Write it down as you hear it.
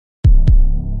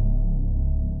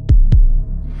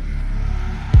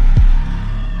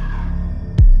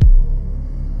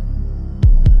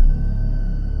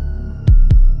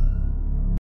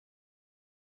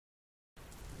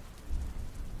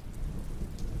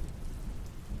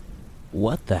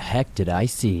What the heck did I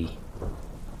see?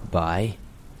 By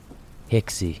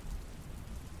Hixie.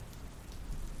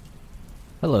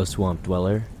 Hello, Swamp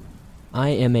Dweller. I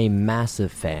am a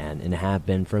massive fan and have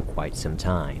been for quite some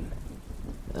time.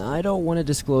 I don't want to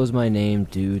disclose my name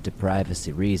due to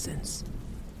privacy reasons,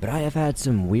 but I have had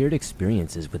some weird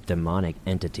experiences with demonic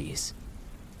entities.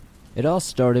 It all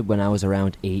started when I was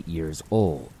around 8 years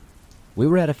old. We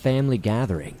were at a family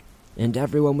gathering, and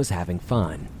everyone was having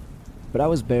fun, but I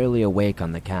was barely awake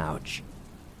on the couch.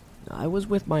 I was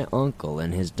with my uncle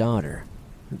and his daughter.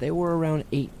 They were around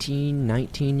 18,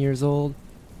 19 years old.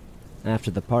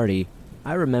 After the party,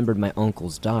 I remembered my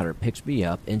uncle's daughter picked me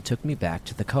up and took me back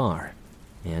to the car,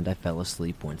 and I fell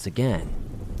asleep once again.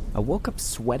 I woke up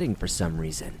sweating for some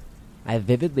reason. I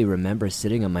vividly remember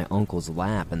sitting on my uncle's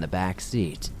lap in the back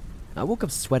seat. I woke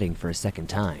up sweating for a second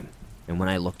time, and when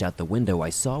I looked out the window, I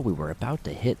saw we were about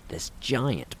to hit this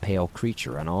giant pale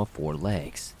creature on all 4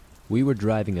 legs. We were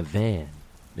driving a van,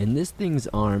 and this thing's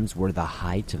arms were the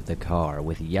height of the car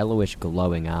with yellowish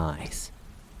glowing eyes.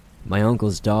 My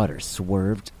uncle's daughter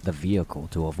swerved the vehicle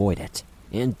to avoid it,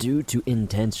 and due to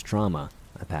intense trauma,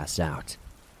 I passed out.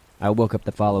 I woke up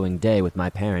the following day with my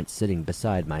parents sitting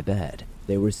beside my bed.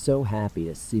 They were so happy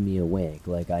to see me awake,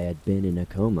 like I had been in a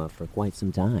coma for quite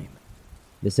some time.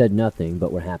 They said nothing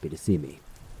but were happy to see me,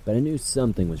 but I knew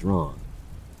something was wrong.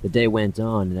 The day went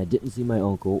on and I didn't see my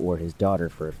uncle or his daughter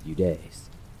for a few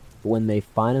days. But when they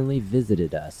finally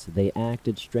visited us, they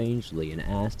acted strangely and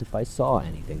asked if I saw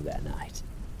anything that night.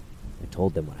 I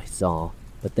told them what I saw,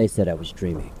 but they said I was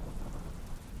dreaming.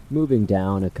 Moving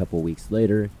down a couple weeks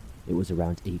later, it was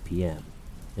around 8 p.m.,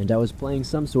 and I was playing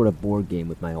some sort of board game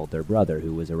with my older brother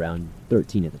who was around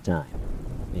 13 at the time.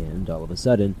 And all of a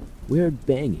sudden, we heard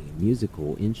banging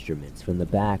musical instruments from the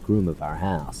back room of our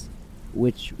house,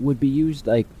 which would be used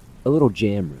like a little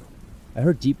jam room. I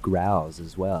heard deep growls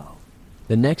as well.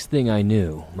 The next thing I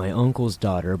knew, my uncle's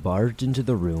daughter barged into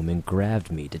the room and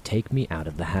grabbed me to take me out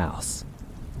of the house.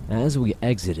 As we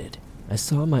exited, I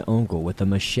saw my uncle with a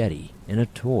machete and a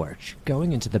torch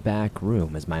going into the back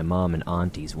room as my mom and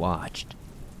aunties watched.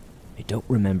 I don't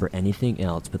remember anything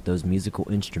else but those musical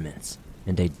instruments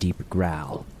and a deep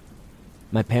growl.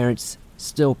 My parents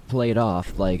still played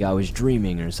off like I was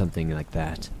dreaming or something like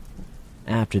that.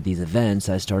 After these events,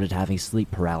 I started having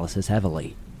sleep paralysis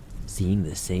heavily, seeing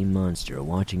the same monster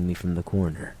watching me from the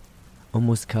corner,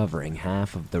 almost covering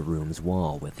half of the room's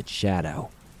wall with its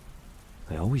shadow.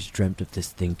 I always dreamt of this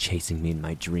thing chasing me in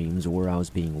my dreams or I was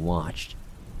being watched.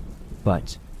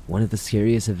 But one of the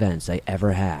scariest events I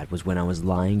ever had was when I was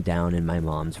lying down in my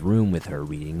mom's room with her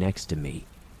reading next to me.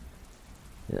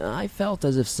 I felt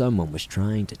as if someone was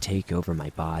trying to take over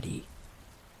my body.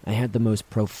 I had the most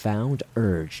profound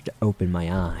urge to open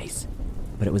my eyes,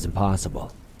 but it was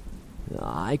impossible.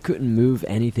 I couldn't move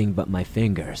anything but my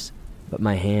fingers, but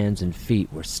my hands and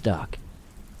feet were stuck.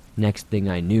 Next thing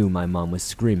I knew, my mom was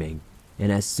screaming, and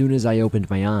as soon as I opened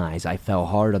my eyes, I fell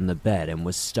hard on the bed and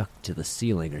was stuck to the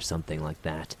ceiling or something like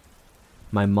that.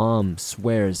 My mom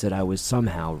swears that I was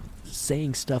somehow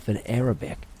saying stuff in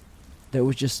Arabic. There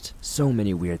was just so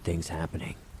many weird things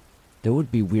happening. There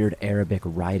would be weird Arabic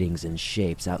writings and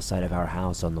shapes outside of our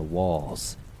house on the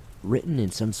walls, written in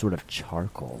some sort of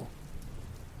charcoal.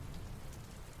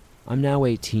 I'm now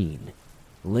 18,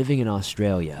 living in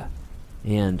Australia,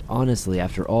 and honestly,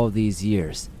 after all these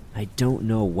years, I don't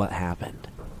know what happened.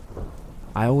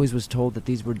 I always was told that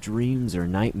these were dreams or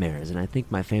nightmares, and I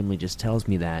think my family just tells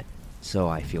me that so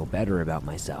I feel better about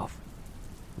myself.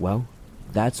 Well,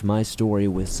 that's my story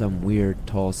with some weird,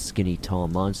 tall, skinny, tall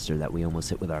monster that we almost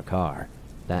hit with our car,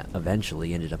 that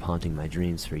eventually ended up haunting my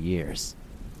dreams for years.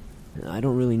 I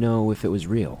don't really know if it was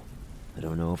real. I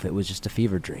don't know if it was just a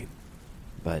fever dream.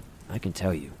 But I can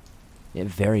tell you, it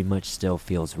very much still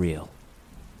feels real.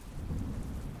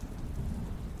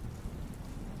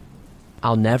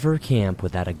 I'll Never Camp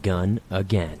Without a Gun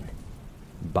Again,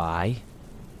 by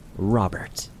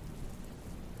Robert.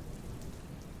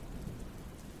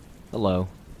 Hello,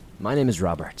 my name is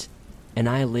Robert, and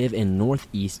I live in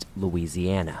northeast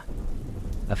Louisiana.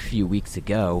 A few weeks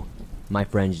ago, my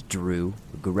friends Drew,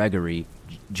 Gregory,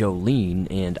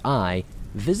 Jolene, and I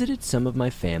visited some of my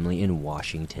family in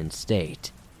Washington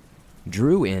State.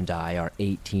 Drew and I are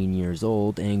 18 years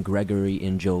old, and Gregory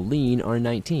and Jolene are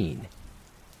 19.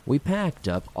 We packed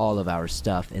up all of our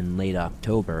stuff in late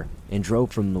October and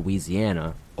drove from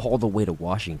Louisiana all the way to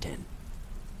Washington.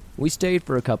 We stayed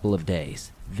for a couple of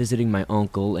days, visiting my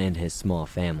uncle and his small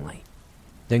family.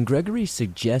 Then Gregory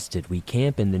suggested we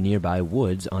camp in the nearby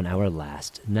woods on our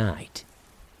last night.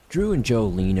 Drew and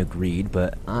Jolene agreed,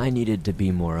 but I needed to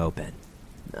be more open.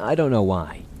 I don't know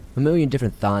why. A million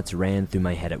different thoughts ran through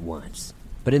my head at once,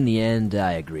 but in the end,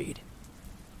 I agreed.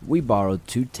 We borrowed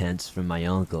 2 tents from my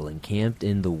uncle and camped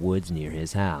in the woods near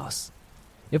his house.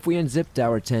 If we unzipped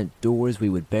our tent doors, we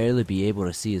would barely be able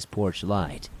to see his porch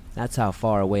light. That's how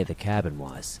far away the cabin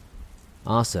was.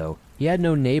 Also, he had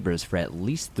no neighbors for at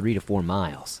least 3 to 4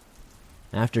 miles.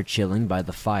 After chilling by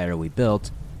the fire we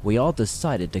built, we all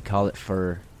decided to call it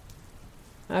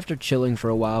After chilling for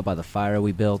a while by the fire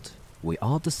we built, we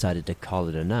all decided to call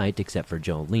it a night except for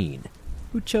Jolene,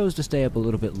 who chose to stay up a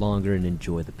little bit longer and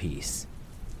enjoy the peace.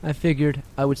 I figured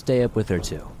I would stay up with her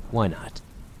too. Why not?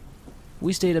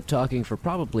 We stayed up talking for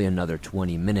probably another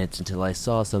 20 minutes until I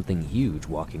saw something huge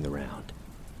walking around.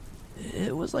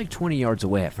 It was like 20 yards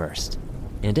away at first,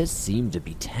 and it seemed to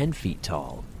be 10 feet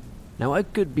tall. Now I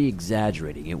could be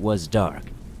exaggerating, it was dark,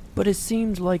 but it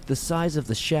seemed like the size of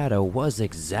the shadow was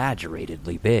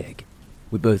exaggeratedly big.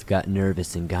 We both got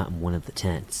nervous and got in one of the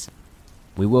tents.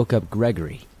 We woke up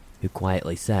Gregory, who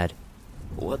quietly said,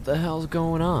 "What the hell's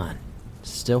going on?"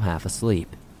 Still half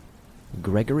asleep.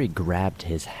 Gregory grabbed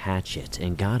his hatchet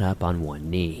and got up on one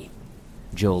knee.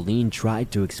 Jolene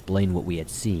tried to explain what we had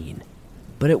seen,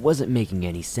 but it wasn't making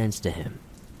any sense to him.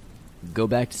 "Go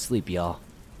back to sleep, y'all,"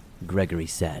 Gregory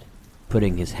said,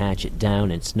 putting his hatchet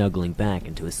down and snuggling back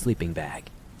into his sleeping bag.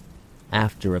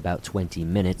 After about 20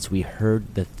 minutes, we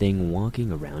heard the thing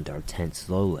walking around our tent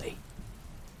slowly.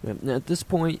 At this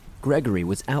point, Gregory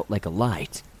was out like a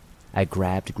light. I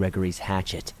grabbed Gregory's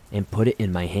hatchet and put it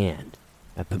in my hand.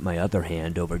 I put my other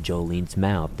hand over Jolene's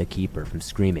mouth to keep her from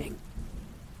screaming.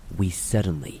 We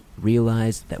suddenly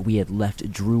realized that we had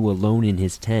left Drew alone in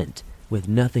his tent with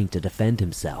nothing to defend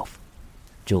himself.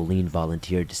 Jolene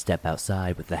volunteered to step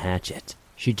outside with the hatchet.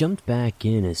 She jumped back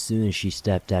in as soon as she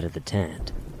stepped out of the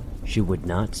tent. She would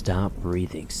not stop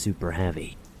breathing super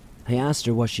heavy. I asked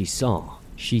her what she saw.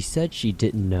 She said she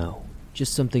didn't know,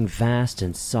 just something vast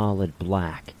and solid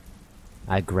black.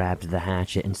 I grabbed the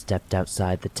hatchet and stepped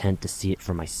outside the tent to see it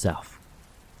for myself.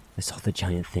 I saw the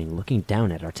giant thing looking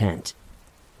down at our tent.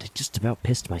 I just about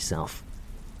pissed myself.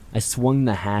 I swung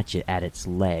the hatchet at its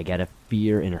leg out of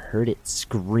fear and heard it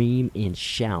scream and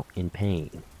shout in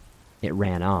pain. It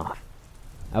ran off.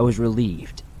 I was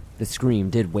relieved. The scream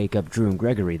did wake up Drew and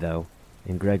Gregory, though,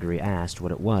 and Gregory asked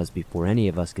what it was before any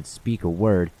of us could speak a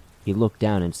word. He looked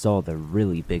down and saw the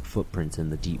really big footprints in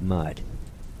the deep mud.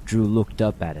 Drew looked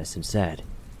up at us and said,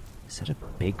 "Is that a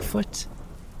Bigfoot?"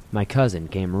 My cousin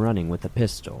came running with a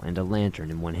pistol and a lantern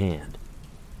in one hand.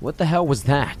 "What the hell was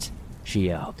that?" she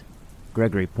yelled.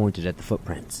 Gregory pointed at the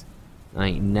footprints. "I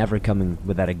ain't never coming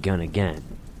without a gun again,"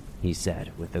 he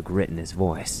said with a grit in his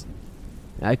voice.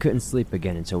 I couldn't sleep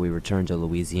again until we returned to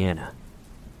Louisiana.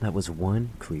 That was one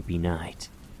creepy night.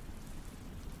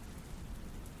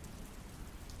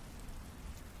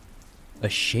 A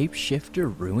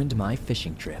Shapeshifter Ruined My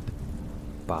Fishing Trip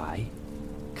by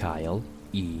Kyle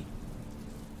E.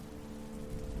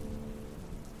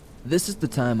 This is the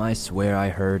time I swear I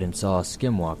heard and saw a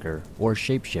skinwalker or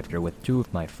shapeshifter with 2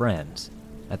 of my friends.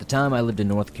 At the time I lived in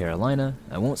North Carolina.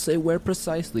 I won't say where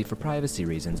precisely for privacy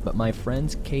reasons, but my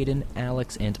friends Caden,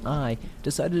 Alex, and I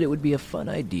decided it would be a fun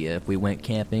idea if we went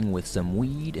camping with some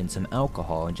weed and some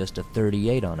alcohol and just a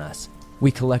 38 on us.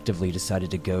 We collectively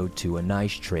decided to go to a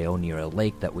nice trail near a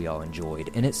lake that we all enjoyed,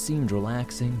 and it seemed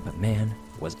relaxing, but man,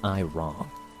 was I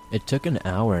wrong. It took an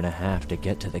hour and a half to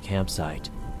get to the campsite,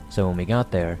 so when we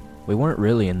got there, we weren't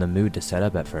really in the mood to set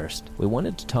up at first. We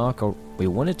wanted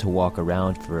to walk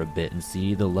around for a bit and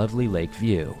see the lovely lake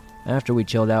view. After we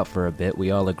chilled out for a bit, we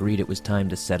all agreed it was time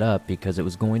to set up because it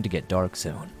was going to get dark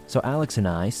soon. So Alex and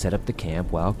I set up the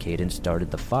camp while Caden started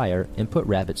the fire and put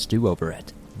rabbit stew over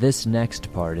it. This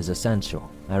next part is essential.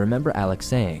 I remember Alex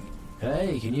saying,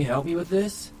 "Hey, can you help me with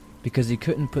this?" because he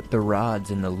couldn't put the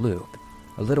rods in the loop.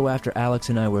 A little after Alex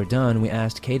and I were done, we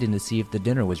asked Caden to see if the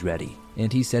dinner was ready,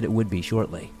 and he said it would be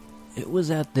shortly. It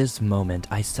was at this moment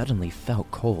I suddenly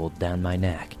felt cold down my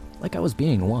neck, like I was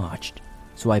being watched.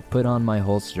 So I put on my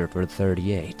holster for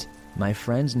 38. My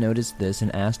friends noticed this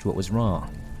and asked what was wrong.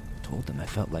 I told them I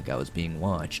felt like I was being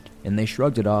watched, and they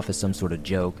shrugged it off as some sort of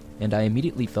joke, and I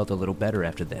immediately felt a little better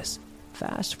after this.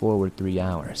 Fast forward 3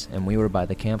 hours, and we were by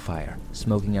the campfire,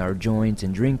 smoking our joints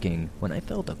and drinking, when I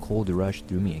felt a cold rush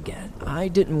through me again. I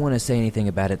didn't want to say anything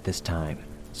about it this time,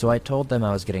 so I told them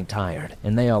I was getting tired,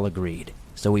 and they all agreed.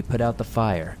 So we put out the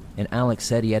fire, and Alex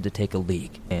said he had to take a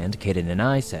leak, and Caden and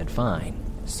I said fine.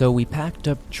 So we packed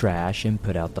up trash and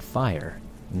put out the fire.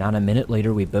 Not a minute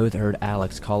later, we both heard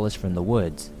Alex call us from the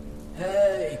woods.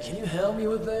 "Hey, can you help me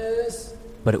with this?"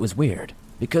 But it was weird.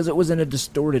 Because it was in a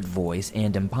distorted voice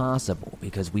and impossible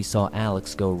because we saw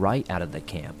Alex go right out of the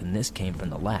camp and this came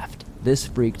from the left. This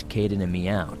freaked Caden and me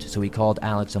out, so he called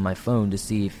Alex on my phone to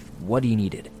see what he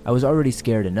needed. I was already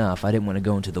scared enough, I didn't want to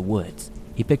go into the woods.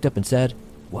 He picked up and said,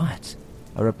 "What?"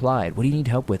 I replied, "What do you need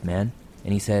help with, man?"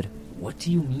 And he said, "What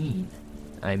do you mean?"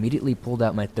 I immediately pulled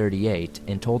out my .38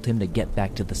 and told him to get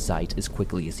back to the site as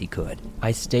quickly as he could.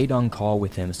 I stayed on call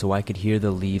with him so I could hear the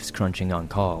leaves crunching on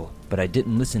call, but I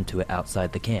didn't listen to it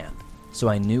outside the camp, so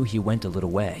I knew he went a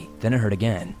little way. Then I heard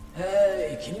again,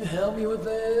 "Hey, can you help me with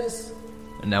this?"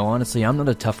 Now honestly, I'm not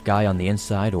a tough guy on the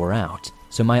inside or out,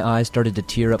 so my eyes started to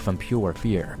tear up from pure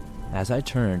fear. As I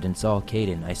turned and saw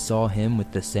Caden, I saw him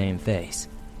with the same face.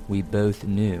 We both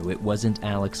knew it wasn't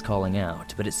Alex calling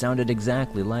out, but it sounded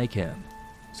exactly like him.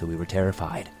 So we were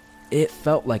terrified. It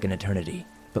felt like an eternity,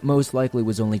 but most likely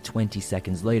was only 20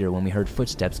 seconds later when we heard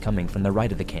footsteps coming from the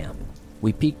right of the camp.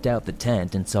 We peeked out the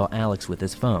tent and saw Alex with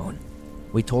his phone.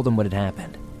 We told him what had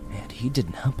happened, and he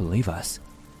did not believe us.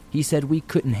 He said we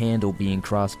couldn't handle being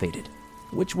crossfaded,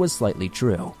 which was slightly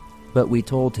true, but we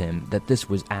told him that this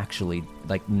was actually,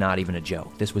 not even a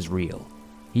joke, this was real.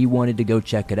 He wanted to go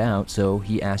check it out, so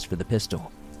he asked for the pistol.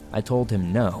 I told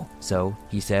him no, so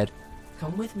he said,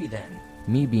 "Come with me then."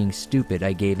 Me being stupid,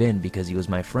 I gave in because he was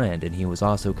my friend and he was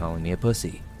also calling me a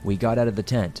pussy. We got out of the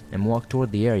tent and walked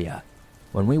toward the area.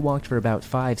 When we walked for about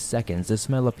 5 seconds, the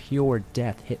smell of pure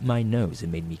death hit my nose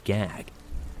and made me gag.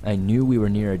 I knew we were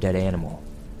near a dead animal.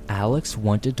 Alex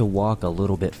wanted to walk a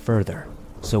little bit further,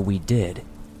 so we did,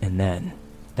 and then,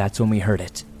 that's when we heard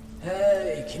it.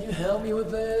 "Hey, can you help me with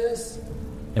this?"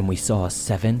 And we saw a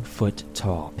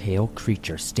 7-foot-tall, pale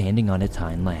creature standing on its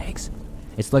hind legs.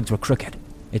 Its legs were crooked.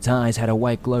 Its eyes had a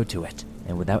white glow to it,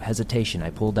 and without hesitation I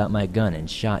pulled out my gun and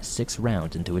shot 6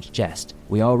 rounds into its chest.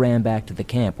 We all ran back to the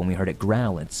camp when we heard it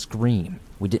growl and scream.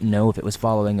 We didn't know if it was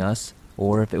following us,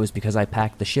 or if it was because I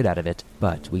packed the shit out of it,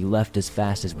 but we left as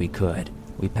fast as we could.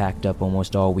 We packed up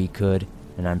almost all we could,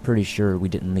 and I'm pretty sure we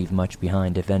didn't leave much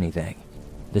behind, if anything.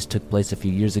 This took place a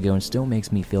few years ago and still makes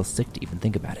me feel sick to even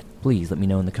think about it. Please let me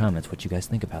know in the comments what you guys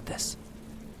think about this.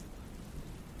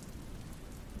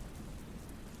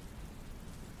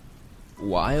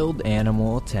 Wild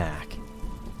Animal Attack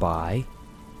by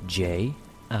J.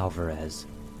 Alvarez.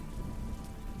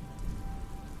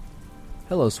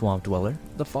 Hello, Swamp Dweller.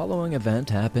 The following event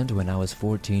happened when I was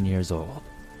 14 years old.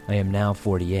 I am now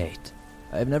 48.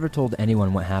 I have never told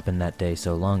anyone what happened that day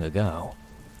so long ago,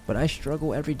 but I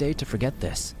struggle every day to forget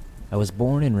this. I was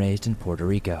born and raised in Puerto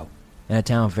Rico, in a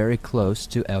town very close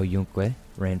to El Yunque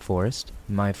Rainforest.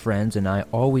 My friends and I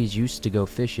always used to go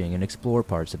fishing and explore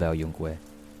parts of El Yunque.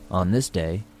 On this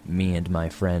day, me and my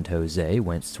friend Jose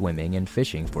went swimming and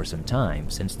fishing for some time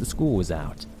since the school was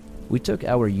out. We took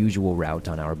our usual route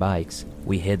on our bikes.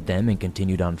 We hid them and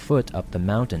continued on foot up the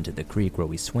mountain to the creek where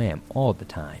we swam all the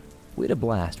time. We had a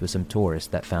blast with some tourists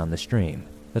that found the stream.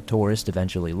 The tourists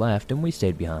eventually left and we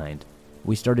stayed behind.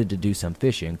 We started to do some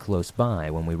fishing close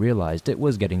by when we realized it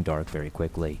was getting dark very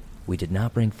quickly. We did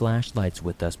not bring flashlights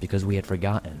with us because we had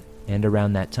forgotten, and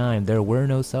around that time there were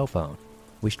no cell phones.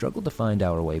 We struggled to find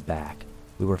our way back.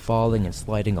 We were falling and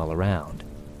sliding all around.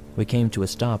 We came to a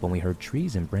stop when we heard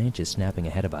trees and branches snapping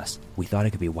ahead of us. We thought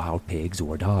it could be wild pigs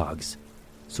or dogs.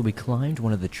 So we climbed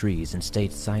one of the trees and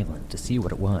stayed silent to see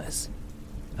what it was.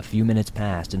 A few minutes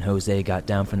passed and Jose got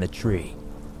down from the tree.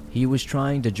 He was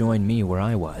trying to join me where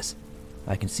I was.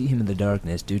 I can see him in the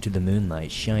darkness due to the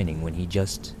moonlight shining when he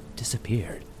just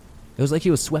disappeared. It was like he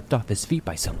was swept off his feet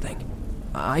by something.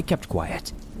 I kept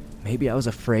quiet. Maybe I was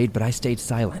afraid, but I stayed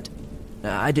silent.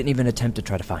 I didn't even attempt to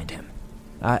try to find him.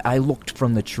 I looked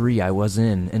from the tree I was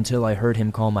in until I heard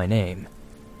him call my name.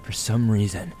 For some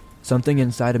reason, something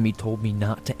inside of me told me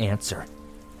not to answer.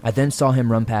 I then saw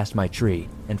him run past my tree,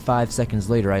 and 5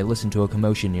 seconds later I listened to a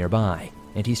commotion nearby,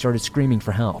 and he started screaming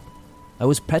for help. I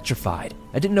was petrified.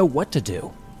 I didn't know what to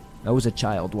do. I was a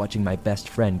child watching my best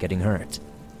friend getting hurt.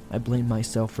 I blamed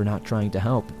myself for not trying to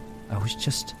help. I was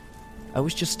just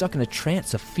stuck in a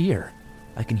trance of fear.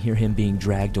 I can hear him being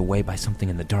dragged away by something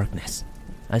in the darkness.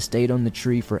 I stayed on the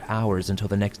tree for hours until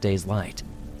the next day's light.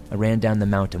 I ran down the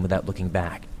mountain without looking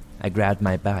back. I grabbed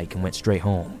my bike and went straight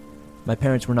home. My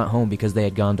parents were not home because they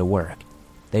had gone to work.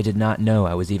 They did not know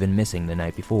I was even missing the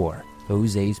night before.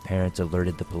 Jose's parents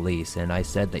alerted the police, and I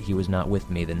said that he was not with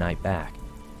me the night back.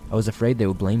 I was afraid they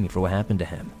would blame me for what happened to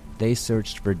him. They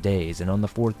searched for days, and on the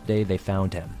 4th day they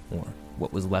found him, or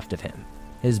what was left of him.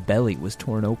 His belly was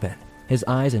torn open. His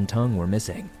eyes and tongue were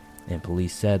missing, and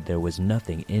police said there was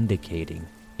nothing indicating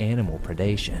animal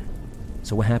predation.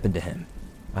 So what happened to him?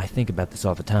 I think about this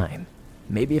all the time.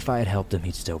 Maybe if I had helped him,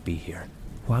 he'd still be here.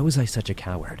 Why was I such a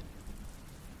coward?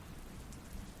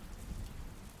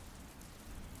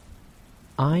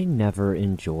 I never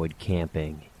enjoyed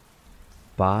camping.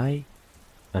 By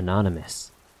Anonymous.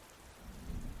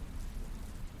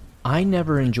 I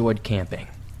never enjoyed camping.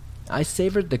 I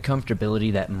savored the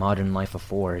comfortability that modern life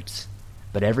affords.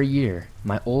 But every year,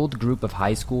 my old group of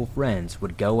high school friends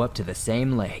would go up to the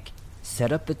same lake,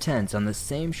 set up the tents on the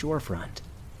same shorefront,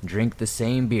 drink the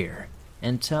same beer,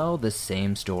 and tell the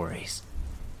same stories.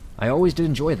 I always did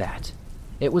enjoy that.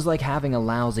 It was like having a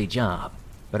lousy job,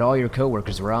 but all your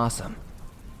coworkers were awesome.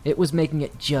 It was making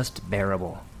it just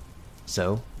bearable.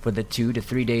 So, for the 2 to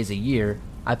 3 days a year,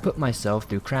 I put myself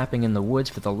through crapping in the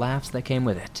woods for the laughs that came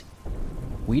with it.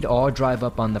 We'd all drive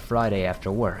up on the Friday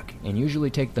after work, and usually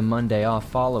take the Monday off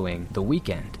following the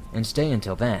weekend, and stay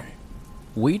until then.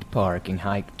 We'd park and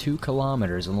hike 2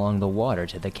 kilometers along the water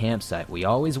to the campsite we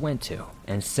always went to,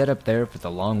 and set up there for the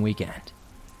long weekend.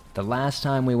 The last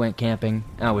time we went camping,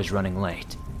 I was running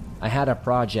late. I had a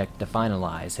project to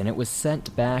finalize, and it was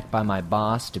sent back by my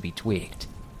boss to be tweaked.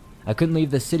 I couldn't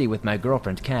leave the city with my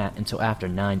girlfriend Kat until after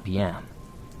 9 p.m.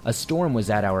 A storm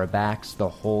was at our backs the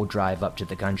whole drive up to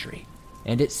the country,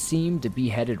 and it seemed to be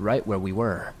headed right where we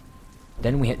were.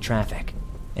 Then we hit traffic.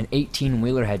 An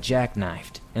 18-wheeler had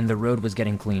jackknifed, and the road was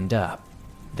getting cleaned up.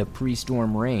 The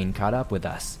pre-storm rain caught up with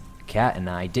us. Kat and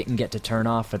I didn't get to turn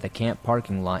off for the camp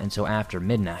parking lot until after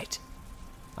midnight.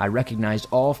 I recognized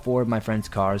all 4 of my friends'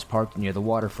 cars parked near the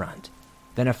waterfront.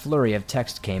 Then a flurry of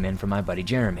texts came in from my buddy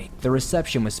Jeremy. The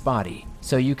reception was spotty,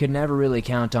 so you could never really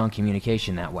count on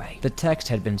communication that way. The text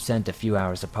had been sent a few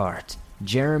hours apart.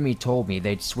 Jeremy told me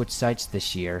they'd switched sites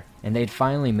this year, and they'd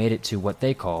finally made it to what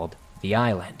they called the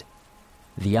island.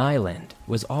 The island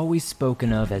was always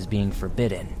spoken of as being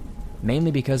forbidden,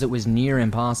 mainly because it was near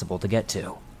impossible to get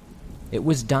to. It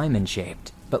was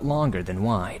diamond-shaped, but longer than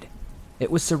wide. It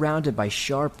was surrounded by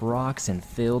sharp rocks and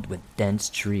filled with dense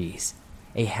trees.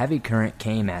 A heavy current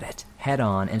came at it,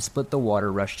 head-on, and split the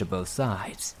water rush to both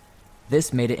sides.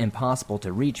 This made it impossible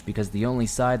to reach because the only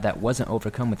side that wasn't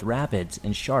overcome with rapids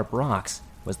and sharp rocks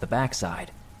was the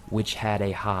backside, which had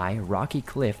a high, rocky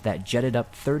cliff that jetted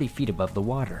up 30 feet above the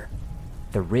water.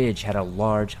 The ridge had a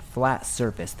large, flat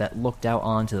surface that looked out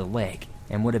onto the lake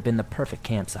and would have been the perfect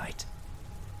campsite.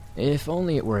 If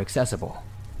only it were accessible.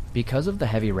 Because of the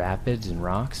heavy rapids and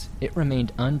rocks, it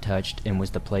remained untouched and was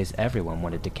the place everyone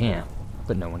wanted to camp,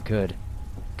 but no one could.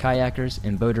 Kayakers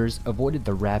and boaters avoided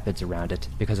the rapids around it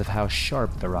because of how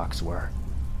sharp the rocks were.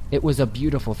 It was a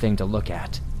beautiful thing to look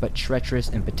at, but treacherous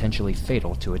and potentially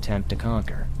fatal to attempt to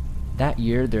conquer. That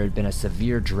year there had been a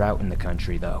severe drought in the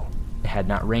country, though. It had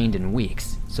not rained in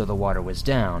weeks, so the water was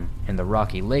down, and the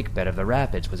rocky lake bed of the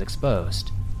rapids was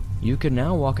exposed. You could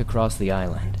now walk across the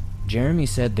island. Jeremy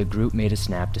said the group made a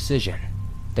snap decision.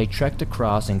 They trekked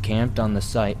across and camped on the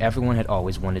site everyone had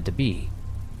always wanted to be.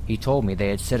 He told me they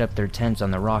had set up their tents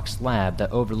on the rock slab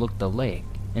that overlooked the lake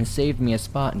and saved me a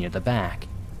spot near the back.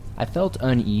 I felt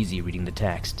uneasy reading the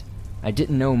text. I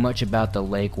didn't know much about the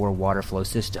lake or water flow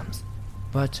systems,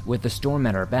 but with the storm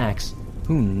at our backs,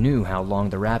 who knew how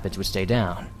long the rapids would stay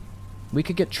down? We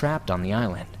could get trapped on the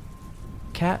island.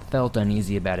 Kat felt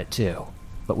uneasy about it too,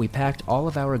 but we packed all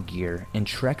of our gear and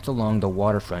trekked along the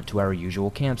waterfront to our usual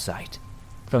campsite.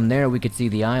 From there we could see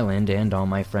the island and all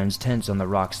my friends' tents on the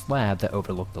rock slab that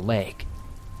overlooked the lake.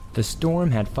 The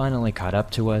storm had finally caught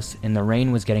up to us and the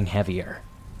rain was getting heavier.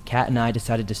 Kat and I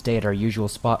decided to stay at our usual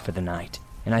spot for the night,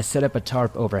 and I set up a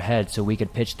tarp overhead so we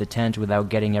could pitch the tent without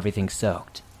getting everything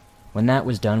soaked. When that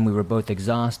was done, we were both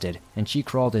exhausted, and she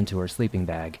crawled into her sleeping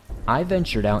bag. I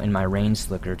ventured out in my rain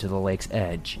slicker to the lake's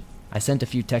edge. I sent a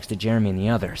few texts to Jeremy and the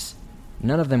others.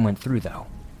 None of them went through, though.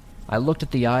 I looked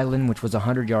at the island, which was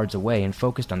 100 yards away, and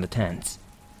focused on the tents.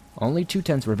 Only 2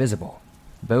 tents were visible,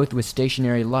 both with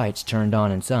stationary lights turned on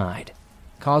inside,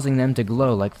 causing them to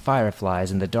glow like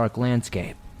fireflies in the dark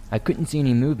landscape. I couldn't see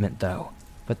any movement, though,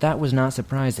 but that was not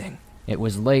surprising. It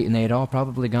was late and they had all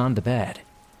probably gone to bed.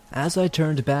 As I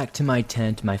turned back to my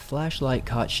tent, my flashlight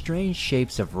caught strange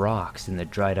shapes of rocks in the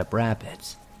dried-up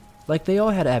rapids, like they all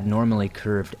had abnormally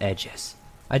curved edges.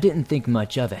 I didn't think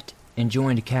much of it, and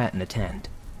joined Kat in the tent.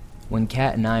 When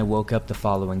Kat and I woke up the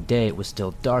following day, it was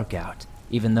still dark out,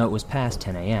 even though it was past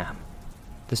 10 a.m.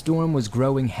 The storm was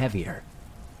growing heavier.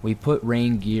 We put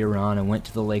rain gear on and went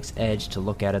to the lake's edge to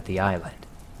look out at the island.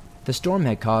 The storm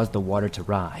had caused the water to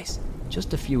rise,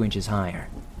 just a few inches higher,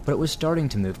 but it was starting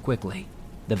to move quickly.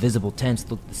 The visible tents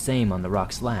looked the same on the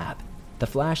rock slab. The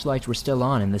flashlights were still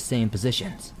on in the same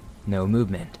positions. No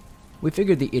movement. We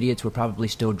figured the idiots were probably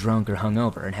still drunk or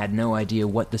hungover and had no idea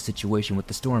what the situation with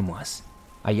the storm was.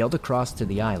 I yelled across to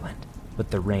the island,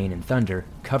 but the rain and thunder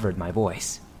covered my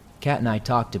voice. Kat and I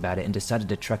talked about it and decided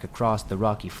to trek across the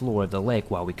rocky floor of the lake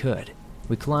while we could.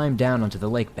 We climbed down onto the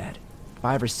lake bed,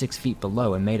 5 or 6 feet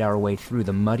below and made our way through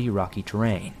the muddy, rocky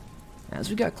terrain. As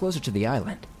we got closer to the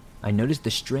island, I noticed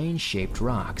the strange-shaped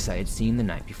rocks I had seen the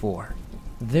night before.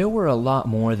 There were a lot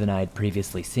more than I had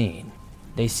previously seen.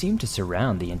 They seemed to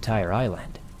surround the entire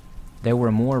island. There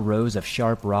were more rows of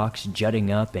sharp rocks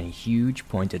jutting up and huge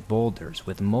pointed boulders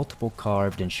with multiple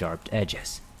carved and sharp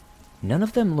edges. None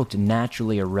of them looked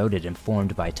naturally eroded and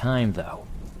formed by time, though.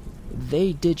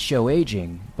 They did show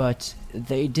aging, but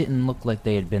they didn't look like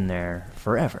they had been there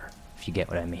forever, if you get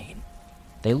what I mean.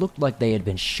 They looked like they had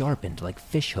been sharpened like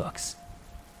fish hooks.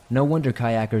 No wonder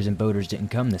kayakers and boaters didn't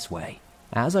come this way.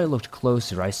 As I looked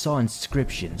closer, I saw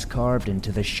inscriptions carved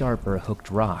into the sharper,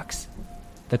 hooked rocks.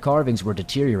 The carvings were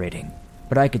deteriorating,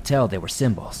 but I could tell they were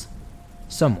symbols.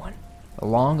 Someone,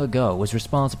 long ago, was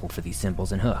responsible for these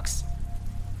symbols and hooks.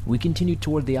 We continued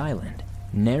toward the island,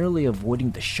 narrowly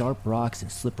avoiding the sharp rocks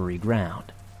and slippery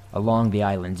ground. Along the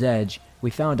island's edge, we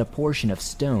found a portion of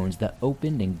stones that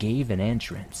opened and gave an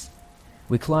entrance.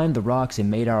 We climbed the rocks and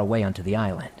made our way onto the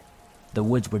island. The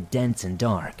woods were dense and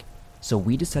dark, so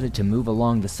we decided to move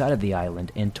along the side of the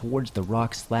island and towards the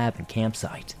rock slab and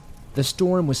campsite. The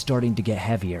storm was starting to get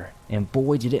heavier, and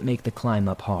boy did it make the climb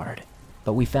up hard.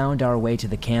 But we found our way to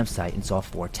the campsite and saw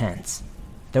 4 tents.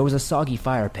 There was a soggy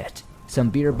fire pit, some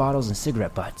beer bottles and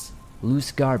cigarette butts,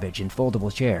 loose garbage and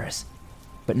foldable chairs.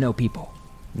 But no people.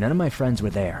 None of my friends were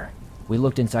there. We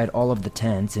looked inside all of the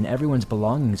tents and everyone's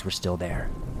belongings were still there,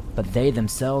 but they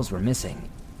themselves were missing.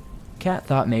 Kat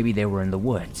thought maybe they were in the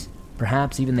woods.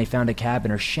 Perhaps even they found a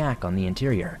cabin or shack on the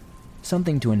interior,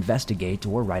 something to investigate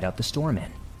or ride out the storm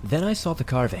in. Then I saw the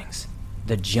carvings.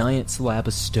 The giant slab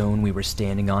of stone we were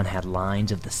standing on had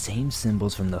lines of the same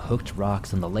symbols from the hooked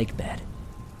rocks on the lake bed.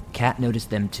 Kat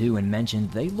noticed them too and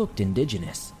mentioned they looked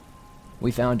indigenous.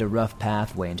 We found a rough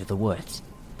pathway into the woods,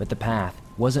 but the path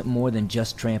wasn't more than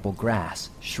just trampled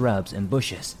grass, shrubs, and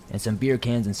bushes, and some beer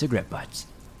cans and cigarette butts.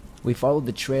 We followed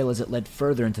the trail as it led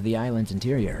further into the island's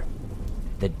interior.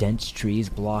 The dense trees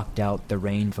blocked out the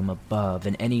rain from above,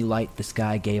 and any light the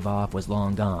sky gave off was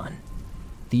long gone.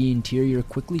 The interior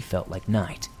quickly felt like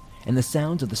night, and the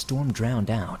sounds of the storm drowned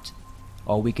out.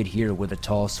 All we could hear were the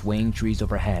tall swaying trees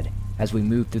overhead as we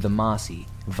moved through the mossy,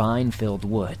 vine-filled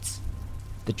woods.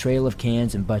 The trail of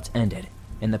cans and butts ended,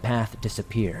 and the path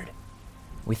disappeared.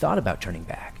 We thought about turning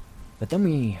back, but then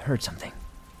we heard something.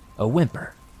 A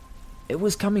whimper. It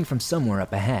was coming from somewhere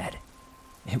up ahead.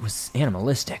 It was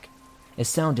animalistic. It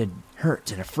sounded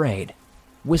hurt and afraid,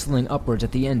 whistling upwards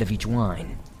at the end of each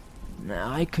whine.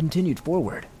 I continued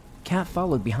forward. Kat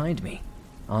followed behind me.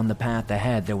 On the path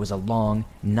ahead there was a long,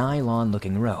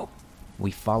 nylon-looking rope. We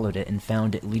followed it and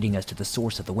found it leading us to the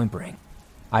source of the whimpering.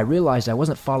 I realized I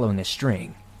wasn't following a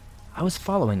string. I was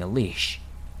following a leash.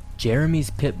 Jeremy's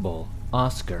pit bull,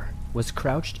 Oscar, was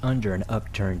crouched under an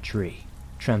upturned tree,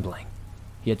 trembling.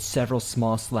 He had several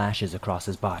small slashes across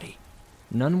his body.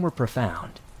 None were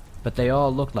profound, but they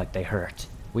all looked like they hurt.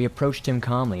 We approached him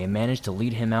calmly and managed to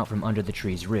lead him out from under the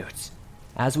tree's roots.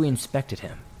 As we inspected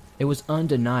him, it was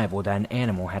undeniable that an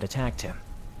animal had attacked him.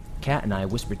 Kat and I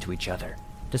whispered to each other,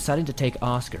 deciding to take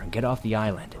Oscar and get off the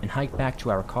island and hike back to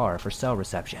our car for cell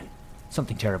reception.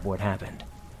 Something terrible had happened.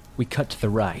 We cut to the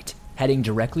right, heading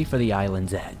directly for the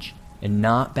island's edge, and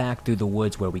not back through the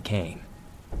woods where we came.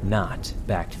 Not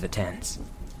back to the tents.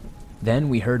 Then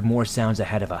we heard more sounds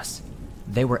ahead of us.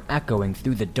 They were echoing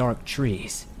through the dark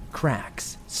trees.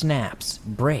 Cracks, snaps,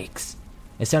 breaks.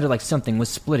 It sounded like something was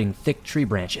splitting thick tree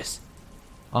branches.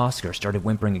 Oscar started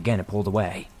whimpering again and pulled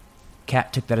away.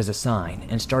 Kat took that as a sign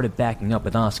and started backing up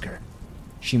with Oscar.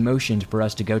 She motioned for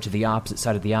us to go to the opposite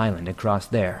side of the island and cross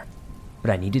there,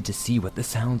 but I needed to see what the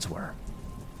sounds were.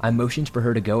 I motioned for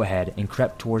her to go ahead and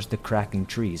crept towards the cracking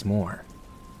trees more.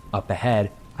 Up ahead,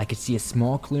 I could see a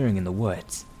small clearing in the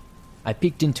woods. I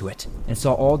peeked into it and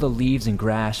saw all the leaves and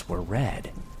grass were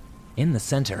red. In the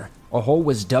center, a hole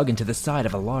was dug into the side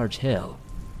of a large hill.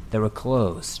 There were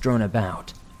clothes strewn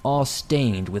about, all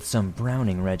stained with some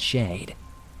browning red shade.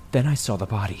 Then I saw the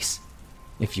bodies,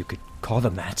 if you could call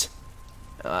them that.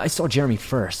 I saw Jeremy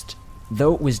first,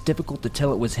 though it was difficult to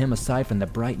tell it was him aside from the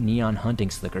bright neon hunting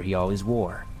slicker he always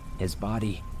wore. His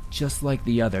body, just like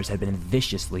the others, had been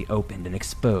viciously opened and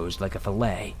exposed like a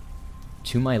fillet.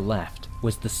 To my left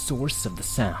was the source of the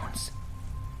sounds.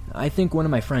 I think one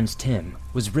of my friends, Tim,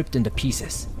 was ripped into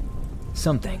pieces.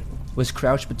 Something was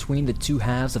crouched between the two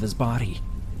halves of his body.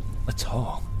 A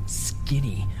tall,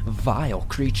 skinny, vile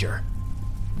creature.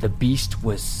 The beast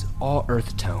was all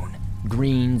earth tone,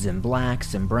 greens and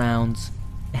blacks and browns.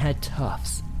 It had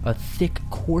tufts of thick,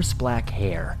 coarse black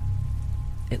hair.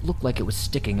 It looked like it was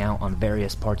sticking out on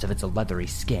various parts of its leathery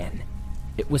skin.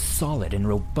 It was solid and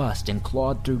robust and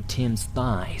clawed through Tim's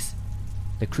thighs.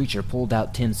 the creature pulled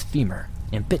out Tim's femur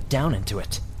and bit down into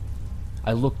it.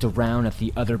 I looked around at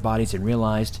the other bodies and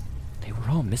realized they were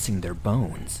all missing their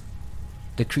bones.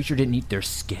 The creature didn't eat their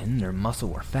skin, their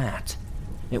muscle, or fat.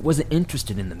 It wasn't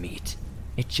interested in the meat.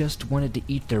 It just wanted to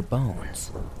eat their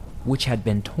bones, which had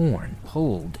been torn,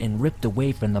 pulled, and ripped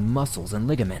away from the muscles and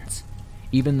ligaments.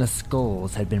 Even the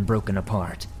skulls had been broken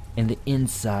apart, and the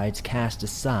insides cast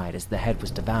aside as the head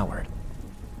was devoured.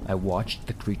 I watched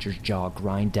the creature's jaw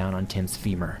grind down on Tim's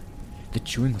femur. The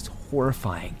chewing was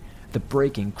horrifying, the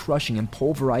breaking, crushing, and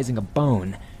pulverizing of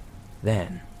bone.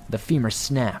 Then, the femur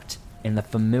snapped, and the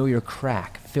familiar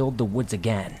crack filled the woods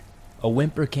again. A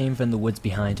whimper came from the woods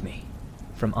behind me,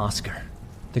 from Oscar.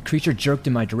 The creature jerked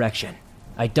in my direction.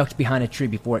 I ducked behind a tree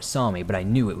before it saw me, but I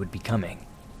knew it would be coming.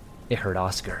 It heard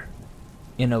Oscar.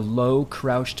 In a low,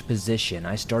 crouched position,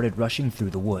 I started rushing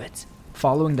through the woods,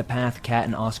 following the path Kat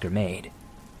and Oscar made.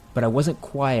 But I wasn't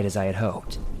quiet as I had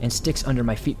hoped, and sticks under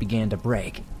my feet began to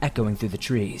break, echoing through the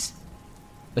trees.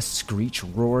 A screech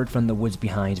roared from the woods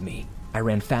behind me. I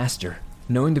ran faster,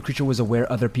 knowing the creature was aware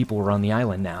other people were on the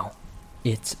island now.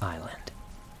 Its island.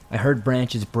 I heard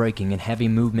branches breaking and heavy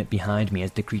movement behind me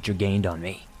as the creature gained on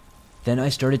me. Then I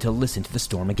started to listen to the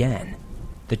storm again.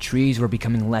 The trees were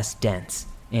becoming less dense,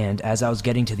 and as I was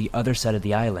getting to the other side of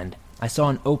the island, I saw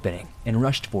an opening and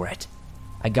rushed for it.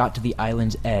 I got to the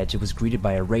island's edge and was greeted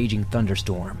by a raging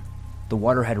thunderstorm. The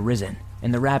water had risen,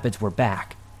 and the rapids were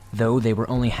back, though they were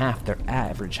only half their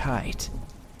average height.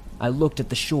 I looked at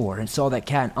the shore and saw that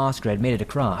Kat and Oscar had made it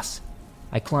across.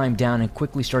 I climbed down and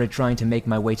quickly started trying to make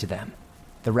my way to them.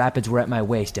 The rapids were at my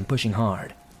waist and pushing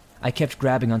hard. I kept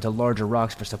grabbing onto larger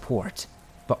rocks for support,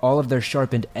 but all of their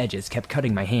sharpened edges kept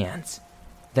cutting my hands.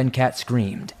 Then Kat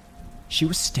screamed. She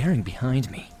was staring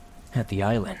behind me, at the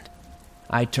island.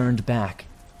 I turned back,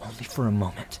 only for a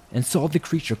moment, and saw the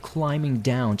creature climbing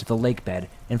down to the lake bed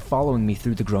and following me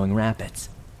through the growing rapids.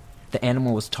 The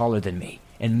animal was taller than me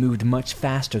and moved much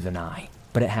faster than I,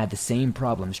 but it had the same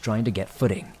problems trying to get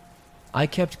footing. I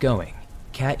kept going,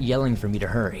 Kat yelling for me to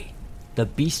hurry, the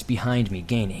beast behind me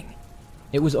gaining.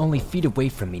 It was only feet away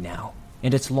from me now,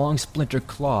 and its long splintered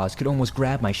claws could almost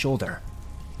grab my shoulder.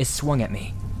 It swung at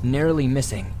me, narrowly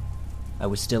missing. I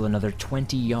was still another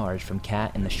 20 yards from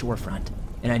Kat and the shorefront,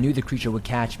 and I knew the creature would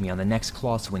catch me on the next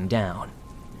claw swing down.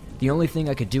 The only thing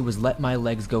I could do was let my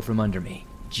legs go from under me.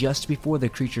 Just before the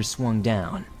creature swung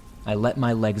down, I let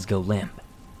my legs go limp.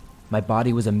 My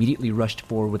body was immediately rushed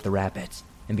forward with the rapids,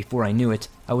 and before I knew it,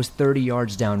 I was 30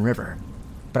 yards downriver.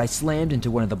 But I slammed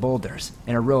into one of the boulders,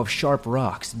 and a row of sharp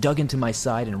rocks dug into my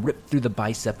side and ripped through the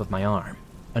bicep of my arm.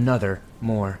 Another,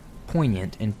 more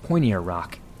poignant and pointier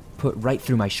rock put right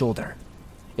through my shoulder.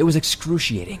 It was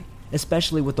excruciating,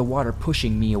 especially with the water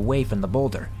pushing me away from the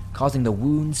boulder, causing the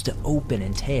wounds to open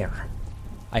and tear.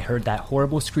 I heard that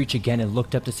horrible screech again and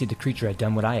looked up to see the creature had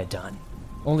done what I had done.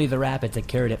 Only the rapids had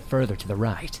carried it further to the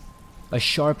right. A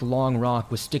sharp, long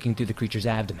rock was sticking through the creature's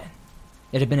abdomen.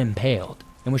 It had been impaled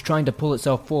and was trying to pull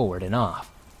itself forward and off,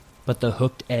 but the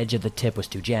hooked edge of the tip was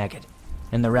too jagged,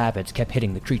 and the rapids kept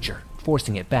hitting the creature,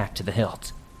 forcing it back to the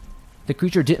hilt. The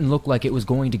creature didn't look like it was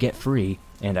going to get free,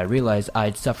 and I realized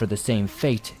I'd suffer the same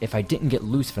fate if I didn't get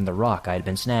loose from the rock I had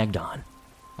been snagged on.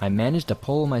 I managed to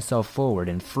pull myself forward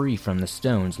and free from the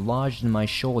stones lodged in my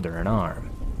shoulder and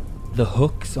arm. The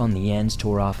hooks on the ends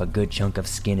tore off a good chunk of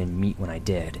skin and meat when I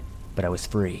did, but I was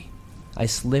free. I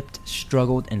slipped,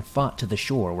 struggled, and fought to the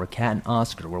shore where Kat and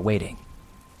Oscar were waiting.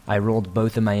 I rolled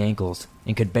both of my ankles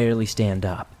and could barely stand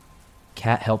up.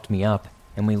 Kat helped me up,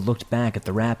 and we looked back at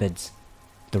the rapids.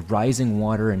 The rising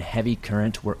water and heavy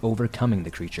current were overcoming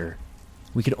the creature.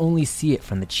 We could only see it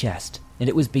from the chest, and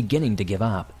it was beginning to give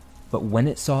up. But when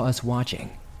it saw us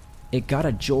watching, it got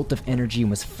a jolt of energy and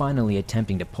was finally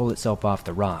attempting to pull itself off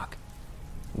the rock.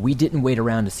 We didn't wait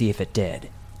around to see if it did.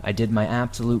 I did my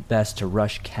absolute best to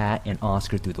rush Kat and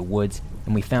Oscar through the woods,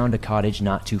 and we found a cottage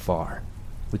not too far.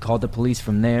 We called the police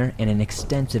from there, and an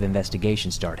extensive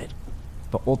investigation started.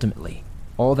 But ultimately,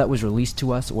 all that was released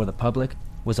to us or the public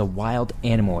was a wild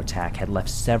animal attack had left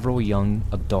several young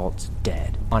adults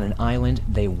dead on an island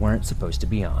they weren't supposed to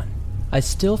be on. I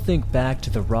still think back to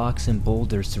the rocks and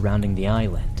boulders surrounding the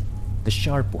island, the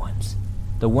sharp ones,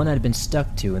 the one I'd been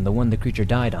stuck to and the one the creature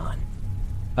died on.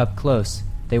 Up close,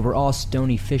 they were all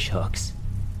stony fish hooks.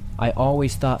 I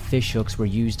always thought fish hooks were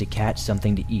used to catch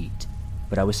something to eat,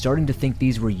 but I was starting to think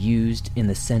these were used in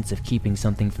the sense of keeping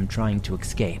something from trying to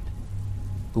escape.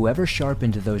 Whoever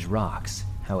sharpened those rocks,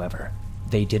 however,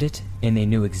 they did it and they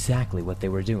knew exactly what they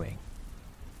were doing.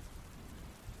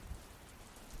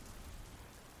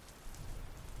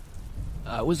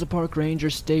 I was a park ranger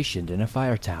stationed in a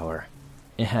fire tower.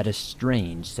 It had a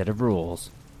strange set of rules.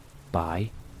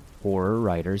 by Horror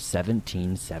Writer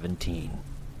 1717.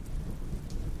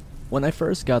 When I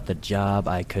first got the job,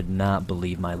 I could not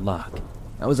believe my luck.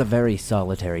 I was a very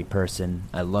solitary person.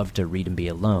 I loved to read and be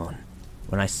alone.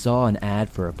 When I saw an ad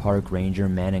for a park ranger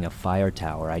manning a fire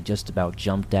tower, I just about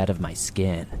jumped out of my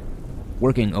skin.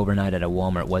 Working overnight at a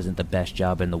Walmart wasn't the best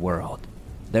job in the world.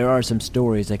 There are some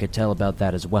stories I could tell about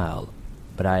that as well,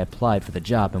 but I applied for the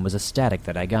job and was ecstatic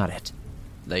that I got it.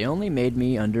 They only made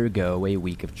me undergo a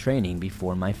week of training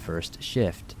before my first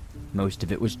shift. Most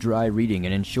of it was dry reading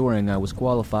and ensuring I was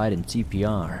qualified in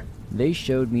CPR. They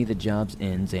showed me the job's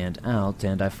ins and outs,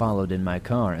 and I followed in my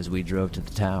car as we drove to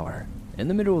the tower. In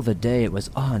the middle of the day, it was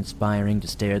awe-inspiring to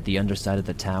stare at the underside of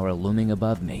the tower looming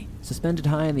above me, suspended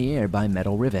high in the air by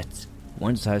metal rivets.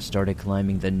 Once I started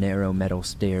climbing the narrow metal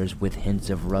stairs with hints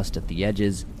of rust at the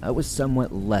edges, I was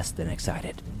somewhat less than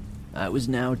excited. I was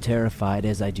now terrified,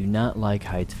 as I do not like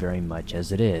heights very much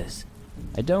as it is.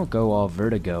 I don't go all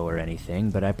vertigo or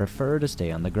anything, but I prefer to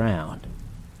stay on the ground.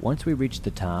 Once we reached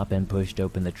the top and pushed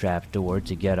open the trap door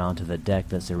to get onto the deck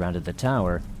that surrounded the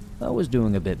tower, I was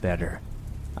doing a bit better.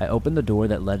 I opened the door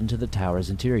that led into the tower's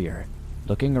interior.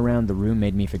 Looking around the room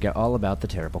made me forget all about the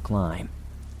terrible climb.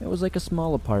 It was like a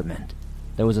small apartment.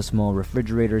 There was a small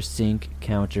refrigerator, sink,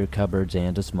 counter, cupboards,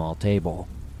 and a small table.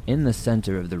 In the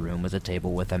center of the room was a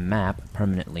table with a map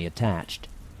permanently attached.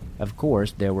 Of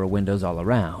course, there were windows all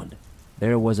around.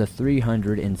 There was a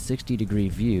 360-degree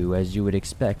view, as you would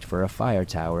expect for a fire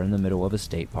tower in the middle of a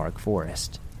state park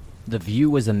forest. The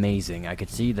view was amazing. I could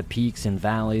see the peaks and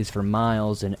valleys for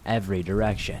miles in every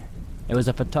direction. It was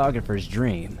a photographer's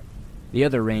dream. The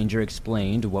other ranger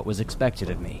explained what was expected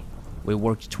of me. We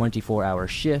worked 24-hour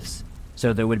shifts,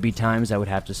 so there would be times I would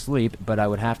have to sleep, but I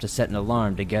would have to set an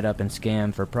alarm to get up and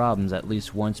scan for problems at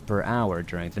least once per hour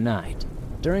during the night.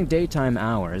 During daytime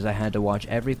hours, I had to watch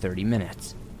every 30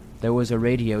 minutes. There was a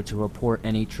radio to report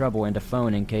any trouble and a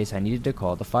phone in case I needed to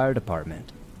call the fire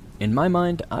department. In my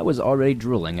mind, I was already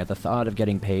drooling at the thought of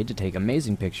getting paid to take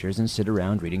amazing pictures and sit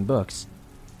around reading books.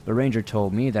 The ranger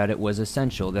told me that it was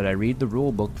essential that I read the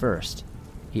rule book first.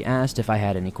 He asked if I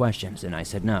had any questions, and I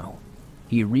said no.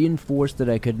 He reinforced that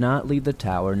I could not leave the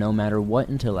tower no matter what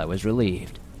until I was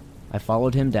relieved. I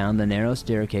followed him down the narrow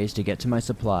staircase to get to my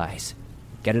supplies,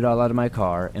 get it all out of my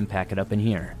car, and pack it up in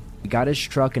here. He got his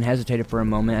truck and hesitated for a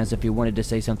moment as if he wanted to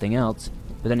say something else,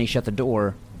 but then he shut the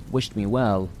door, wished me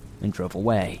well, and drove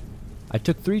away. I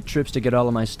took 3 trips to get all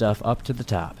of my stuff up to the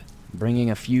top. Bringing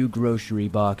a few grocery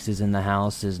boxes in the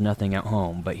house is nothing at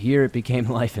home, but here it became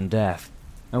life and death.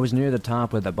 I was near the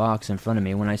top with a box in front of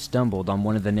me when I stumbled on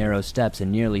one of the narrow steps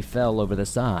and nearly fell over the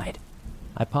side.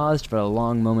 I paused for a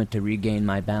long moment to regain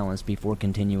my balance before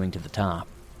continuing to the top.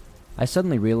 I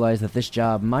suddenly realized that this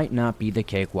job might not be the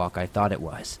cakewalk I thought it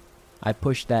was. I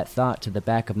pushed that thought to the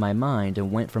back of my mind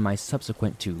and went for my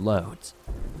subsequent 2 loads.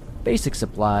 Basic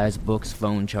supplies, books,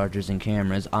 phone chargers, and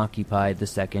cameras occupied the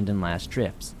second and last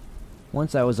trips.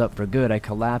 Once I was up for good, I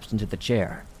collapsed into the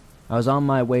chair. I was on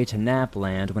my way to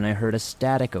Napland when I heard a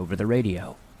static over the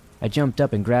radio. I jumped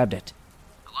up and grabbed it.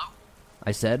 "Hello?"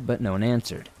 I said, but no one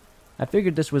answered. I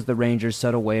figured this was the ranger's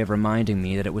subtle way of reminding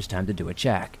me that it was time to do a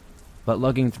check. But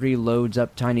lugging 3 loads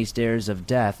up tiny stairs of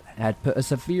death had put a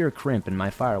severe crimp in my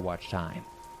firewatch time.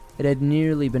 It had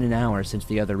nearly been an hour since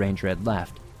the other ranger had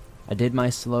left. I did my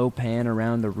slow pan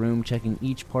around the room, checking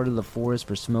each part of the forest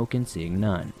for smoke and seeing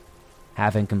none.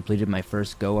 Having completed my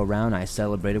first go-around, I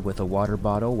celebrated with a water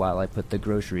bottle while I put the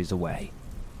groceries away.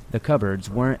 The cupboards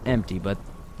weren't empty, but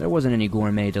there wasn't any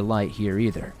gourmet delight here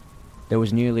either. There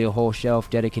was nearly a whole shelf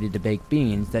dedicated to baked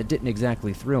beans that didn't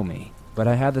exactly thrill me, but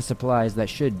I had the supplies that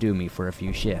should do me for a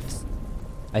few shifts.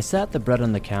 I sat the bread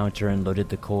on the counter and loaded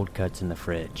the cold cuts in the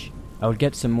fridge. I would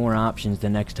get some more options the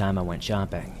next time I went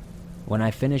shopping. When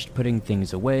I finished putting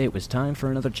things away, it was time for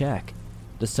another check.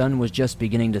 The sun was just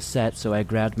beginning to set, so I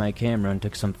grabbed my camera and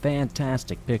took some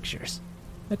fantastic pictures.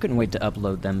 I couldn't wait to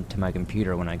upload them to my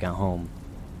computer when I got home.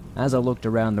 As I looked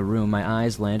around the room, my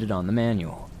eyes landed on the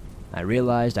manual. I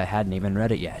realized I hadn't even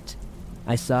read it yet.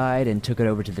 I sighed and took it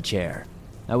over to the chair.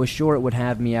 I was sure it would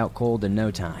have me out cold in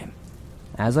no time.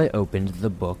 As I opened the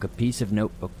book, a piece of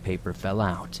notebook paper fell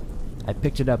out. I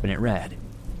picked it up and it read,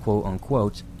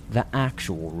 quote-unquote, "the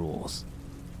actual rules.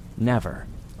 Never,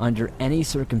 under any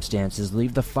circumstances,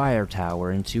 leave the fire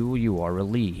tower until you are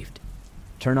relieved.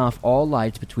 Turn off all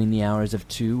lights between the hours of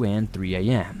 2 and 3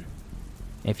 a.m.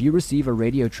 If you receive a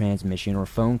radio transmission or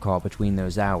phone call between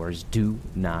those hours, do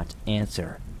not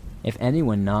answer. If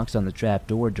anyone knocks on the trap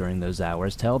door during those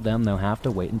hours, tell them they'll have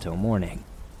to wait until morning.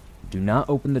 Do not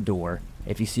open the door.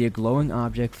 If you see a glowing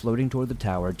object floating toward the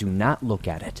tower, do not look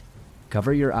at it.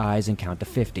 Cover your eyes and count to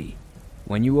 50.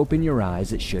 When you open your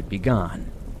eyes, it should be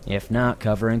gone. If not,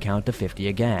 cover and count to 50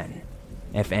 again.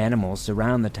 If animals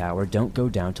surround the tower, don't go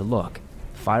down to look.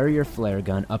 Fire your flare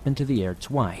gun up into the air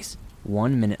twice,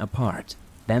 1 minute apart.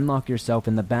 Then lock yourself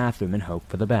in the bathroom and hope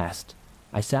for the best.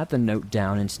 I sat the note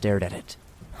down and stared at it.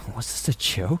 Was this a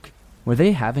joke? Were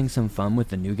they having some fun with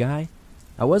the new guy?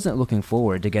 I wasn't looking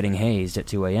forward to getting hazed at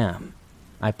 2 a.m.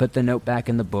 I put the note back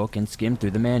in the book and skimmed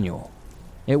through the manual.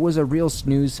 It was a real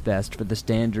snooze fest for the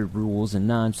standard rules and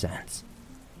nonsense.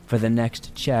 For the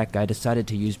next check, I decided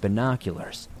to use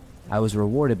binoculars. I was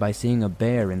rewarded by seeing a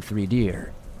bear and 3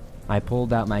 deer. I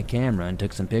pulled out my camera and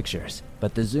took some pictures,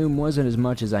 but the zoom wasn't as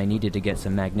much as I needed to get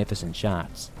some magnificent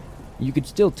shots. You could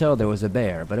still tell there was a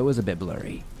bear, but it was a bit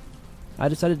blurry. I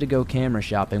decided to go camera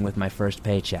shopping with my first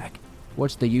paycheck.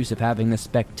 What's the use of having this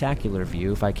spectacular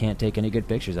view if I can't take any good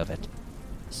pictures of it?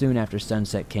 Soon after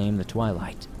sunset came the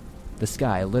twilight. The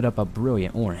sky lit up a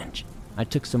brilliant orange. I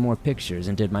took some more pictures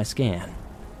and did my scan.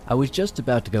 I was just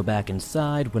about to go back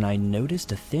inside when I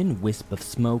noticed a thin wisp of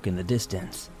smoke in the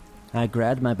distance. I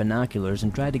grabbed my binoculars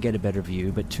and tried to get a better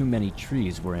view, but too many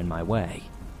trees were in my way.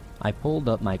 I pulled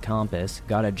up my compass,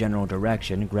 got a general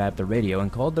direction, grabbed the radio,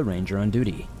 and called the ranger on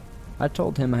duty. I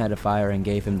told him I had a fire and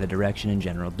gave him the direction and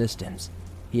general distance.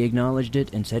 He acknowledged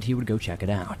it and said he would go check it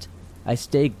out. I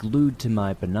stayed glued to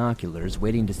my binoculars,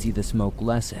 waiting to see the smoke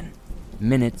lessen.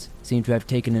 Minutes seemed to have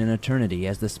taken an eternity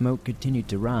as the smoke continued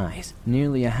to rise.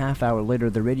 Nearly a half hour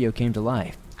later, the radio came to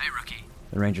life. "Hey, rookie,"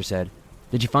 the ranger said.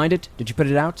 "Did you find it? Did you put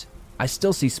it out? I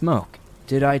still see smoke.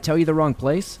 Did I tell you the wrong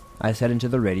place?" I said into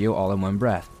the radio all in one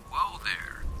breath. "Whoa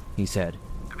there," he said.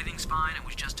 "Everything's fine. It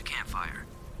was just a campfire."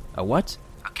 "A what?"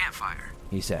 "A campfire,"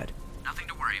 he said. "Nothing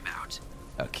to worry about."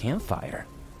 "A campfire?"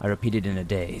 I repeated in a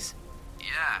daze.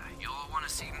 "Yeah, you'll want to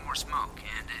see more smoke,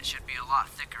 and it should be a lot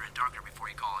thicker and darker before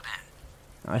you call it in."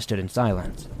 I stood in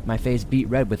silence. My face beat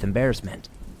red with embarrassment.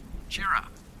 "Cheer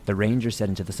up," the ranger said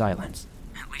into the silence.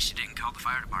 "At least you didn't call the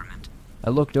fire department."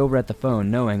 I looked over at the phone,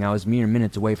 knowing I was mere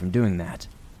minutes away from doing that.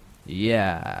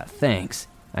 "Yeah, thanks,"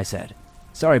 I said.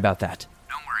 "Sorry about that,"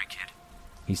 "Don't worry, kid,"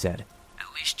 he said.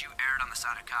 "At least you erred on the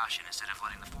side of caution instead of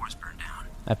letting the forest burn down."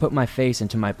 I put my face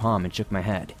into my palm and shook my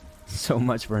head. So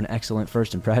much for an excellent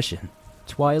first impression.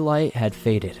 Twilight had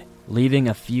faded, leaving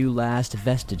a few last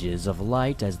vestiges of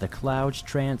light as the clouds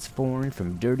transformed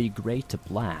from dirty gray to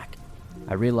black.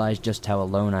 I realized just how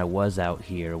alone I was out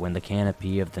here when the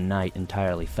canopy of the night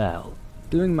entirely fell.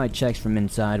 Doing my checks from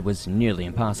inside was nearly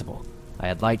impossible. I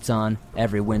had lights on.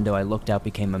 Every window I looked out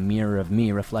became a mirror of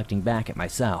me reflecting back at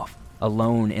myself.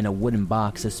 Alone in a wooden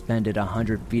box suspended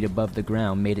 100 feet above the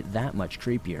ground made it that much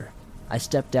creepier. I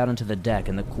stepped out onto the deck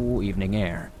in the cool evening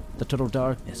air. The total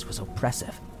darkness was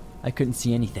oppressive. I couldn't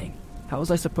see anything. How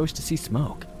was I supposed to see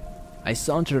smoke? I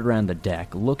sauntered around the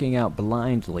deck, looking out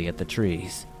blindly at the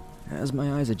trees. As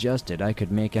my eyes adjusted, I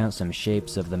could make out some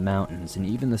shapes of the mountains and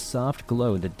even the soft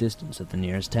glow in the distance of the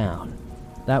nearest town.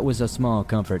 That was a small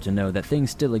comfort to know that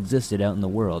things still existed out in the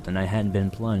world and I hadn't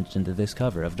been plunged into this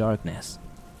cover of darkness.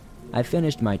 I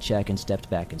finished my check and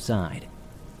stepped back inside.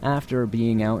 After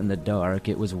being out in the dark,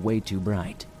 it was way too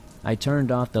bright. I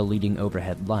turned off the leading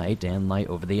overhead light and light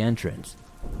over the entrance.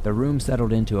 The room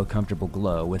settled into a comfortable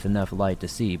glow with enough light to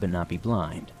see but not be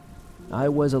blind. I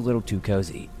was a little too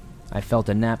cozy. I felt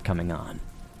a nap coming on.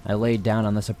 I laid down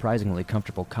on the surprisingly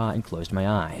comfortable cot and closed my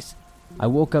eyes. I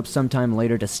woke up sometime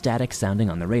later to static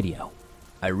sounding on the radio.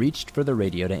 I reached for the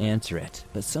radio to answer it,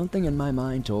 but something in my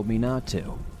mind told me not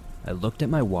to. I looked at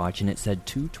my watch and it said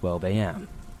 2:12 a.m.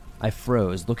 I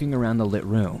froze, looking around the lit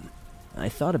room. I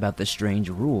thought about the strange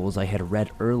rules I had read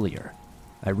earlier.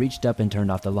 I reached up and turned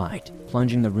off the light,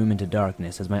 plunging the room into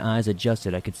darkness. As my eyes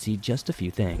adjusted, I could see just a few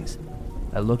things.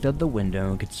 I looked out the window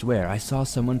and could swear I saw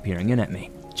someone peering in at me.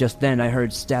 Just then, I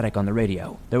heard static on the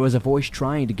radio. There was a voice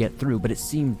trying to get through, but it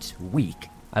seemed weak.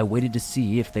 I waited to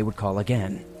see if they would call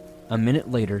again. A minute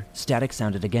later, static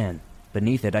sounded again.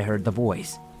 Beneath it, I heard the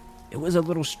voice. It was a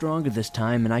little stronger this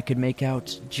time, and I could make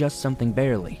out just something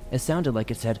barely. It sounded like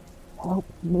it said, "Help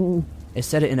me." It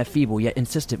said it in a feeble yet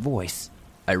insistent voice.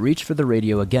 I reached for the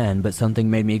radio again, but something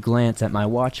made me glance at my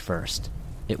watch first.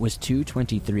 It was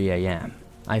 2:23 a.m.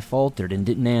 I faltered and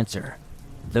didn't answer.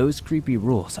 Those creepy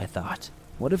rules, I thought.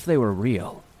 What if they were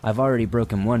real? I've already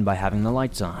broken one by having the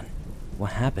lights on.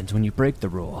 What happens when you break the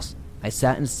rules? I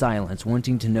sat in silence,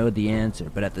 wanting to know the answer,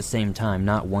 but at the same time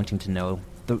not wanting to know.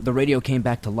 The radio came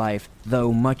back to life,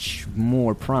 though much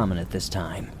more prominent this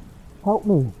time. "Help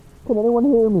me! Can anyone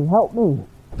hear me? Help me!"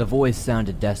 The voice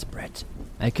sounded desperate.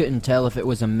 I couldn't tell if it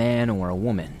was a man or a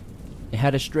woman. It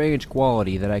had a strange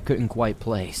quality that I couldn't quite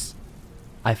place.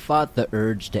 I fought the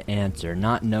urge to answer,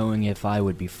 not knowing if I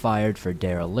would be fired for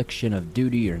dereliction of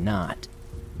duty or not.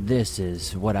 This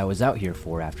is what I was out here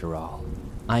for, after all.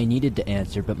 I needed to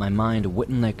answer, but my mind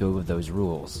wouldn't let go of those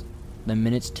rules. The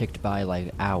minutes ticked by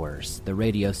like hours. The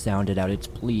radio sounded out its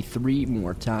plea 3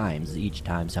 more times, each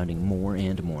time sounding more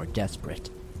and more desperate.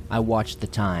 I watched the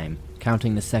time,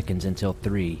 counting the seconds until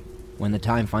 3. When the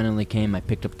time finally came, I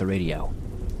picked up the radio.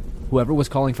 "Whoever was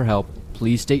calling for help,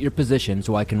 please state your position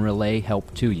so I can relay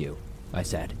help to you," I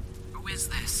said. "Who is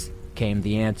this?" came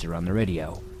the answer on the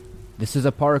radio. "This is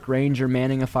a park ranger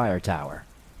manning a fire tower."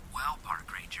 "Well,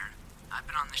 park ranger, I've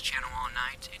been on this channel all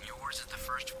night, and yours is the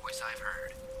first voice I've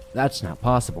heard." "That's not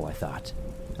possible," I thought.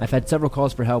 "I've had several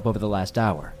calls for help over the last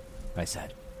hour," I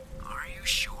said. "Are you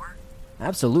sure?"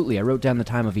 "Absolutely, I wrote down the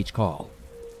time of each call."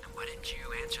 "And why didn't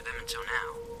you answer them until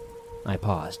now?" I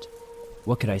paused.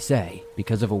 What could I say?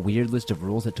 Because of a weird list of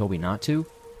rules that told me not to?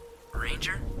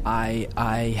 "Ranger?"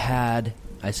 I had,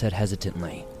 I said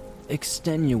hesitantly,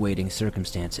 "extenuating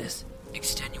circumstances."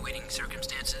 "Extenuating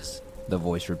circumstances?" the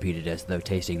voice repeated as though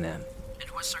tasting them. "And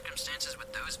what circumstances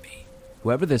would those be?"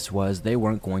 Whoever this was, they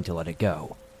weren't going to let it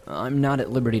go. "I'm not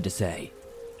at liberty to say."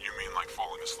 "You mean like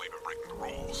falling asleep and breaking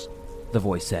the rules?" the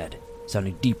voice said,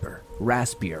 sounding deeper,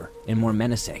 raspier, and more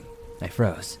menacing. I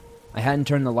froze. I hadn't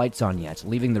turned the lights on yet,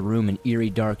 leaving the room in eerie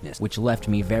darkness, which left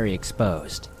me very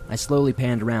exposed. I slowly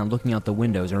panned around, looking out the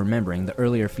windows and remembering the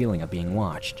earlier feeling of being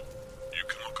watched. "You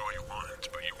can look all you want,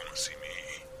 but you won't see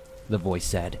me," the voice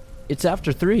said. "It's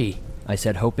after 3, I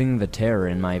said, hoping the terror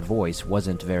in my voice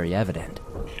wasn't very evident.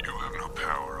 "You have no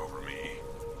power over me."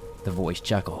 The voice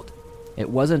chuckled. It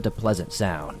wasn't a pleasant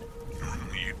sound.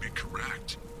 "Normally you'd be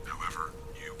correct. However,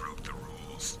 you broke the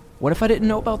rules." "What if I didn't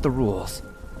know about the rules?"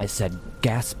 I said,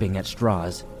 gasping at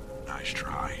straws. "Nice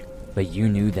try." "But you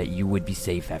knew that you would be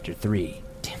safe after 3.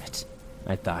 Damn it,"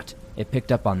 I thought. It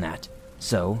picked up on that.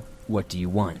 "So, what do you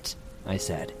want?" I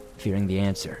said, fearing the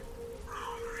answer.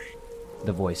 "Hungry."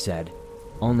 The voice said.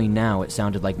 Only now it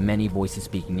sounded like many voices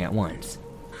speaking at once.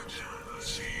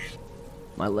 "Let's see."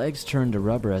 My legs turned to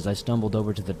rubber as I stumbled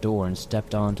over to the door and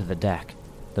stepped onto the deck.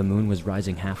 The moon was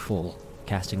rising half full,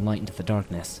 casting light into the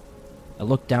darkness. I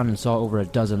looked down and saw over a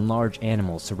dozen large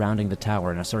animals surrounding the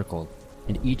tower in a circle,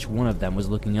 and each one of them was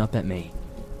looking up at me.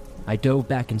 I dove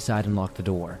back inside and locked the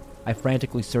door. I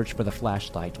frantically searched for the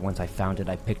flashlight. Once I found it,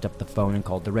 I picked up the phone and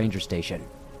called the ranger station.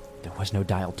 There was no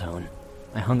dial tone.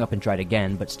 I hung up and tried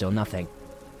again, but still nothing.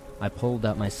 I pulled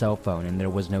out my cell phone and there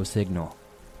was no signal.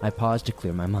 I paused to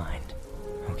clear my mind.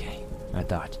 "Okay," I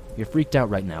thought. "You're freaked out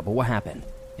right now, but what happened?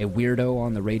 A weirdo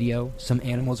on the radio? Some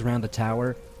animals around the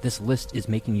tower? This list is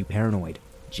making you paranoid."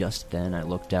 Just then I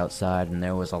looked outside and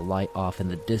there was a light off in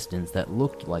the distance that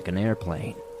looked like an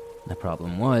airplane. The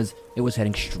problem was, it was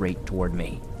heading straight toward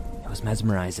me. It was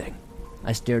mesmerizing.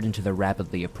 I stared into the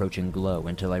rapidly approaching glow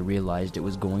until I realized it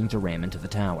was going to ram into the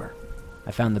tower.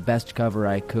 I found the best cover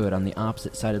I could on the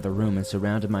opposite side of the room and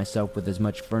surrounded myself with as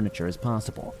much furniture as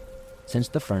possible. Since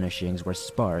the furnishings were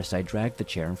sparse, I dragged the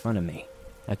chair in front of me.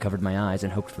 I covered my eyes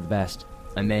and hoped for the best.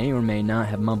 I may or may not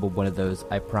have mumbled one of those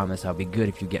 "I promise I'll be good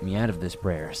if you get me out of this"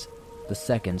 prayers. The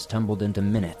seconds tumbled into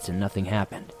minutes and nothing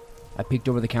happened. I peeked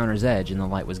over the counter's edge and the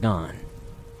light was gone.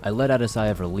 I let out a sigh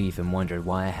of relief and wondered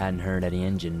why I hadn't heard any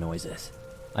engine noises.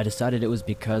 I decided it was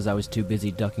because I was too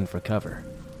busy ducking for cover.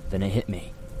 Then it hit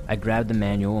me. I grabbed the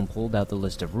manual and pulled out the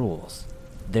list of rules.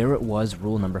 There it was,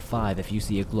 rule number 5, if you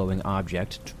see a glowing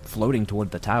object floating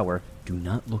toward the tower, do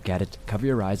not look at it, cover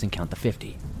your eyes and count to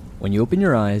 50. When you open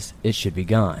your eyes, it should be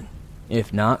gone.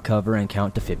 If not, cover and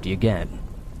count to 50 again.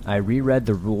 I reread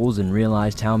the rules and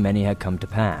realized how many had come to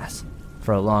pass.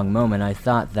 For a long moment I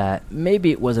thought that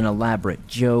maybe it was an elaborate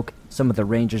joke, some of the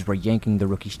rangers were yanking the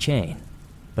rookie's chain.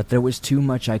 But there was too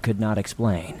much I could not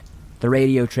explain. The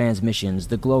radio transmissions,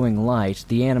 the glowing light,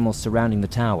 the animals surrounding the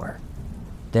tower.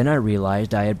 Then I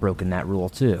realized I had broken that rule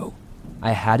too.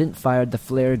 I hadn't fired the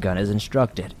flare gun as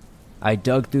instructed. I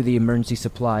dug through the emergency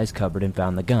supplies cupboard and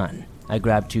found the gun. I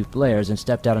grabbed 2 flares and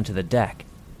stepped out onto the deck.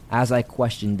 As I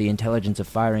questioned the intelligence of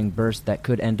firing bursts that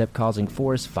could end up causing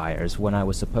forest fires when I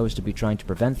was supposed to be trying to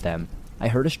prevent them, I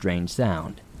heard a strange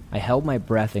sound. I held my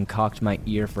breath and cocked my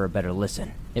ear for a better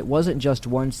listen. It wasn't just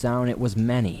one sound, it was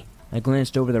many. I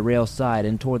glanced over the rail side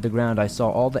and toward the ground. I saw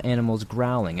all the animals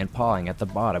growling and pawing at the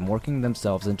bottom, working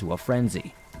themselves into a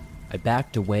frenzy. I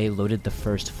backed away, loaded the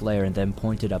first flare, and then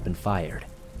pointed up and fired.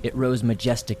 It rose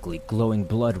majestically, glowing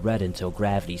blood red until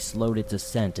gravity slowed its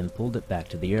ascent and pulled it back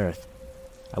to the earth.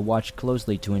 I watched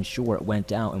closely to ensure it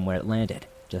went out and where it landed,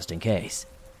 just in case.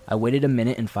 I waited a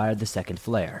minute and fired the second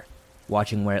flare.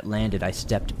 Watching where it landed, I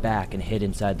stepped back and hid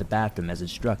inside the bathroom as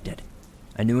instructed.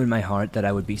 I knew in my heart that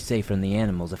I would be safe from the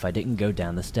animals if I didn't go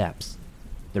down the steps.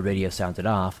 The radio sounded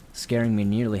off, scaring me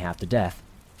nearly half to death.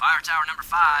 "Fire tower number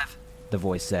 5. the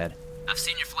voice said. "I've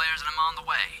seen your flares and I'm on the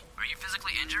way. Are you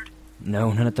physically injured?"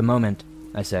 "No, none at the moment,"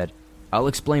 I said. "I'll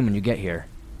explain when you get here."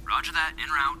 "Roger that, en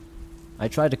route." I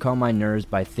tried to calm my nerves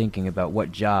by thinking about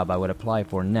what job I would apply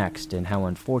for next and how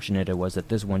unfortunate it was that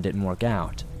this one didn't work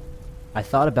out. I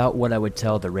thought about what I would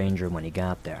tell the ranger when he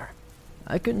got there.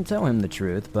 I couldn't tell him the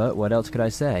truth, but what else could I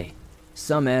say?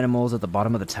 Some animals at the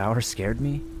bottom of the tower scared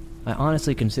me. I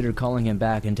honestly considered calling him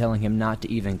back and telling him not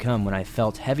to even come when I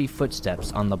felt heavy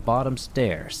footsteps on the bottom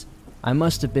stairs. I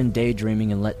must have been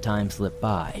daydreaming and let time slip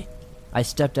by. I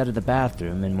stepped out of the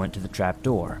bathroom and went to the trap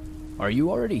door. "Are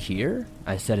you already here?"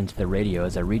 I said into the radio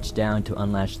as I reached down to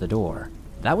unlatch the door.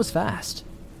 That was fast.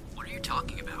 "What are you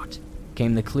talking about?"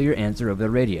 Came the clear answer over the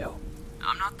radio.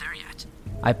 "I'm not there yet."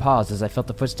 I paused as I felt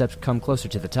the footsteps come closer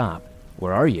to the top.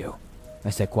 "Where are you?"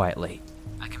 I said quietly.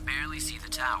 "I can barely see the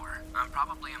tower. I'm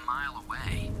probably a mile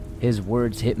away." His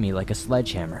words hit me like a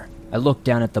sledgehammer. I looked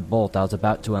down at the bolt I was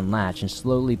about to unlatch and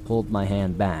slowly pulled my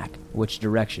hand back. "Which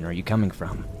direction are you coming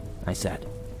from?" I said.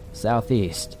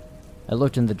 "Southeast." I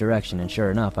looked in the direction and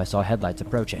sure enough I saw headlights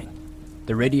approaching.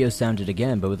 The radio sounded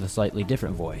again but with a slightly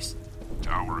different voice.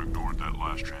 Tower ignored that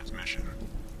last transmission.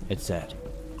 It said.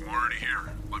 I'm already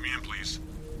here. Let me in, please.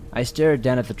 I stared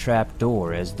down at the trap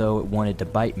door as though it wanted to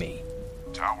bite me.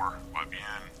 Tower, let me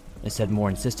in. It said more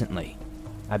insistently.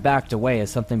 I backed away as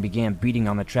something began beating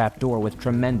on the trap door with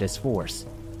tremendous force.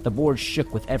 The board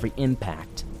shook with every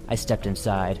impact. I stepped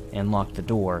inside and locked the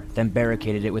door, then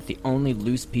barricaded it with the only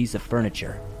loose piece of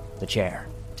furniture, the chair.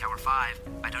 "Tower 5,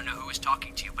 I don't know who is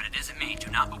talking to you, but it isn't me.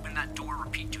 Do not open that door.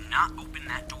 Repeat, do not open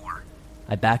that door."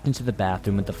 I backed into the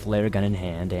bathroom with the flare gun in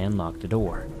hand and locked the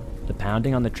door. The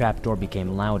pounding on the trapdoor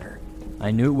became louder.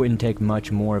 I knew it wouldn't take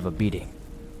much more of a beating.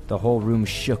 The whole room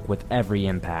shook with every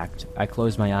impact. I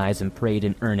closed my eyes and prayed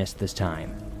in earnest this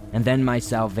time. And then my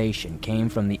salvation came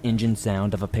from the engine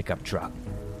sound of a pickup truck.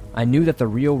 I knew that the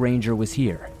real ranger was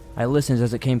here. I listened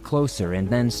as it came closer and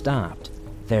then stopped.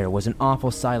 There was an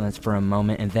awful silence for a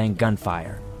moment and then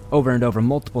gunfire. Over and over,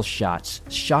 multiple shots,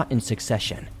 shot in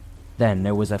succession. Then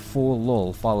there was a full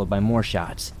lull followed by more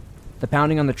shots. The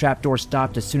pounding on the trapdoor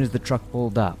stopped as soon as the truck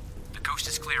pulled up. "The coast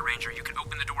is clear, Ranger. You can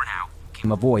open the door now,"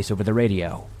 Came a voice over the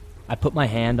radio. I put my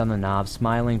hand on the knob,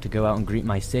 smiling to go out and greet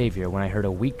my savior when I heard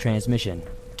a weak transmission.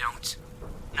 "Don't.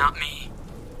 Not me."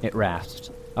 It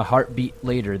rasped. A heartbeat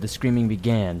later, the screaming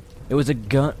began. It was a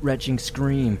gut-wrenching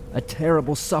scream, a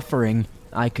terrible suffering.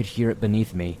 I could hear it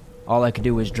beneath me. All I could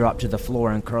do was drop to the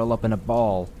floor and curl up in a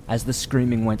ball as the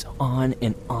screaming went on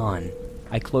and on.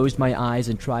 I closed my eyes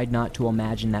and tried not to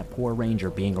imagine that poor ranger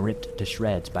being ripped to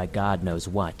shreds by God knows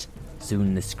what.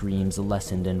 Soon the screams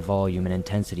lessened in volume and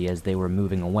intensity as they were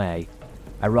moving away.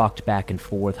 I rocked back and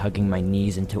forth, hugging my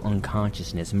knees until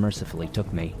unconsciousness mercifully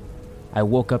took me. I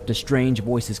woke up to strange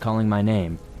voices calling my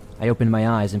name. I opened my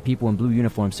eyes and people in blue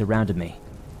uniforms surrounded me.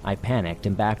 I panicked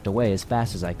and backed away as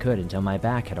fast as I could until my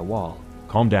back hit a wall.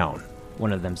 "Calm down,"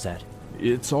 one of them said.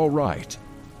 "It's all right."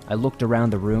 I looked around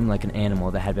the room like an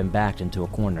animal that had been backed into a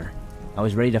corner. I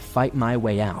was ready to fight my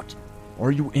way out.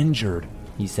 "Are you injured?"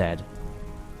 He said.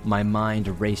 My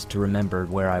mind raced to remember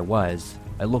where I was.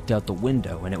 I looked out the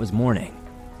window and it was morning.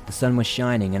 The sun was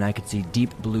shining and I could see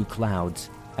deep blue clouds.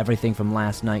 Everything from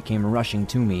last night came rushing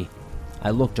to me.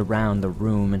 I looked around the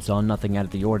room and saw nothing out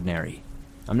of the ordinary.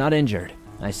 "I'm not injured,"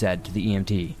 I said to the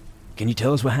EMT. "Can you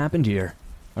tell us what happened here?"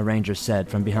 a ranger said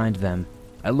from behind them.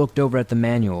 I looked over at the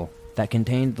manual that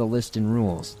contained the list and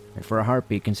rules, and for a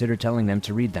heartbeat considered telling them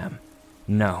to read them.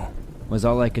 "No," was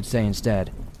all I could say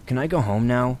instead. "Can I go home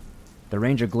now?" The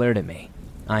ranger glared at me.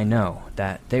 I know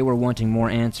that they were wanting more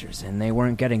answers, and they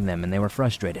weren't getting them, and they were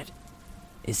frustrated.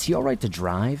 "Is he all right to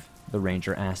drive?" the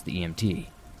ranger asked the EMT.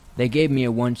 They gave me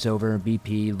a once-over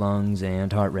BP, lungs,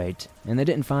 and heart rate, and they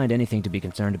didn't find anything to be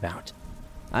concerned about.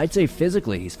 "I'd say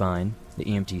physically he's fine," the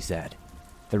EMT said.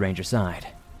 The ranger sighed.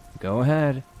 "Go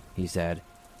ahead," he said,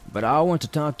 "but I'll want to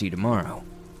talk to you tomorrow."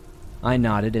 I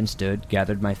nodded and stood,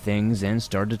 gathered my things, and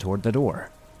started toward the door.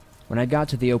 When I got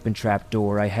to the open trap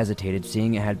door, I hesitated,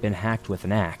 seeing it had been hacked with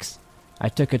an axe. I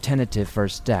took a tentative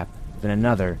first step, then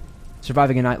another.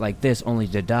 Surviving a night like this only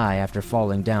to die after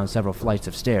falling down several flights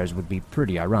of stairs would be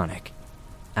pretty ironic.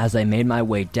 As I made my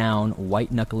way down,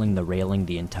 white-knuckling the railing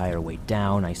the entire way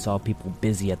down, I saw people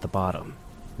busy at the bottom.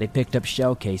 They picked up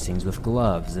shell casings with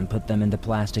gloves and put them into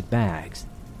plastic bags.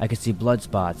 I could see blood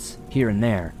spots here and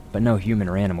there, but no human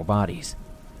or animal bodies.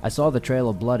 I saw the trail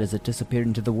of blood as it disappeared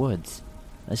into the woods.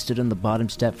 I stood on the bottom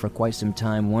step for quite some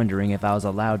time, wondering if I was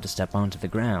allowed to step onto the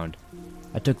ground.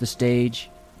 I took the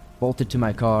stage, bolted to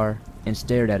my car, and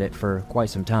stared at it for quite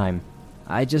some time.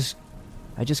 I just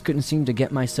couldn't seem to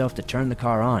get myself to turn the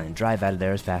car on and drive out of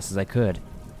there as fast as I could.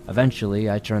 Eventually,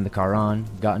 I turned the car on,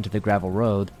 got into the gravel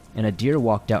road, and a deer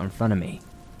walked out in front of me.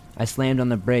 I slammed on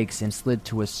the brakes and slid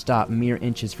to a stop mere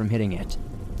inches from hitting it.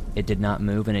 It did not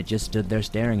move and it just stood there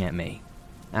staring at me.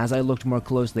 As I looked more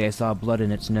closely, I saw blood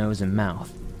in its nose and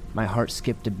mouth. My heart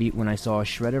skipped a beat when I saw a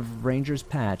shred of Ranger's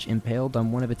patch impaled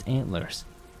on one of its antlers.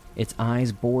 Its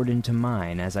eyes bored into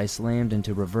mine as I slammed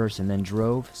into reverse and then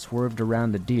drove, swerved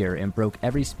around the deer, and broke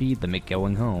every speed limit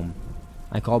going home.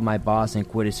 I called my boss and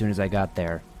quit as soon as I got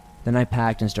there. Then I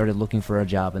packed and started looking for a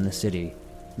job in the city.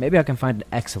 Maybe I can find an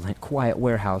excellent, quiet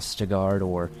warehouse to guard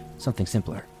or something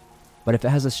simpler. But if it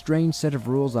has a strange set of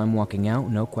rules, I'm walking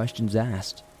out, no questions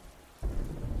asked.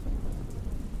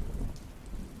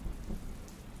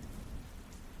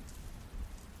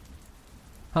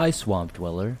 Hi, Swamp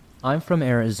Dweller. I'm from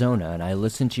Arizona and I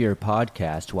listen to your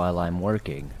podcast while I'm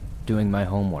working, doing my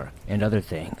homework, and other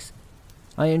things.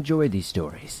 I enjoy these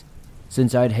stories.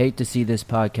 Since I'd hate to see this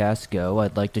podcast go,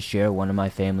 I'd like to share one of my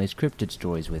family's cryptid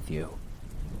stories with you.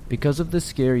 Because of the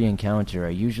scary encounter, I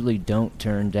usually don't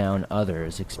turn down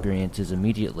others' experiences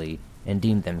immediately and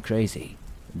deem them crazy.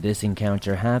 This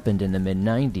encounter happened in the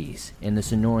mid-90s in the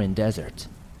Sonoran Desert.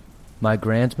 My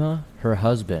grandma, her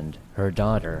husband, her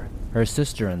daughter, her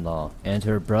sister-in-law, and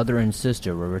her brother and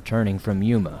sister were returning from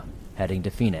Yuma, heading to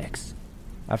Phoenix.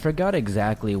 I forgot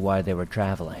exactly why they were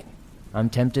traveling. I'm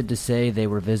tempted to say they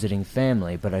were visiting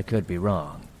family, but I could be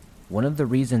wrong. One of the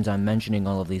reasons I'm mentioning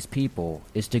all of these people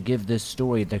is to give this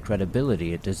story the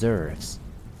credibility it deserves.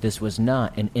 This was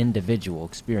not an individual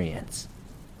experience.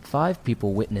 5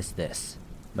 people witnessed this.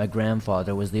 My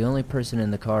grandfather was the only person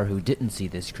in the car who didn't see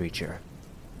this creature.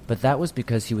 But that was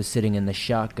because he was sitting in the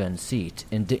shotgun seat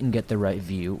and didn't get the right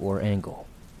view or angle.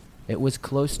 It was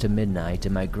close to midnight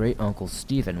and my great-uncle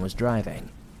Stephen was driving.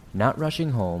 Not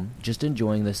rushing home, just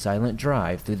enjoying the silent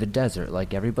drive through the desert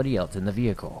like everybody else in the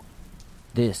vehicle.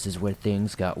 This is where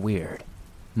things got weird.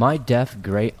 My deaf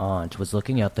great-aunt was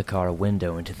looking out the car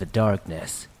window into the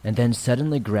darkness and then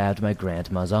suddenly grabbed my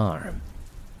grandma's arm.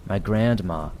 My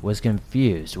grandma was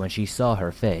confused when she saw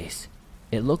her face.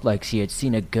 It looked like she had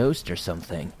seen a ghost or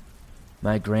something.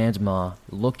 My grandma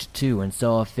looked too and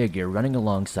saw a figure running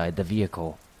alongside the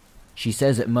vehicle. She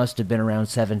says it must have been around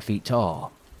 7 feet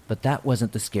tall, but that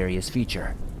wasn't the scariest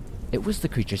feature. It was the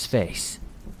creature's face.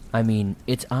 I mean,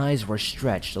 its eyes were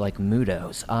stretched like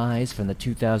Muto's eyes from the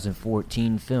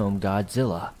 2014 film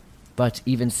Godzilla. But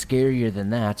even scarier than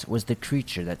that was the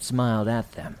creature that smiled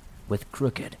at them, with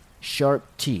crooked, sharp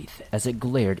teeth as it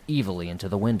glared evilly into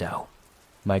the window.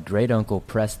 My great-uncle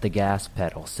pressed the gas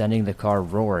pedal, sending the car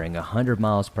roaring 100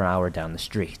 miles per hour down the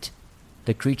street.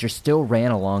 The creature still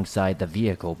ran alongside the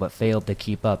vehicle but failed to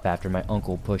keep up after my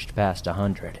uncle pushed past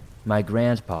 100. My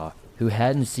grandpa, who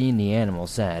hadn't seen the animal,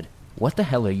 said, "What the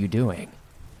hell are you doing?"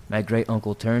 My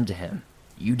great-uncle turned to him.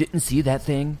 "You didn't see that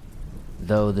thing?"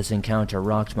 Though this encounter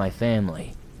rocked my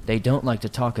family, they don't like to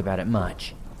talk about it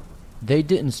much. They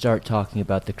didn't start talking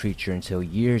about the creature until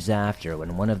years after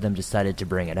when one of them decided to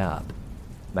bring it up.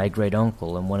 My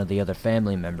great-uncle and one of the other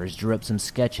family members drew up some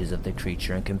sketches of the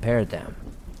creature and compared them,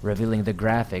 revealing the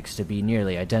graphics to be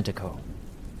nearly identical.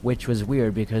 Which was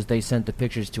weird because they sent the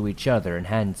pictures to each other and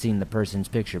hadn't seen the person's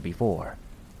picture before.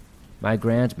 My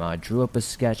grandma drew up a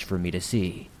sketch for me to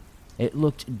see. It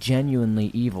looked genuinely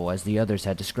evil as the others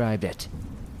had described it.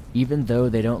 Even though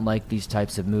they don't like these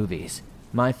types of movies,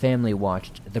 my family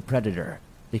watched The Predator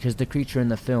because the creature in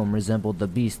the film resembled the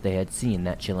beast they had seen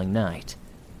that chilling night.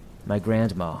 My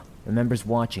grandma remembers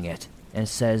watching it and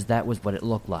says that was what it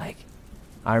looked like.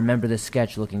 I remember the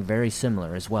sketch looking very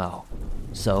similar as well.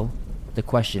 So, the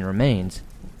question remains,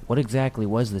 what exactly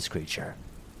was this creature?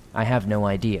 I have no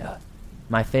idea.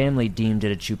 My family deemed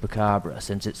it a chupacabra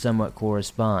since it somewhat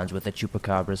corresponds with a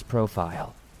chupacabra's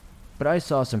profile. But I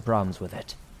saw some problems with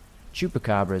it.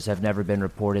 Chupacabras have never been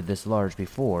reported this large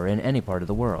before in any part of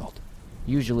the world,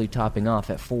 usually topping off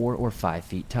at 4 or 5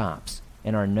 feet tops,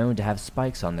 and are known to have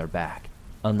spikes on their back,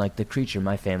 unlike the creature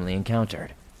my family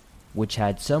encountered, which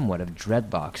had somewhat of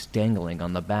dreadlocks dangling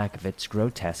on the back of its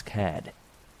grotesque head.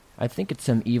 I think it's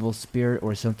some evil spirit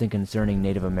or something concerning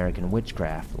Native American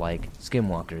witchcraft, like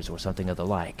skinwalkers or something of the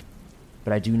like,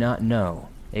 but I do not know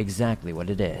exactly what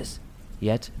it is.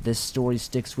 Yet this story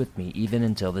sticks with me even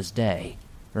until this day,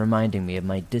 reminding me of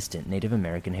my distant Native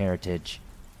American heritage.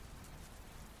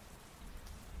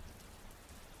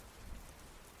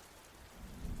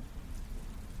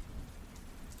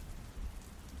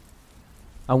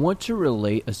 I want to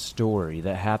relate a story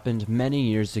that happened many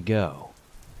years ago.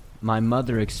 My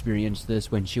mother experienced this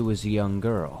when she was a young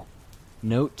girl.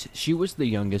 Note, she was the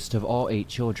youngest of all 8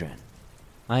 children.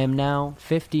 I am now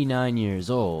 59 years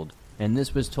old, and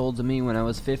this was told to me when I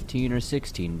was 15 or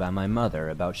 16 by my mother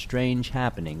about strange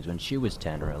happenings when she was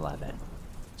 10 or 11.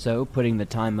 So, putting the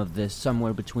time of this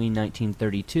somewhere between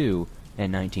 1932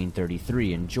 and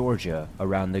 1933 in Georgia,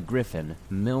 around the Griffin,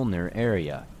 Milner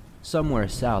area, somewhere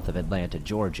south of Atlanta,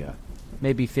 Georgia,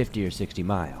 maybe 50 or 60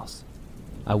 miles.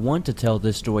 I want to tell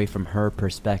this story from her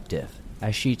perspective,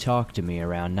 as she talked to me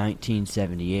around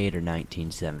 1978 or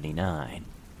 1979.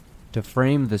 To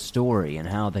frame the story and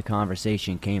how the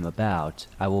conversation came about,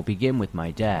 I will begin with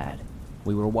my dad.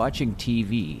 We were watching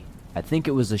TV. I think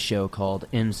it was a show called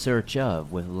In Search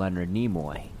Of with Leonard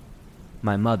Nimoy.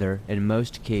 My mother, in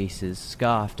most cases,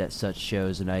 scoffed at such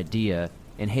shows and idea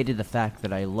and hated the fact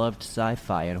that I loved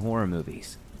sci-fi and horror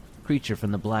movies. Creature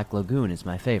from the Black Lagoon is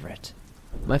my favorite.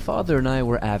 My father and I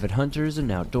were avid hunters and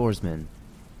outdoorsmen.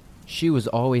 She was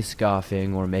always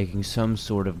scoffing or making some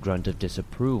sort of grunt of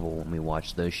disapproval when we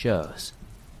watched those shows.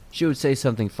 She would say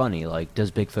something funny like,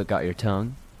 "Does Bigfoot got your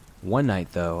tongue?" One night,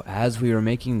 though, as we were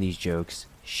making these jokes,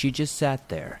 she just sat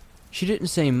there. She didn't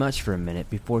say much for a minute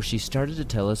before she started to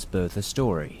tell us both a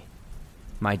story.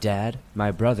 My dad,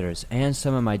 my brothers, and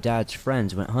some of my dad's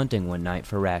friends went hunting one night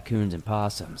for raccoons and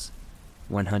possums.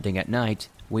 When hunting at night,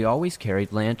 we always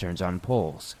carried lanterns on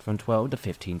poles from 12 to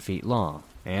 15 feet long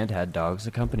and had dogs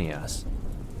accompany us.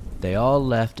 They all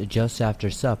left just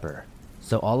after supper,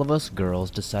 so all of us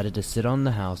girls decided to sit on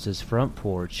the house's front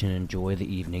porch and enjoy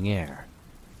the evening air.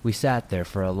 We sat there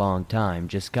for a long time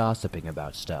just gossiping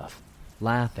about stuff,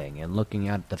 laughing and looking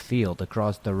out at the field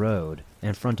across the road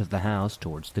in front of the house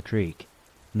towards the creek.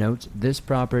 Note, this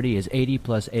property is 80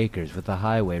 plus acres with a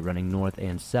highway running north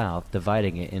and south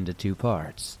dividing it into two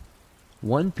parts.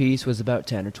 One piece was about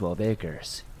 10 or 12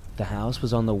 acres. The house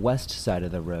was on the west side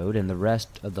of the road and the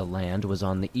rest of the land was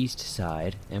on the east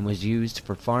side and was used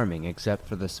for farming except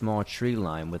for the small tree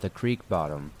line with a creek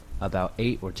bottom, about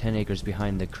 8 or 10 acres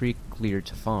behind the creek cleared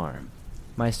to farm.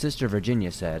 My sister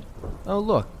Virginia said, "Oh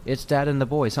look, it's Dad and the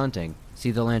boys hunting.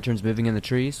 See the lanterns moving in the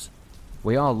trees?"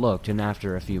 We all looked and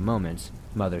after a few moments,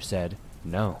 Mother said,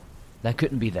 "No, that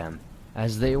couldn't be them,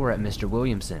 as they were at Mr.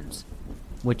 Williamson's,"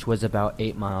 which was about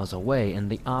 8 miles away in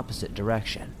the opposite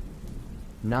direction.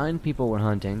 9 people were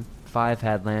hunting, 5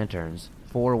 had lanterns,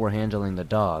 4 were handling the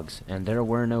dogs, and there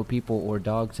were no people or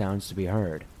dog sounds to be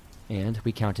heard, and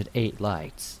we counted 8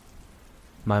 lights.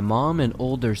 My mom and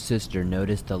older sister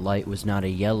noticed the light was not a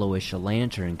yellowish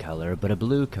lantern color, but a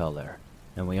blue color,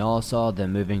 and we all saw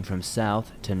them moving from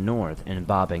south to north and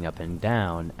bobbing up and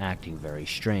down, acting very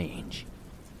strange.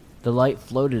 The light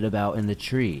floated about in the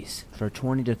trees for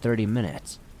 20 to 30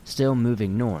 minutes, still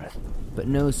moving north, but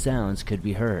no sounds could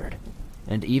be heard,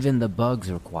 and even the bugs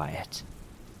were quiet.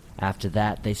 After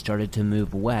that, they started to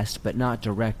move west, but not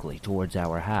directly towards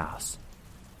our house.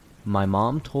 My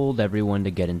mom told everyone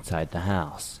to get inside the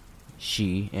house.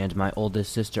 She and my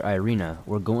oldest sister Irina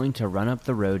were going to run up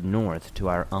the road north to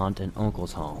our aunt and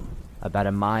uncle's home, about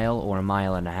a mile or a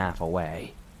mile and a half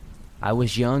away. I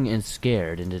was young and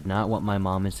scared and did not want my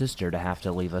mom and sister to have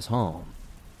to leave us home.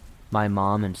 My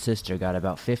mom and sister got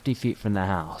about 50 feet from the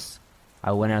house.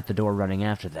 I went out the door running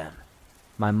after them.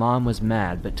 My mom was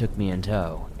mad but took me in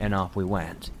tow, and off we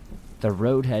went. The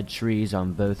road had trees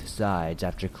on both sides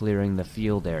after clearing the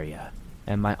field area,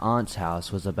 and my aunt's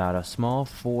house was about a small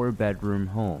 4-bedroom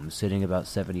home sitting about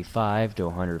 75 to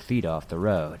 100 feet off the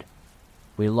road.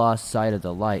 We lost sight of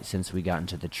the light since we got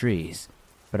into the trees,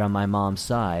 but on my mom's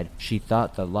side, she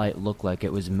thought the light looked like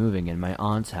it was moving in my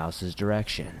aunt's house's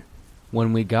direction.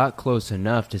 When we got close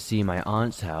enough to see my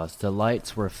aunt's house, the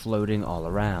lights were floating all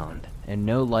around, and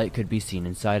no light could be seen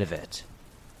inside of it.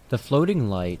 The floating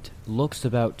light looks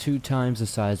about 2 times the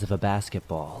size of a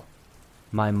basketball.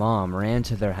 My mom ran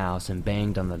to their house and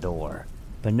banged on the door,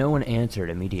 but no one answered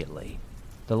immediately.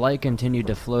 The light continued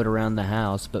to float around the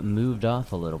house but moved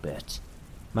off a little bit.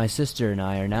 My sister and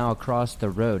I are now across the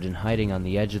road and hiding on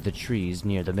the edge of the trees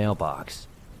near the mailbox.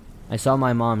 I saw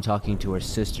my mom talking to her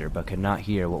sister but could not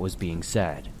hear what was being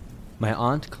said. My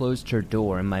aunt closed her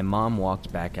door and my mom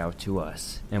walked back out to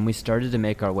us, and we started to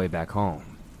make our way back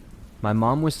home. My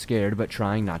mom was scared but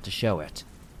trying not to show it.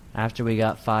 After we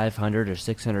got 500 or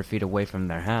 600 feet away from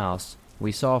their house,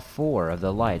 we saw 4 of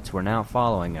the lights were now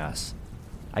following us.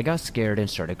 I got scared and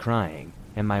started crying,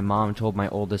 and my mom told my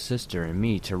oldest sister and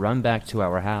me to run back to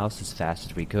our house as fast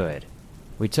as we could.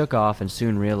 We took off and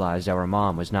soon realized our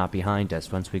mom was not behind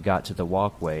us once we got to the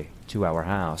walkway to our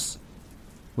house.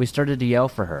 We started to yell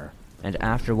for her, and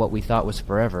after what we thought was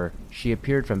forever, she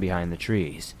appeared from behind the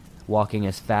trees, walking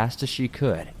as fast as she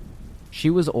could. She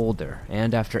was older,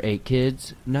 and after 8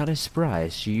 kids, not as spry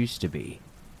as she used to be.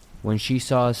 When she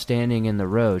saw us standing in the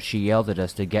road, she yelled at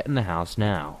us to get in the house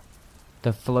now.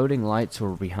 The floating lights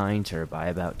were behind her by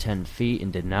about 10 feet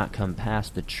and did not come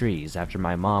past the trees after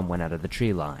my mom went out of the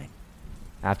tree line.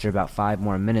 After about 5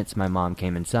 more minutes, my mom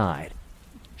came inside.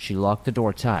 She locked the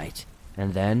door tight,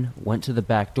 and then went to the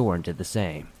back door and did the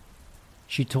same.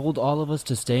 She told all of us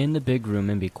to stay in the big room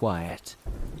and be quiet.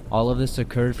 All of this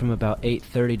occurred from about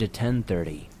 8:30 to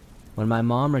 10:30. When my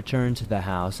mom returned to the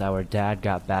house, our dad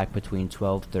got back between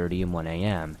 12:30 and 1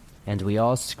 a.m., and we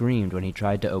all screamed when he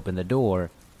tried to open the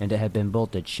door, and it had been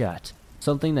bolted shut,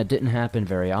 something that didn't happen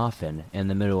very often in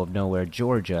the middle of nowhere,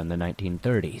 Georgia in the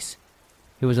 1930s.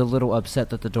 He was a little upset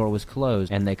that the door was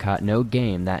closed, and they caught no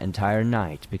game that entire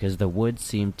night because the woods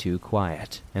seemed too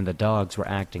quiet, and the dogs were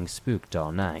acting spooked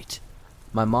all night.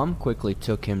 My mom quickly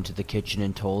took him to the kitchen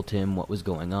and told him what was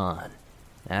going on,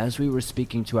 as we were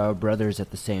speaking to our brothers at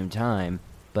the same time,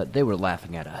 but they were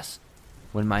laughing at us.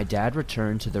 When my dad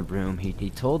returned to the room,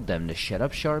 he told them to shut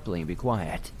up sharply and be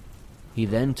quiet. He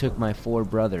then took my 4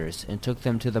 brothers and took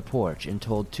them to the porch and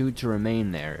told 2 to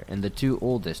remain there and the 2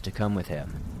 oldest to come with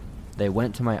him. They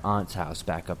went to my aunt's house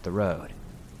back up the road.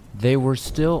 They were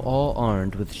still all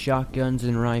armed with shotguns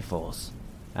and rifles.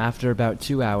 After about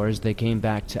 2 hours, they came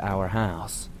back to our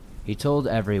house. He told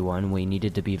everyone we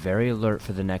needed to be very alert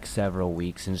for the next several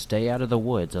weeks and stay out of the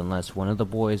woods unless one of the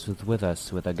boys was with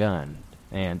us with a gun,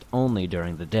 and only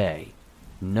during the day.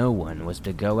 No one was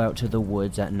to go out to the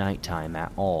woods at nighttime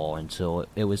at all until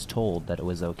it was told that it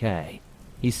was okay.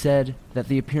 He said that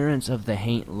the appearance of the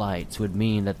haint lights would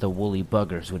mean that the woolly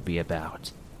buggers would be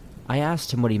about. I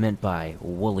asked him what he meant by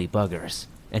woolly buggers,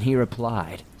 and he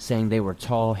replied, saying they were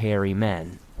tall, hairy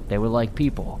men. They were like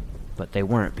people, but they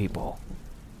weren't people.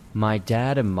 My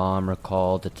dad and mom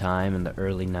recalled a time in the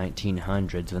early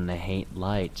 1900s when the haint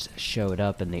lights showed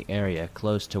up in the area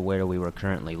close to where we were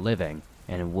currently living,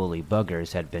 and woolly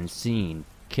buggers had been seen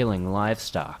killing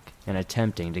livestock and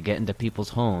attempting to get into people's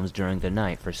homes during the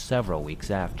night for several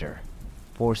weeks after.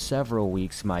 For several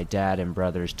weeks, my dad and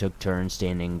brothers took turns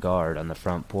standing guard on the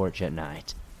front porch at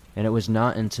night, and it was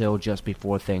not until just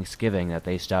before Thanksgiving that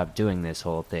they stopped doing this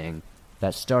whole thing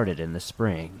that started in the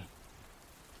spring.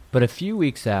 But a few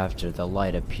weeks after the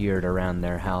light appeared around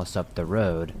their house up the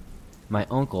road, my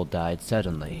uncle died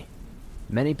suddenly.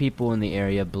 Many people in the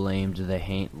area blamed the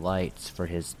haint lights for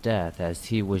his death, as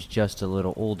he was just a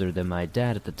little older than my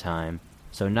dad at the time,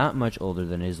 so not much older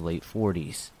than his late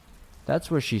 40s.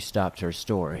 That's where she stopped her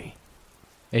story.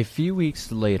 A few weeks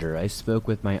later, I spoke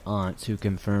with my aunts who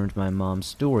confirmed my mom's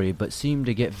story but seemed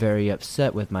to get very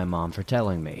upset with my mom for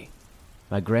telling me.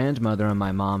 My grandmother on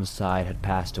my mom's side had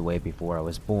passed away before I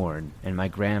was born, and my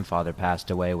grandfather passed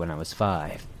away when I was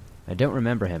 5. I don't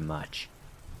remember him much.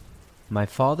 My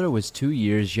father was 2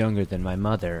 years younger than my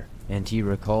mother, and he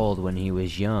recalled when he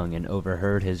was young and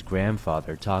overheard his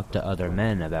grandfather talk to other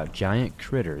men about giant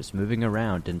critters moving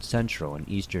around in central and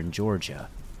eastern Georgia,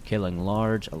 killing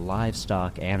large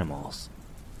livestock animals.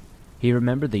 He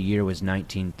remembered the year was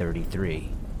 1933,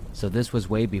 so this was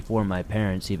way before my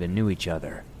parents even knew each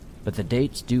other, but the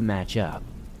dates do match up.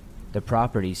 The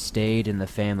property stayed in the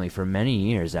family for many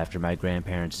years after my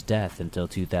grandparents' death until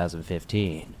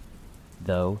 2015.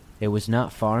 Though it was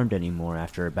not farmed anymore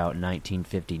after about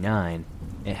 1959,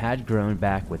 it had grown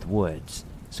back with woods,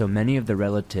 so many of the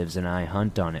relatives and I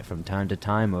hunt on it from time to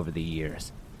time over the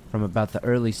years, from about the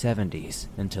early 70s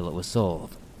until it was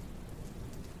sold.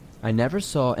 I never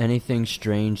saw anything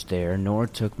strange there nor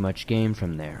took much game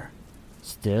from there.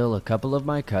 Still, a couple of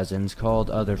my cousins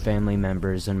called other family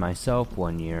members and myself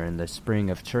one year in the spring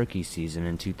of turkey season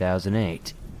in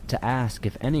 2008 to ask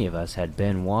if any of us had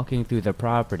been walking through the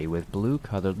property with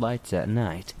blue-colored lights at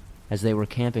night, as they were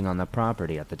camping on the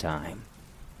property at the time.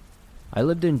 I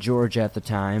lived in Georgia at the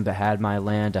time, but had my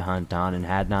land to hunt on and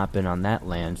had not been on that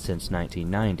land since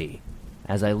 1990,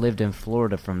 as I lived in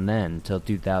Florida from then till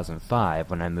 2005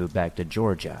 when I moved back to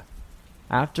Georgia.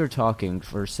 After talking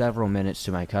for several minutes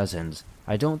to my cousins,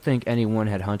 I don't think anyone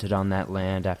had hunted on that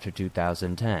land after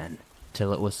 2010,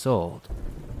 till it was sold.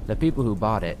 The people who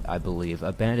bought it, I believe,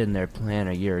 abandoned their plan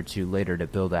a year or two later to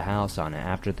build a house on it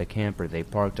after the camper they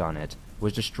parked on it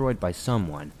was destroyed by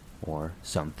someone, or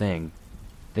something.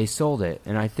 They sold it,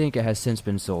 and I think it has since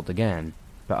been sold again,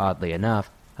 but oddly enough,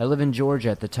 I live in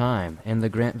Georgia at the time, in the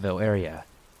Grantville area.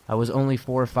 I was only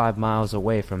 4 or 5 miles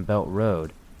away from Belt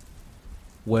Road,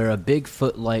 where a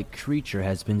Bigfoot-like creature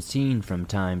has been seen from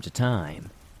time to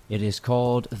time. It is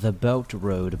called the Belt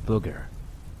Road Booger.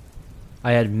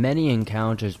 I had many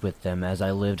encounters with them as I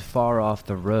lived far off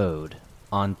the road,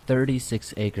 on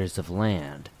 36 acres of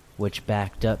land, which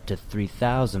backed up to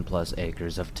 3,000 plus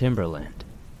acres of timberland.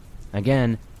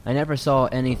 Again, I never saw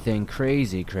anything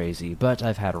crazy, but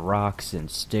I've had rocks and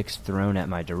sticks thrown at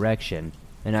my direction,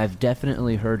 and I've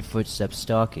definitely heard footsteps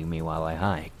stalking me while I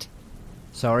hiked.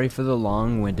 Sorry for the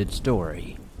long-winded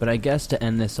story, but I guess to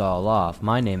end this all off,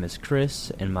 my name is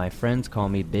Chris, and my friends call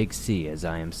me Big C as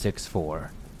I am 6'4".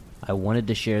 I wanted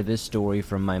to share this story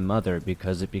from my mother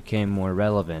because it became more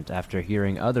relevant after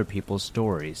hearing other people's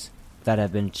stories that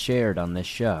have been shared on this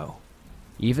show.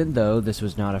 Even though this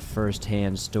was not a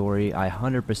first-hand story, I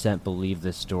 100% believe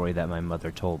this story that my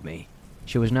mother told me.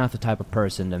 She was not the type of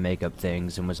person to make up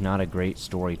things and was not a great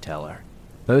storyteller.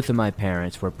 Both of my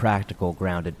parents were practical,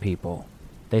 grounded people.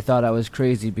 They thought I was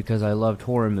crazy because I loved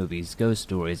horror movies, ghost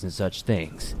stories, and such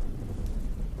things.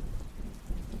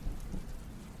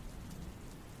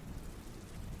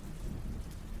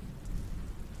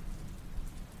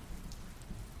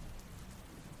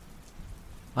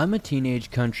 I'm a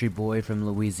teenage country boy from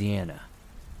Louisiana.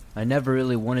 I never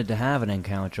really wanted to have an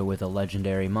encounter with a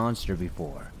legendary monster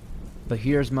before, but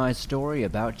here's my story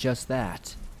about just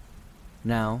that.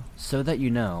 Now, so that you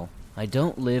know, I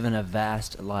don't live in a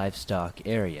vast livestock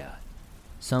area.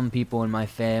 Some people in my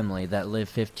family that live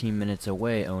 15 minutes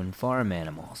away own farm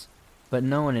animals, but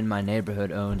no one in my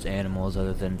neighborhood owns animals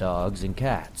other than dogs and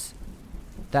cats.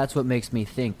 That's what makes me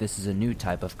think this is a new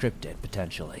type of cryptid,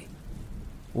 potentially.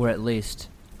 Or at least,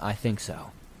 I think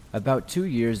so. About 2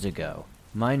 years ago,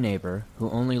 my neighbor, who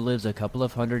only lives a couple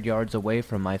of 100 yards away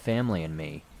from my family and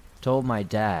me, told my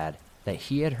dad that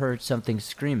he had heard something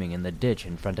screaming in the ditch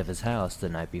in front of his house the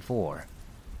night before.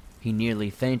 He nearly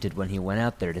fainted when he went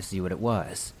out there to see what it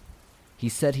was. He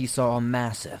said he saw a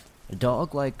massive,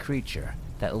 dog-like creature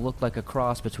that looked like a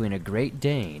cross between a Great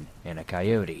Dane and a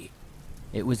coyote.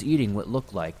 It was eating what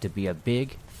looked like to be a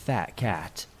big, fat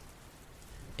cat.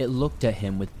 It looked at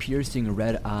him with piercing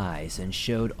red eyes and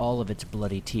showed all of its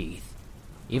bloody teeth.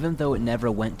 Even though it never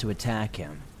went to attack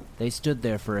him, they stood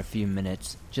there for a few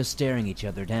minutes, just staring each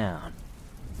other down.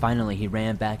 Finally, he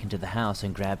ran back into the house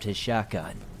and grabbed his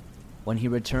shotgun. When he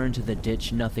returned to the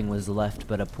ditch, nothing was left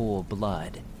but a pool of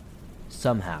blood.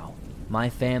 Somehow, my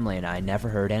family and I never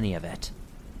heard any of it.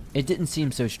 It didn't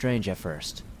seem so strange at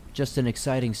first, just an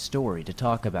exciting story to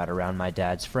talk about around my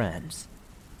dad's friends.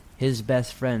 His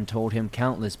best friend told him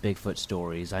countless Bigfoot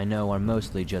stories I know are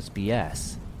mostly just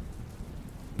BS.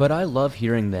 But I love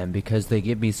hearing them because they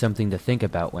give me something to think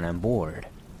about when I'm bored.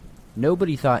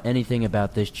 Nobody thought anything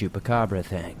about this chupacabra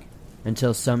thing,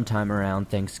 until sometime around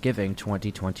Thanksgiving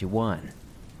 2021.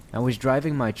 I was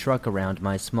driving my truck around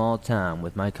my small town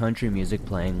with my country music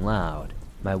playing loud,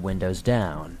 my windows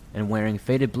down, and wearing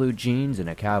faded blue jeans and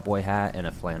a cowboy hat and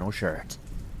a flannel shirt.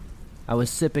 I was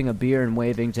sipping a beer and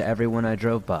waving to everyone I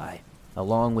drove by,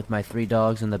 along with my 3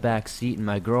 dogs in the back seat and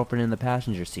my girlfriend in the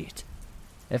passenger seat.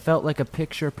 It felt like a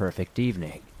picture-perfect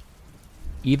evening.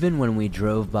 Even when we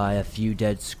drove by a few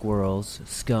dead squirrels,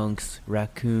 skunks,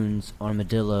 raccoons,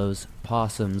 armadillos,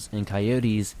 possums, and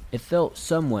coyotes, it felt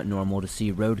somewhat normal to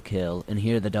see roadkill and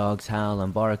hear the dogs howl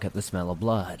and bark at the smell of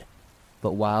blood.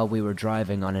 But while we were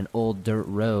driving on an old dirt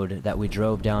road that we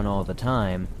drove down all the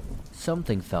time,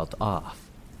 something felt off.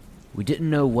 We didn't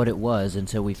know what it was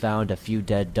until we found a few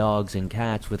dead dogs and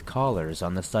cats with collars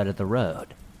on the side of the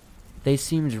road. They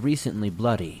seemed recently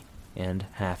bloody and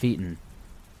half-eaten.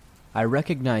 I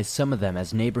recognized some of them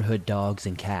as neighborhood dogs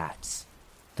and cats.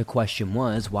 The question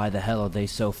was, why the hell are they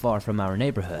so far from our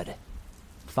neighborhood?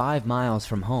 5 miles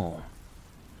from home.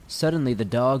 Suddenly, the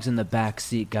dogs in the back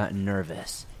seat got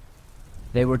nervous.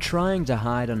 They were trying to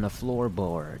hide on the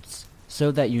floorboards,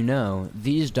 so that you know,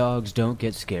 these dogs don't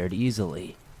get scared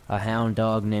easily. A hound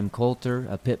dog named Coulter,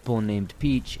 a pit bull named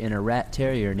Peach, and a rat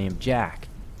terrier named Jack.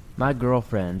 My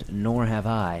girlfriend, nor have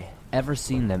I, ever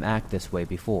seen them act this way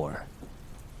before.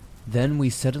 Then we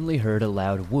suddenly heard a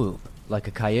loud whoop, like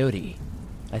a coyote.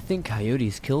 I think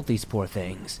coyotes killed these poor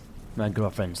things, my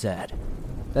girlfriend said.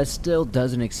 That still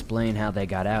doesn't explain how they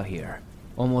got out here,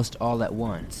 almost all at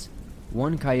once.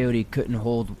 One coyote couldn't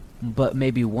hold but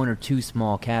maybe 1 or 2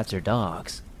 small cats or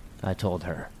dogs, I told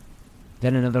her.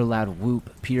 Then another loud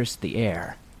whoop pierced the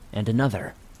air, and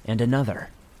another, and another.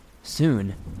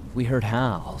 Soon, we heard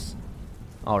howls.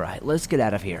 "Alright, let's get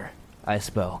out of here," I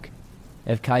spoke.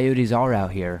 "If coyotes are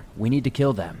out here, we need to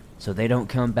kill them, so they don't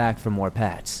come back for more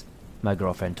pets," my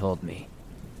girlfriend told me.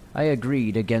 I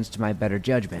agreed against my better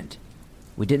judgment.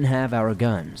 We didn't have our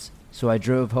guns, so I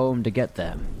drove home to get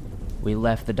them. We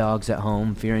left the dogs at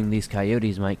home, fearing these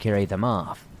coyotes might carry them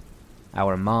off.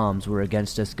 Our moms were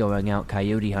against us going out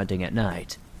coyote hunting at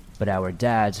night, but our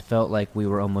dads felt like we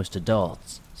were almost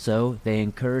adults, so they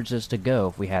encouraged us to go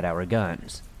if we had our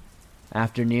guns.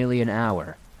 After nearly an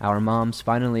hour, our moms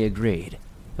finally agreed,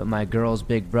 but my girl's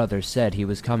big brother said he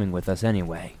was coming with us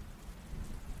anyway.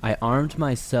 I armed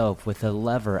myself with a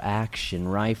lever-action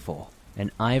rifle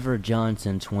an Ivor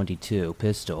Johnson .22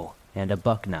 pistol, and a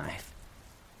buck knife.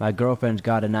 My girlfriend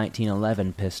got a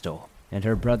 1911 pistol, and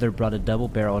her brother brought a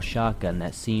double-barrel shotgun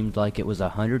that seemed like it was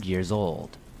 100 years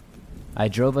old. I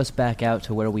drove us back out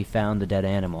to where we found the dead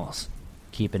animals.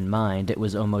 Keep in mind, it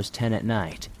was almost 10 at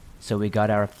night, so we got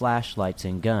our flashlights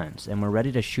and guns and were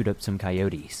ready to shoot up some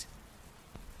coyotes.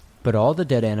 But all the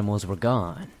dead animals were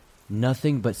gone.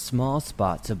 Nothing but small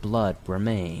spots of blood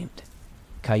remained.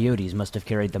 Coyotes must have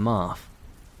carried them off,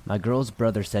 my girl's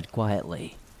brother said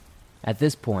quietly. At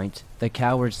this point, the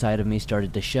coward side of me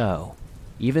started to show,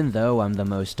 even though I'm the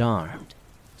most armed.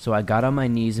 So I got on my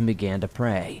knees and began to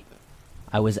pray.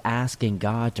 I was asking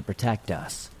God to protect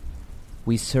us.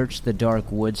 We searched the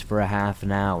dark woods for a half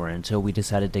an hour until we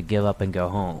decided to give up and go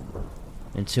home.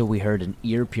 Until we heard an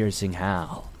ear-piercing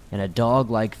howl, and a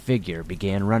dog-like figure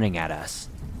began running at us.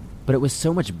 But it was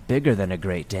so much bigger than a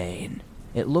Great Dane.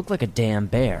 It looked like a damn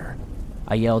bear.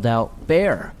 I yelled out,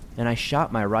 "Bear!" and I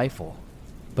shot my rifle.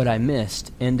 But I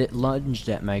missed, and it lunged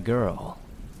at my girl.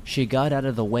 She got out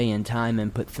of the way in time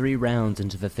and put 3 rounds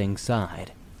into the thing's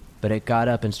side, but it got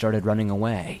up and started running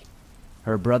away.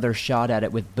 Her brother shot at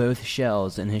it with both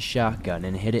shells in his shotgun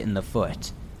and hit it in the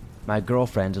foot. My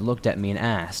girlfriend looked at me and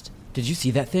asked, "Did you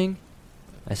see that thing?"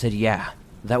 I said, "Yeah,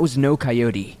 that was no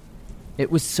coyote.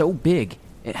 It was so big,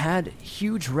 it had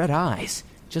huge red eyes,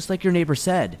 just like your neighbor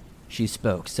said," she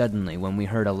spoke suddenly when we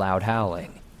heard a loud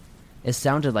howling. It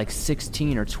sounded like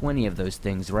 16 or 20 of those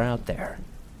things were out there.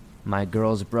 My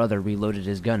girl's brother reloaded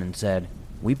his gun and said,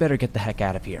 "We better get the heck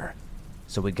out of here."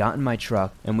 So we got in my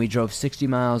truck and we drove 60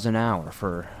 miles an hour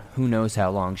for who knows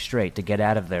how long straight to get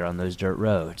out of there on those dirt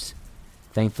roads.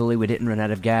 Thankfully, we didn't run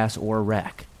out of gas or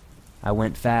wreck. I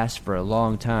went fast for a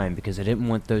long time because I didn't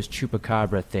want those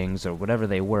chupacabra things or whatever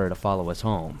they were to follow us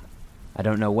home. I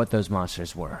don't know what those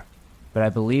monsters were, but I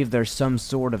believe they're some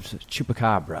sort of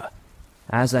chupacabra.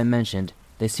 As I mentioned,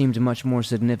 they seemed much more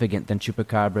significant than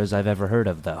chupacabras I've ever heard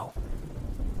of, though.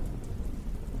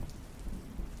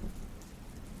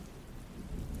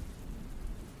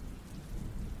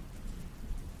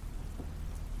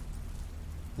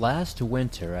 Last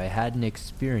winter, I had an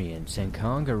experience in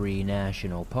Congaree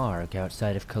National Park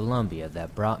outside of Columbia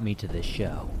that brought me to this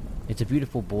show. It's a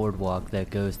beautiful boardwalk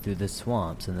that goes through the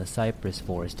swamps and the cypress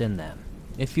forest in them.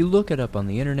 If you look it up on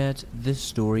the internet, this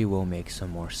story will make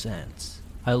some more sense.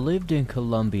 I lived in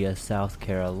Columbia, South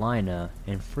Carolina,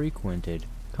 and frequented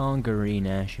Congaree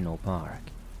National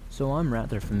Park, so I'm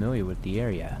rather familiar with the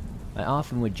area. I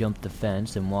often would jump the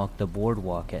fence and walk the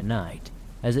boardwalk at night,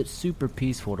 as it's super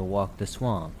peaceful to walk the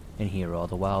swamp and hear all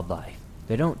the wildlife.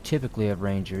 They don't typically have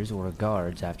rangers or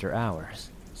guards after hours,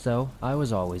 so I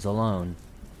was always alone.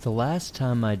 The last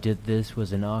time I did this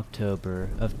was in October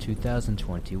of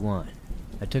 2021.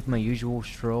 I took my usual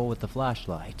stroll with the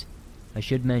flashlight. I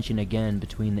should mention again,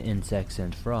 between the insects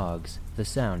and frogs, the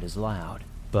sound is loud.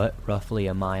 But roughly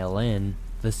a mile in,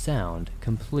 the sound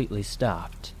completely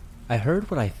stopped. I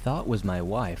heard what I thought was my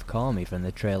wife call me from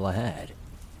the trail ahead,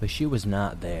 but she was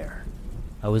not there.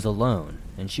 I was alone,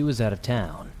 and she was out of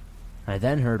town. I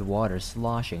then heard water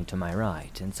sloshing to my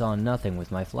right and saw nothing with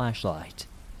my flashlight.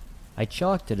 I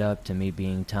chalked it up to me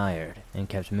being tired and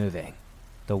kept moving.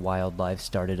 The wildlife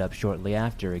started up shortly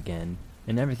after again,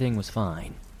 and everything was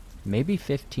fine. Maybe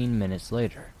 15 minutes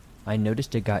later, I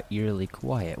noticed it got eerily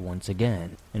quiet once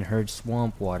again and heard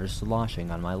swamp water sloshing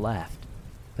on my left.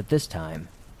 But this time,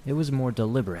 it was more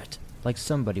deliberate, like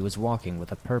somebody was walking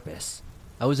with a purpose.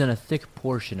 I was in a thick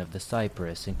portion of the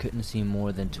cypress and couldn't see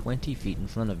more than 20 feet in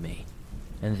front of me.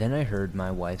 And then I heard my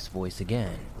wife's voice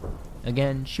again.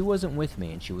 Again, she wasn't with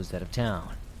me and she was out of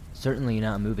town, certainly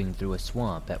not moving through a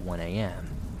swamp at 1 a.m.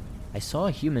 I saw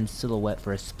a human silhouette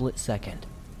for a split second,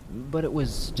 but it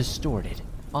was distorted,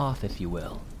 off if you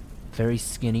will. Very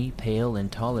skinny, pale,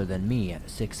 and taller than me at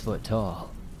 6 foot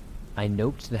tall. I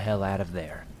noped the hell out of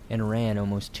there and ran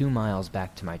almost 2 miles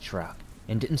back to my truck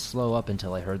and didn't slow up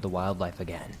until I heard the wildlife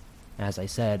again. As I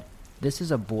said, this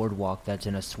is a boardwalk that's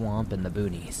in a swamp in the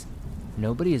boonies.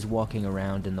 Nobody is walking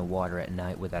around in the water at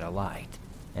night without a light,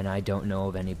 and I don't know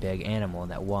of any big animal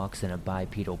that walks in a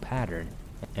bipedal pattern,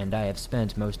 and I have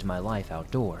spent most of my life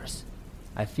outdoors.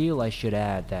 I feel I should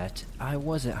add that I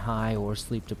wasn't high or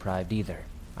sleep deprived either.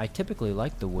 I typically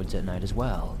like the woods at night as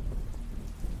well.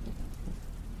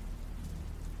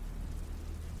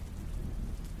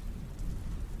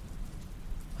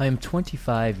 I am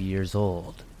 25 years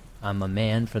old. I'm a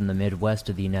man from the Midwest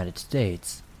of the United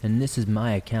States, and this is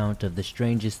my account of the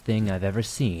strangest thing I've ever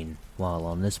seen while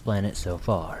on this planet so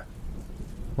far.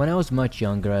 When I was much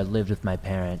younger, I lived with my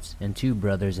parents and 2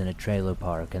 brothers in a trailer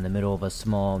park in the middle of a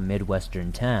small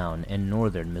Midwestern town in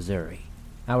northern Missouri.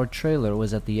 Our trailer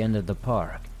was at the end of the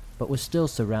park, but was still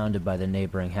surrounded by the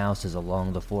neighboring houses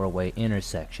along the four-way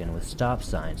intersection with stop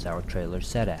signs our trailer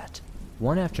set at.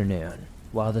 One afternoon,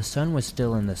 while the sun was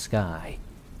still in the sky,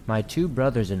 my two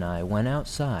brothers and I went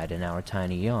outside in our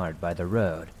tiny yard by the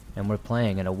road and were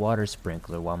playing in a water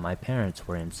sprinkler while my parents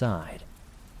were inside.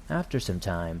 After some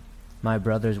time, my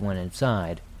brothers went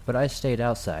inside, but I stayed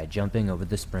outside jumping over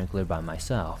the sprinkler by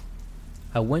myself.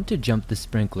 I went to jump the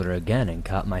sprinkler again and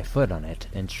caught my foot on it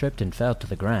and tripped and fell to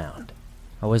the ground.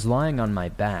 I was lying on my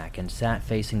back and sat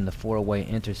facing the four-way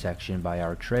intersection by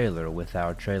our trailer with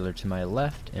our trailer to my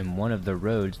left and one of the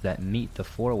roads that meet the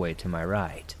four-way to my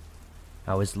right.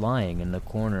 I was lying in the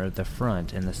corner of the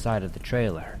front and the side of the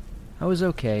trailer. I was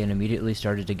okay and immediately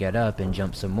started to get up and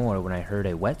jump some more when I heard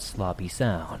a wet, sloppy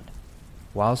sound.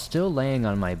 While still laying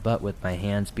on my butt with my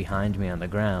hands behind me on the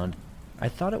ground, I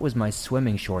thought it was my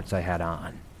swimming shorts I had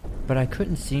on, but I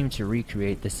couldn't seem to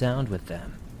recreate the sound with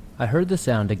them. I heard the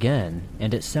sound again,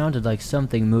 and it sounded like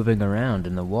something moving around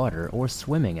in the water or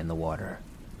swimming in the water,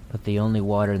 but the only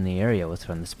water in the area was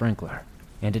from the sprinkler,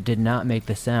 and it did not make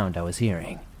the sound I was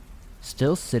hearing.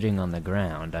 Still sitting on the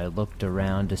ground, I looked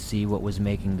around to see what was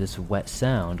making this wet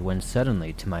sound when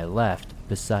suddenly, to my left,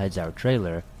 besides our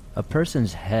trailer, a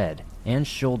person's head and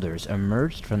shoulders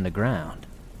emerged from the ground,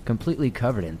 completely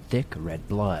covered in thick red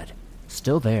blood.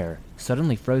 Still there,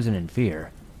 suddenly frozen in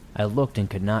fear, I looked and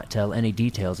could not tell any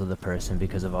details of the person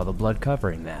because of all the blood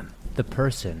covering them. The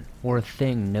person, or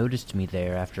thing, noticed me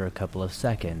there after a couple of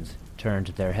seconds, turned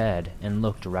their head, and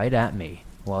looked right at me,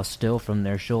 while still from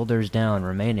their shoulders down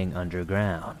remaining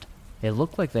underground. It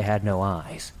looked like they had no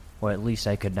eyes, or at least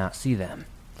I could not see them.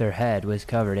 Their head was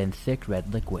covered in thick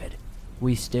red liquid.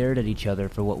 We stared at each other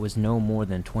for what was no more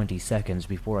than 20 seconds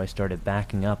before I started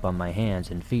backing up on my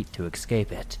hands and feet to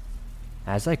escape it.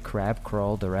 As I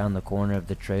crab-crawled around the corner of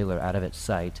the trailer out of its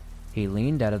sight, he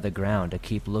leaned out of the ground to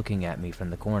keep looking at me from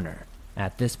the corner.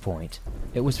 At this point,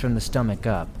 it was from the stomach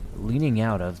up, leaning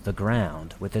out of the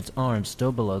ground with its arms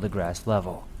still below the grass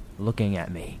level, looking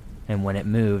at me, and when it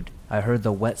moved, I heard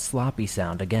the wet sloppy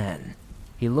sound again.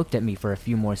 He looked at me for a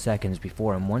few more seconds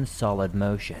before in one solid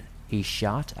motion, he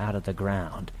shot out of the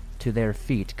ground, to their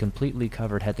feet completely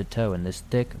covered head to toe in this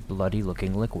thick,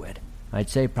 bloody-looking liquid. I'd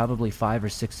say probably 5 or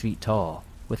 6 feet tall,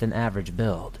 with an average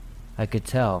build. I could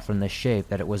tell from the shape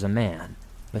that it was a man,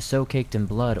 but so caked in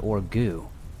blood or goo,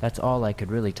 that's all I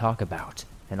could really talk about,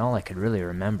 and all I could really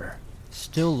remember.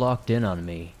 Still locked in on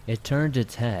me, it turned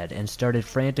its head and started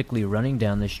frantically running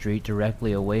down the street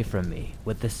directly away from me,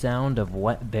 with the sound of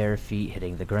wet bare feet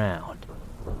hitting the ground.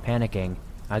 Panicking,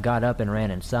 I got up and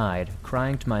ran inside,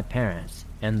 crying to my parents,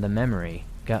 and the memory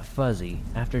got fuzzy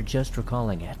after just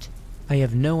recalling it. I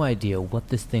have no idea what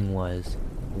this thing was,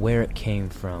 where it came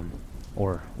from,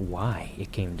 or why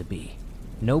it came to be.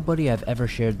 Nobody I've ever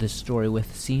shared this story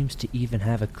with seems to even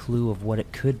have a clue of what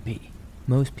it could be.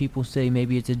 Most people say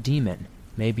maybe it's a demon,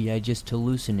 maybe I just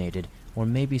hallucinated, or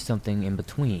maybe something in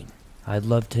between. I'd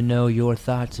love to know your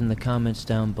thoughts in the comments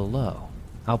down below.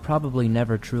 I'll probably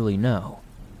never truly know,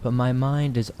 but my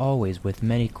mind is always with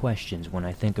many questions when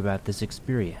I think about this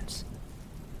experience.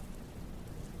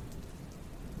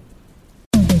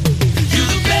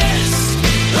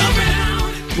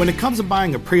 When it comes to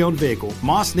buying a pre-owned vehicle,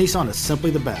 Moss Nissan is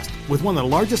simply the best, with one of the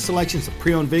largest selections of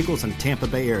pre-owned vehicles in the Tampa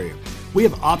Bay area. We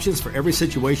have options for every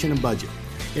situation and budget.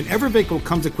 And every vehicle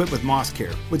comes equipped with Moss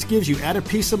Care, which gives you added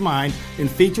peace of mind in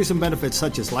features and benefits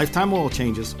such as lifetime oil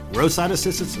changes, roadside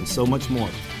assistance, and so much more.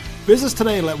 Visit us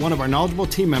today and let one of our knowledgeable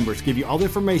team members give you all the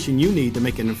information you need to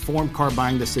make an informed car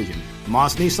buying decision.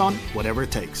 Moss Nissan, whatever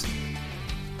it takes.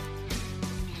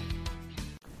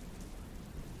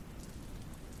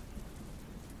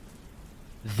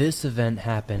 This event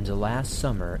happened last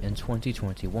summer in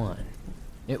 2021.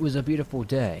 It was a beautiful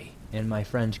day, and my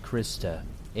friend Krista,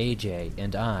 AJ,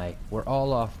 and I were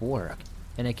all off work,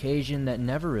 an occasion that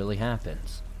never really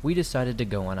happens. We decided to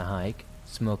go on a hike,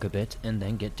 smoke a bit, and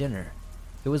then get dinner.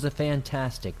 It was a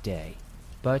fantastic day,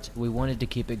 but we wanted to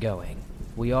keep it going.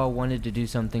 We all wanted to do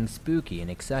something spooky and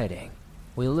exciting.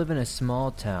 We live in a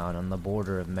small town on the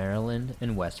border of Maryland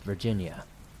and West Virginia,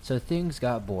 so things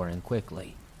got boring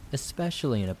quickly,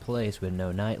 especially in a place with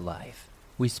no nightlife.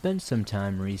 We spent some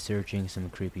time researching some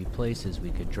creepy places we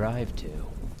could drive to.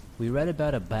 We read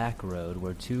about a back road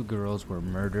where 2 girls were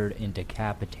murdered and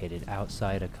decapitated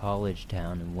outside a college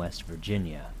town in West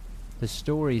Virginia. The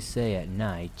stories say at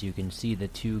night you can see the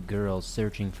 2 girls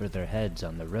searching for their heads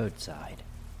on the roadside.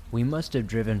 We must have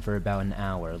driven for about an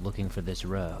hour looking for this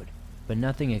road, but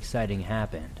nothing exciting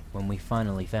happened when we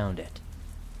finally found it.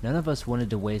 None of us wanted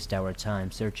to waste our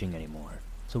time searching anymore,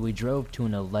 so we drove to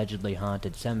an allegedly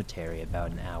haunted cemetery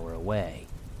about an hour away.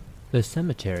 The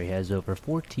cemetery has over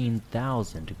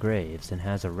 14,000 graves and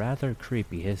has a rather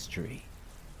creepy history.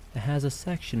 It has a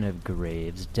section of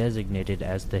graves designated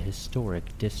as the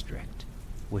Historic District,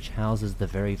 which houses the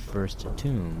very first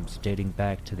tombs dating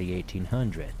back to the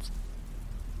 1800s.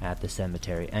 At the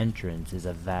cemetery entrance is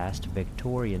a vast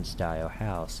Victorian-style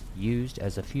house used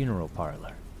as a funeral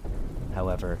parlor.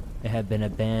 However, it had been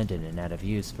abandoned and out of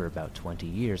use for about 20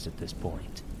 years at this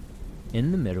point.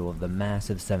 In the middle of the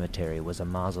massive cemetery was a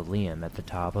mausoleum at the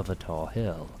top of a tall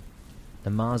hill. The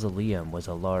mausoleum was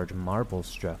a large marble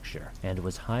structure and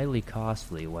was highly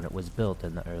costly when it was built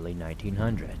in the early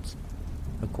 1900s.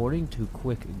 According to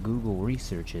quick Google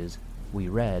researches, we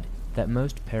read that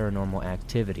most paranormal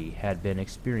activity had been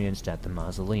experienced at the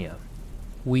mausoleum.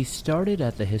 We started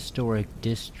at the Historic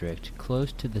District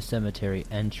close to the cemetery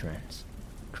entrance.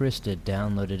 Krista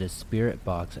downloaded a Spirit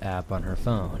Box app on her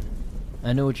phone.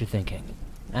 I know what you're thinking.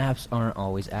 Apps aren't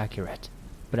always accurate,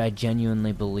 but I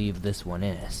genuinely believe this one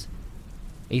is.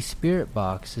 A Spirit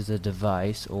Box is a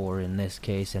device, or in this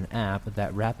case an app,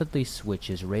 that rapidly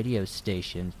switches radio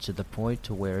stations to the point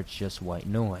to where it's just white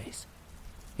noise.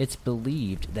 It's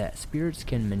believed that spirits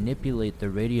can manipulate the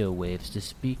radio waves to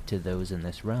speak to those in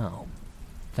this realm.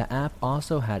 The app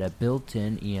also had a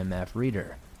built-in EMF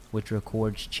reader, which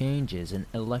records changes in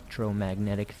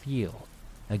electromagnetic field.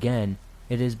 Again,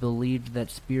 it is believed that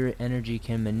spirit energy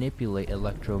can manipulate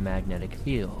electromagnetic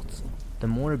fields. The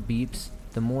more beeps,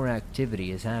 the more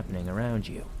activity is happening around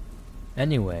you.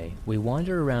 Anyway, we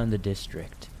wander around the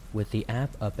district, with the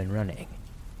app up and running.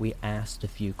 We asked a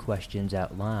few questions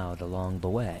out loud along the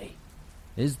way.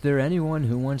 Is there anyone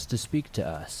who wants to speak to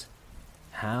us?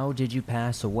 How did you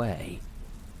pass away?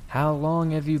 How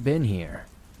long have you been here?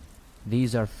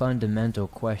 These are fundamental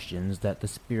questions that the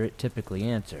spirit typically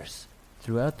answers.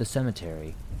 Throughout the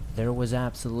cemetery, there was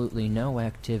absolutely no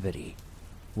activity.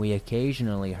 We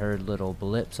occasionally heard little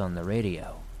blips on the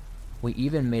radio. We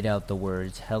even made out the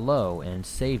words hello and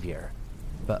savior,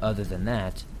 but other than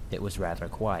that, it was rather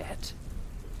quiet.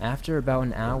 After about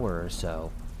an hour or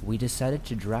so, we decided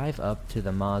to drive up to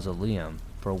the mausoleum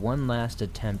for one last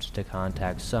attempt to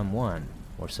contact someone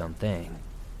or something.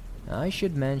 I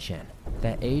should mention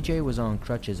that AJ was on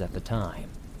crutches at the time,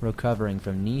 recovering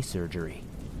from knee surgery,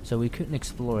 so we couldn't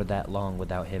explore that long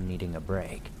without him needing a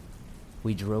break.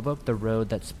 We drove up the road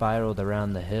that spiraled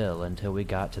around the hill until we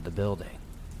got to the building.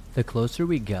 The closer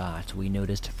we got, we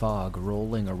noticed fog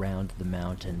rolling around the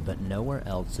mountain, but nowhere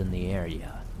else in the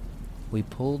area. We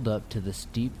pulled up to the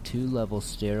steep 2-level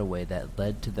stairway that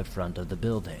led to the front of the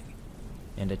building,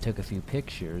 and I took a few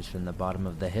pictures from the bottom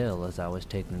of the hill as I was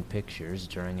taking pictures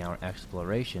during our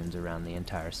explorations around the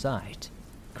entire site.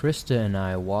 Krista and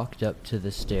I walked up to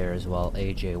the stairs while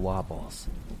AJ wobbles.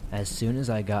 As soon as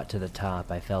I got to the top,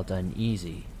 I felt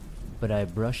uneasy, but I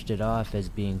brushed it off as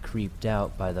being creeped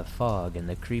out by the fog and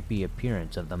the creepy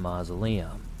appearance of the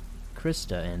mausoleum.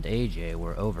 Krista and AJ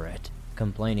were over it,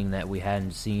 complaining that we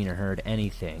hadn't seen or heard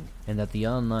anything, and that the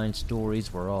online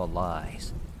stories were all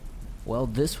lies. Well,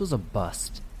 this was a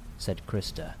bust, said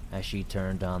Krista as she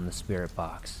turned on the Spirit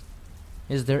Box.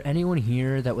 Is there anyone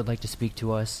here that would like to speak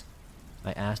to us?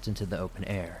 I asked into the open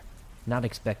air, not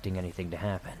expecting anything to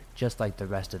happen, just like the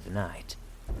rest of the night.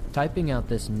 Typing out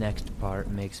this next part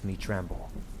makes me tremble.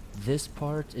 This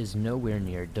part is nowhere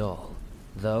near dull,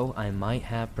 though I might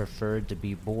have preferred to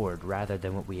be bored rather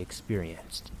than what we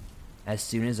experienced. As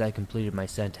soon as I completed my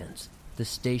sentence, the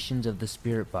stations of the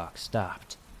Spirit Box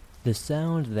stopped. The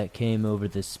sound that came over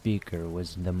the speaker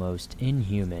was the most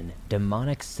inhuman,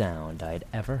 demonic sound I'd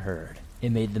ever heard.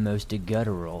 It made the most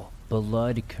guttural,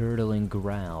 blood-curdling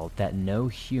growl that no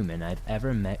human I've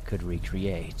ever met could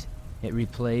recreate. It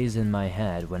replays in my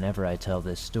head whenever I tell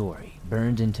this story,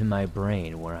 burned into my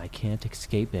brain where I can't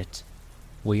escape it.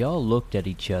 We all looked at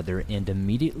each other and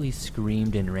immediately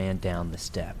screamed and ran down the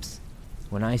steps.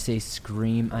 When I say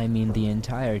scream, I mean the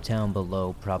entire town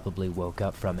below probably woke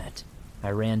up from it.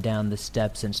 I ran down the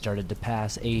steps and started to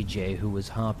pass AJ, who was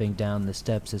hopping down the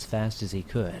steps as fast as he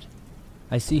could.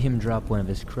 I see him drop one of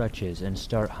his crutches and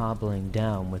start hobbling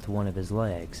down with one of his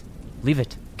legs. "Leave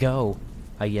it! Go!"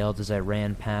 I yelled as I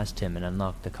ran past him and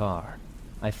unlocked the car.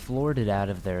 I floored it out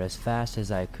of there as fast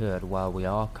as I could while we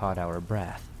all caught our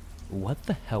breath. "What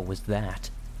the hell was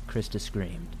that?" Krista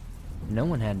screamed. No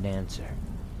one had an answer.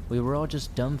 We were all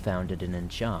just dumbfounded and in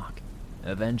shock.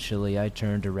 Eventually, I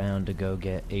turned around to go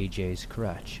get AJ's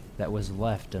crutch that was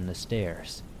left on the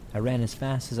stairs. I ran as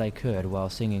fast as I could while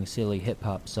singing silly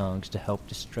hip-hop songs to help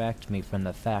distract me from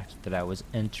the fact that I was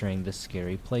entering this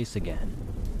scary place again.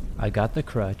 I got the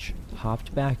crutch,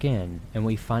 hopped back in, and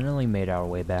we finally made our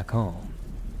way back home.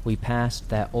 We passed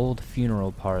that old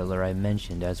funeral parlor I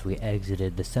mentioned as we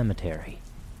exited the cemetery.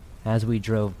 As we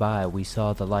drove by, we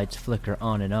saw the lights flicker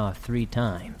on and off 3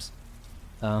 times.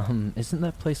 Isn't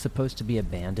that place supposed to be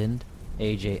abandoned?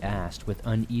 AJ asked with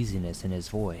uneasiness in his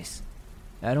voice.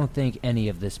 I don't think any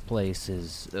of this place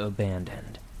is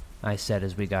abandoned, I said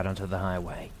as we got onto the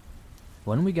highway.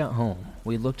 When we got home,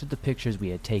 we looked at the pictures we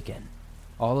had taken.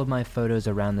 All of my photos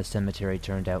around the cemetery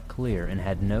turned out clear and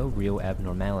had no real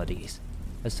abnormalities,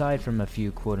 aside from a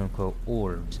few quote-unquote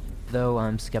orbs, though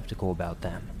I'm skeptical about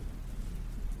them.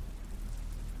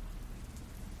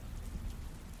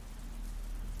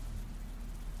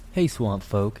 Hey Swamp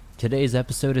Folk, today's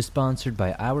episode is sponsored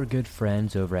by our good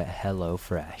friends over at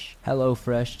HelloFresh.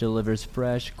 HelloFresh delivers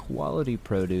fresh, quality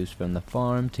produce from the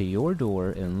farm to your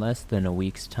door in less than a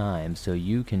week's time so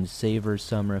you can savor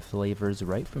summer flavors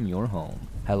right from your home.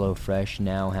 HelloFresh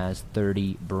now has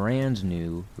 30 brand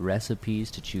new recipes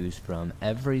to choose from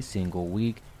every single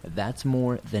week. That's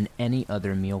more than any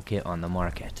other meal kit on the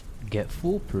market. Get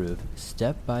foolproof,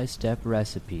 step-by-step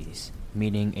recipes,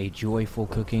 meaning a joyful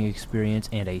cooking experience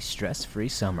and a stress-free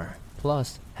summer.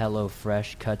 Plus,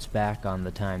 HelloFresh cuts back on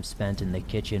the time spent in the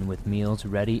kitchen with meals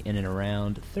ready in and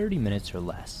around 30 minutes or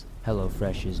less.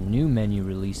 HelloFresh's new menu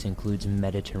release includes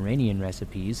Mediterranean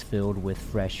recipes filled with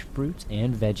fresh fruits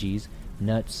and veggies,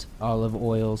 nuts, olive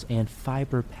oils, and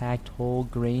fiber-packed whole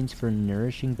grains for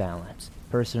nourishing balance.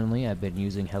 Personally, I've been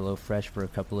using HelloFresh for a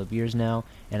couple of years now,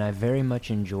 and I very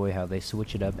much enjoy how they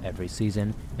switch it up every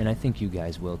season, and I think you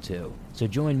guys will too. So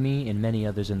join me and many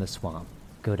others in the swamp.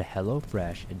 Go to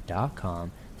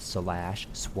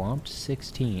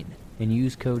HelloFresh.com/swamped16 and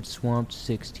use code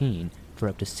SWAMPED16 for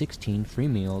up to 16 free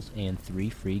meals and 3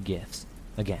 free gifts.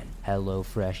 Again,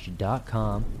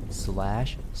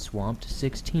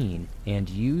 HelloFresh.com/swamped16 and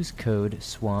use code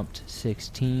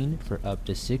SWAMPED16 for up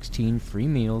to 16 free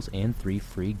meals and 3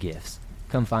 free gifts.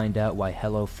 Come find out why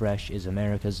HelloFresh is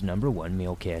America's #1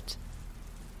 meal kit.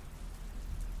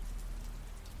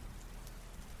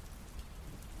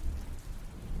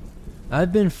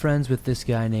 I've been friends with this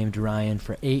guy named Ryan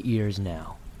for 8 years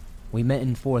now. We met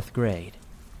in 4th grade.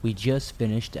 We just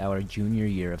finished our junior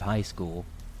year of high school.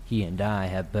 He and I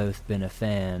have both been a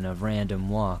fan of random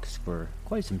walks for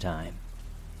quite some time.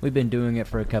 We've been doing it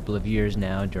for a couple of years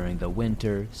now during the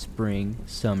winter, spring,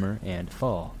 summer, and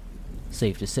fall.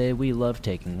 Safe to say we love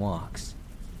taking walks.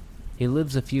 He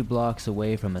lives a few blocks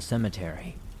away from a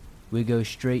cemetery. We go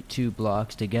straight 2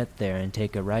 blocks to get there and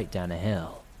take a right down a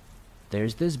hill.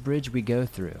 There's this bridge we go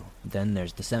through, then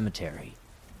there's the cemetery.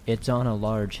 It's on a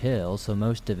large hill, so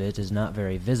most of it is not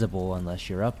very visible unless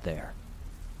you're up there.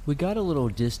 We got a little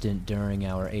distant during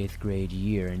our 8th grade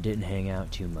year and didn't hang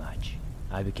out too much.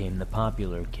 I became the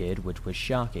popular kid, which was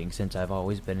shocking since I've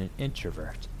always been an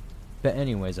introvert. But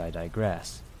anyways, I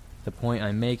digress. The point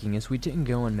I'm making is we didn't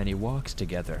go on many walks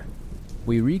together.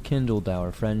 We rekindled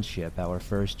our friendship our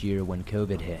first year when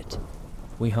COVID hit.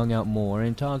 We hung out more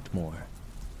and talked more.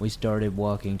 We started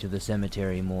walking to the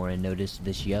cemetery more and noticed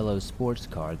this yellow sports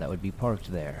car that would be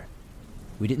parked there.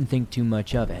 We didn't think too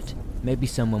much of it. Maybe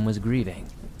someone was grieving.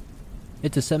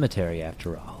 It's a cemetery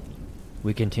after all.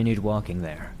 We continued walking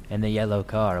there, and the yellow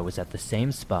car was at the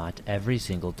same spot every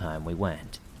single time we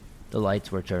went. The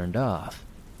lights were turned off.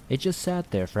 It just sat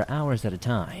there for hours at a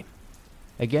time.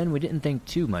 Again, we didn't think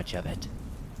too much of it.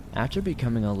 After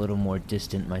becoming a little more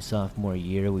distant my sophomore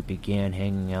year, we began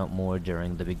hanging out more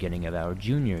during the beginning of our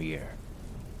junior year.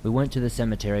 We went to the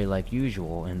cemetery like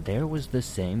usual, and there was the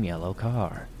same yellow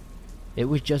car. It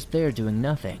was just there doing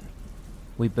nothing.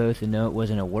 We both know it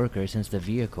wasn't a worker since the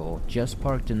vehicle just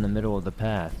parked in the middle of the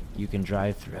path you can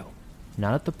drive through,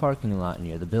 not at the parking lot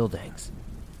near the buildings.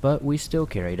 But we still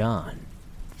carried on.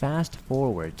 Fast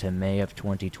forward to May of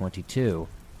 2022,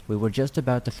 we were just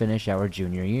about to finish our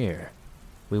junior year.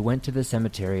 We went to the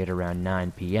cemetery at around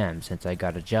 9 p.m. since I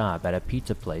got a job at a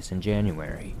pizza place in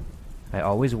January. I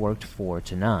always worked 4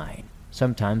 to 9,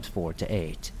 sometimes 4 to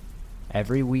 8,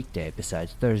 every weekday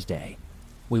besides Thursday.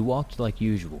 We walked like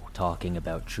usual, talking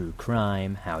about true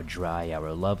crime, how dry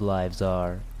our love lives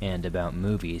are, and about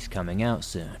movies coming out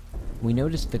soon. We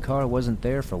noticed the car wasn't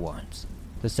there for once.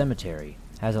 The cemetery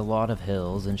has a lot of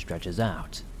hills and stretches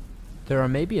out. There are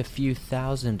maybe a few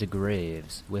thousand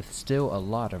graves with still a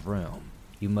lot of room.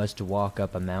 You must walk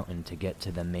up a mountain to get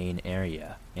to the main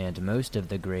area, and most of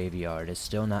the graveyard is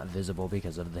still not visible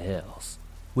because of the hills.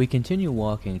 We continue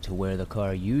walking to where the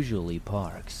car usually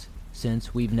parks,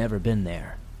 since we've never been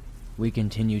there. We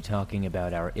continue talking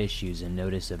about our issues and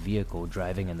notice a vehicle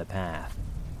driving in the path.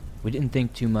 We didn't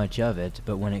think too much of it,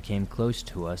 but when it came close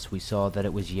to us, we saw that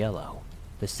it was yellow.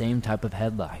 The same type of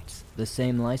headlights, the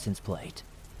same license plate.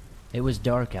 It was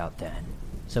dark out then,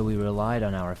 so we relied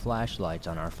on our flashlights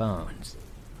on our phones.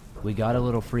 We got a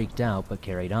little freaked out but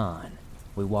carried on.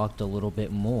 We walked a little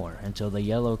bit more until the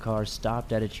yellow car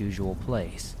stopped at its usual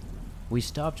place. We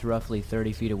stopped roughly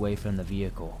 30 feet away from the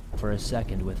vehicle for a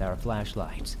second with our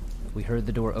flashlights. We heard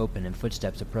the door open and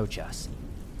footsteps approach us.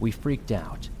 We freaked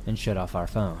out and shut off our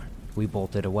phone. We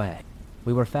bolted away.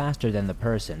 We were faster than the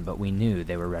person, but we knew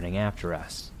they were running after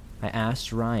us. I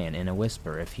asked Ryan in a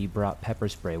whisper if he brought pepper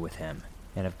spray with him,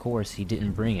 and of course he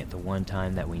didn't bring it the one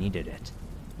time that we needed it.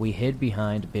 We hid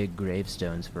behind big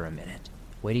gravestones for a minute,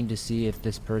 waiting to see if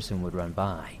this person would run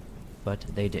by, but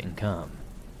they didn't come.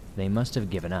 They must have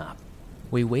given up.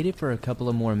 We waited for a couple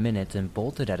of more minutes and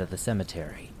bolted out of the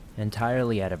cemetery,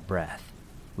 entirely out of breath.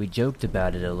 We joked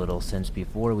about it a little since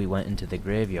before we went into the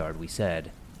graveyard we said,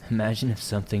 "Imagine if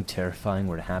something terrifying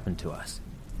were to happen to us."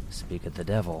 Speak of the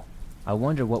devil. I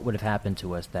wonder what would have happened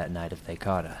to us that night if they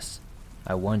caught us.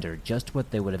 I wonder just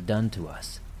what they would have done to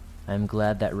us. I'm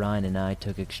glad that Ryan and I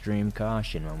took extreme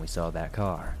caution when we saw that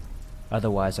car.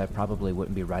 Otherwise, I probably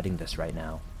wouldn't be writing this right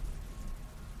now.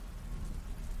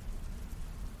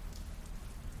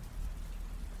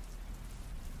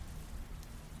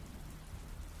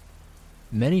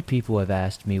 Many people have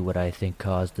asked me what I think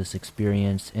caused this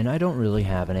experience, and I don't really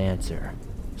have an answer.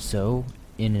 So,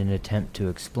 in an attempt to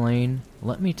explain,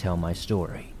 let me tell my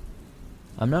story.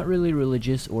 I'm not really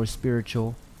religious or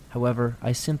spiritual, however,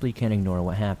 I simply can't ignore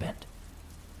what happened.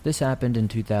 This happened in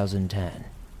 2010.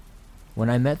 When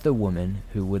I met the woman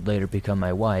who would later become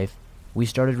my wife, we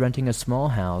started renting a small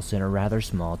house in a rather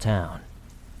small town.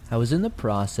 I was in the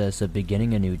process of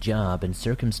beginning a new job and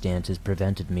circumstances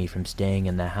prevented me from staying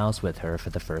in the house with her for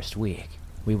the first week.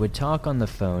 We would talk on the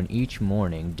phone each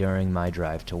morning during my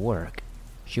drive to work.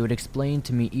 She would explain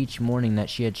to me each morning that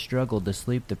she had struggled to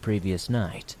sleep the previous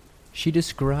night. She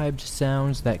described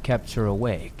sounds that kept her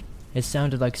awake. It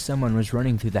sounded like someone was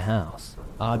running through the house.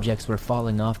 Objects were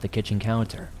falling off the kitchen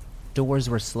counter. Doors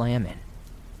were slamming.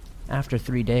 After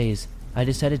 3 days, I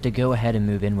decided to go ahead and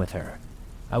move in with her.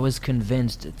 I was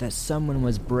convinced that someone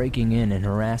was breaking in and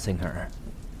harassing her.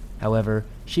 However,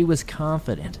 she was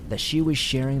confident that she was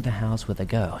sharing the house with a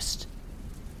ghost.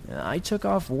 I took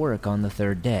off work on the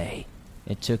 3rd day.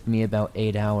 It took me about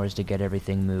 8 hours to get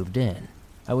everything moved in.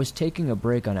 I was taking a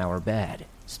break on our bed,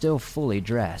 still fully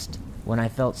dressed, when I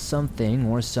felt something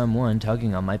or someone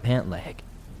tugging on my pant leg.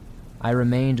 I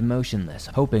remained motionless,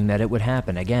 hoping that it would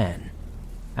happen again.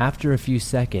 After a few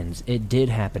seconds, it did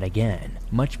happen again,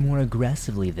 much more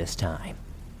aggressively this time.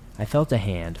 I felt a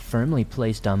hand firmly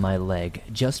placed on my leg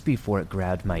just before it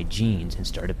grabbed my jeans and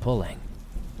started pulling.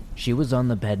 She was on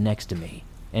the bed next to me,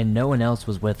 and no one else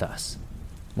was with us.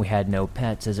 We had no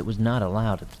pets as it was not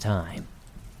allowed at the time.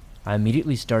 I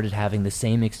immediately started having the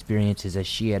same experiences as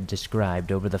she had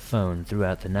described over the phone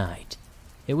throughout the night.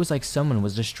 It was like someone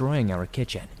was destroying our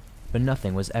kitchen, but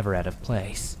nothing was ever out of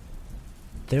place.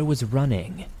 There was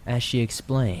running, as she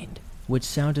explained, which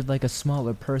sounded like a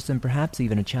smaller person, perhaps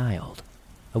even a child.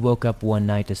 I woke up one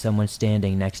night to someone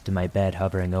standing next to my bed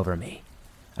hovering over me.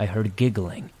 I heard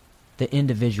giggling. The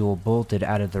individual bolted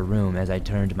out of the room as I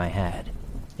turned my head.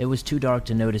 It was too dark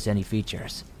to notice any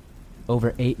features.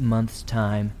 Over 8 months'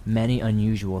 time, many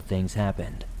unusual things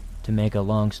happened. To make a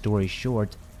long story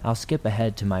short, I'll skip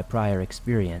ahead to my prior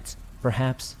experience,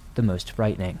 perhaps the most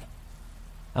frightening.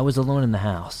 I was alone in the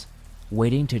house,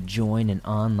 waiting to join an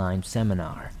online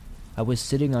seminar. I was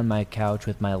sitting on my couch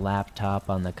with my laptop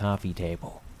on the coffee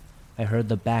table. I heard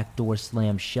the back door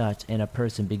slam shut and a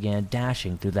person began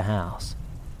dashing through the house.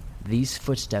 These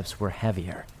footsteps were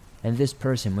heavier, and this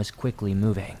person was quickly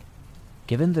moving.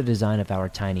 Given the design of our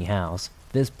tiny house,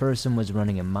 this person was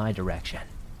running in my direction.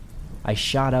 I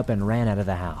shot up and ran out of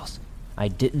the house. I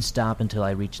didn't stop until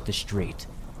I reached the street.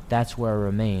 That's where I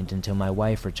remained until my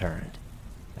wife returned.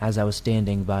 As I was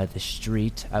standing by the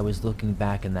street, I was looking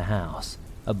back in the house.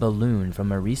 A balloon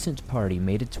from a recent party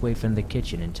made its way from the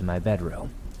kitchen into my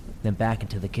bedroom, then back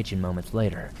into the kitchen moments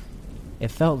later.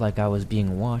 It felt like I was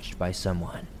being watched by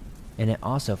someone, and it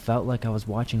also felt like I was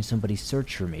watching somebody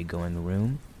search for me going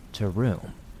room to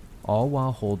room, all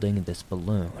while holding this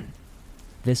balloon.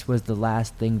 This was the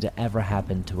last thing to ever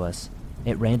happen to us.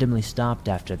 It randomly stopped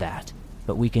after that,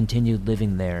 but we continued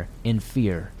living there in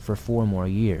fear for 4 more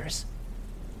years.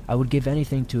 I would give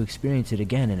anything to experience it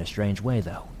again in a strange way,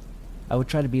 though. I would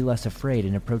try to be less afraid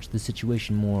and approach the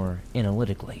situation more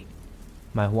analytically.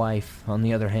 My wife, on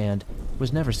the other hand,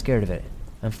 was never scared of it.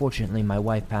 Unfortunately, my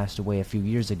wife passed away a few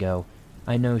years ago.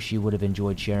 I know she would have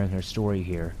enjoyed sharing her story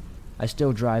here. I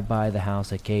still drive by the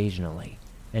house occasionally,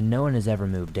 and no one has ever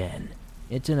moved in.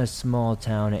 It's in a small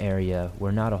town area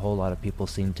where not a whole lot of people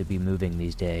seem to be moving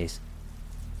these days.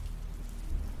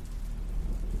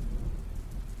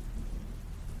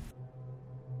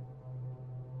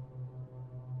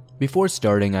 Before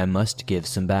starting, I must give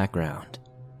some background.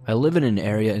 I live in an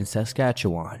area in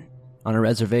Saskatchewan, on a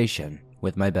reservation,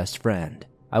 with my best friend.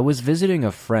 I was visiting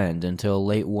a friend until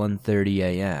late 1:30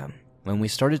 a.m. when we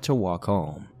started to walk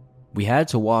home. We had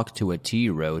to walk to a T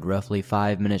road roughly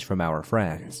 5 minutes from our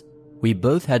friends. We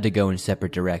both had to go in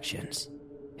separate directions.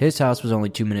 His house was only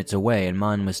 2 minutes away and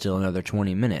mine was still another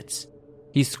 20 minutes.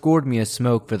 He scored me a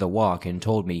smoke for the walk and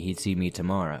told me he'd see me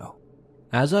tomorrow.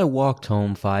 As I walked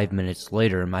home 5 minutes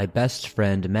later, my best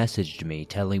friend messaged me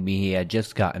telling me he had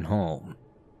just gotten home.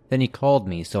 Then he called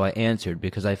me, so I answered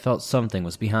because I felt something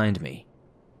was behind me.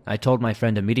 I told my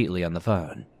friend immediately on the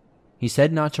phone. He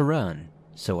said not to run,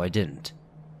 so I didn't.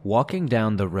 Walking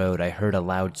down the road, I heard a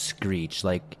loud screech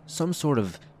like some sort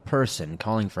of person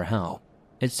calling for help.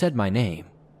 It said my name,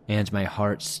 and my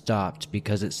heart stopped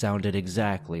because it sounded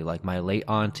exactly like my late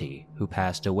auntie who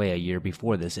passed away a year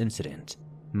before this incident.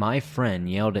 My friend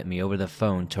yelled at me over the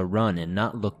phone to run and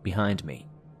not look behind me,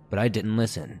 but I didn't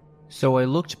listen. So I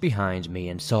looked behind me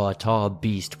and saw a tall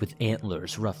beast with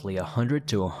antlers roughly 100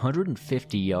 to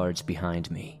 150 yards behind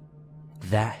me.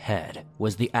 That head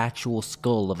was the actual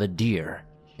skull of a deer.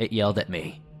 It yelled at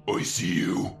me, "I see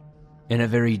you," in a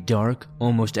very dark,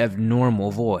 almost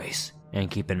abnormal voice. And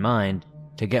keep in mind,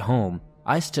 to get home,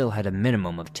 I still had a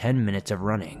minimum of 10 minutes of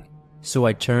running. So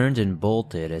I turned and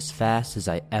bolted as fast as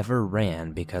I ever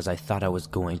ran because I thought I was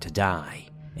going to die.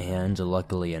 And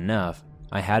luckily enough,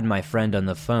 I had my friend on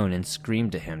the phone and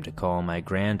screamed at him to call my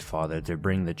grandfather to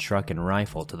bring the truck and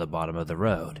rifle to the bottom of the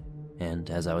road. And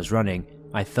as I was running,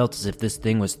 I felt as if this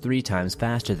thing was 3 times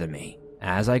faster than me.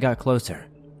 As I got closer,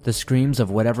 the screams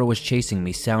of whatever was chasing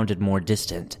me sounded more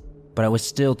distant, but I was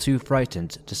still too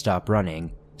frightened to stop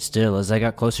running. Still, as I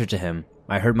got closer to him,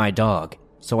 I heard my dog,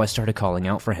 so I started calling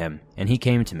out for him, and he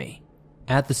came to me.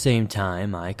 At the same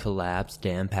time, I collapsed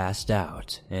and passed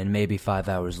out, and maybe 5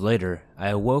 hours later, I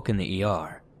awoke in the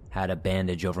ER, had a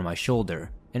bandage over my shoulder,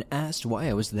 and asked why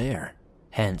I was there.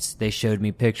 Hence, they showed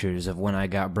me pictures of when I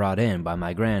got brought in by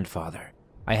my grandfather.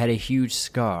 I had a huge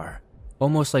scar,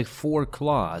 almost like 4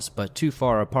 claws, but too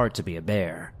far apart to be a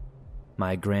bear.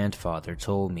 My grandfather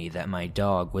told me that my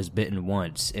dog was bitten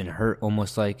once and hurt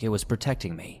almost like it was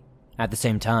protecting me. At the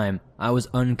same time, I was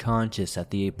unconscious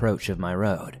at the approach of my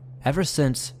road. Ever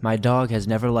since, my dog has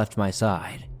never left my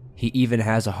side. He even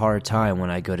has a hard time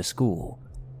when I go to school.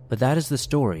 But that is the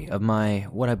story of my,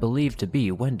 what I believe to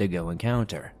be, Wendigo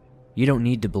encounter. You don't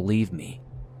need to believe me,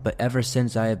 but ever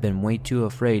since I have been way too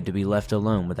afraid to be left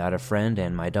alone without a friend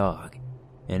and my dog.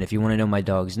 And if you want to know my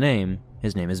dog's name,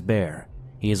 his name is Bear.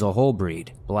 He is a whole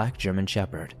breed, black German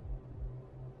Shepherd.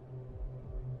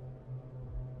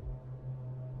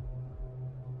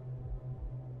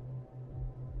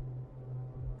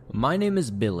 My name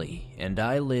is Billy, and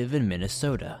I live in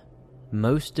Minnesota.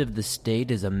 Most of the state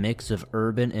is a mix of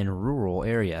urban and rural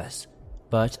areas,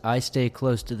 but I stay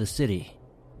close to the city.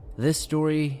 This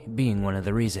story being one of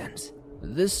the reasons.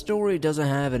 This story doesn't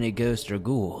have any ghosts or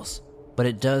ghouls, but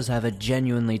it does have a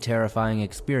genuinely terrifying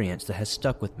experience that has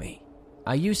stuck with me.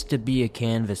 I used to be a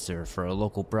canvasser for a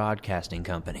local broadcasting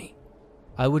company.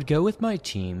 I would go with my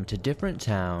team to different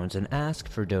towns and ask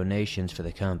for donations for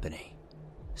the company.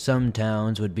 Some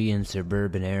towns would be in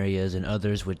suburban areas and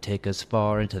others would take us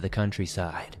far into the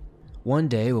countryside. One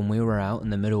day when we were out in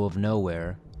the middle of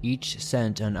nowhere, each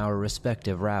sent on our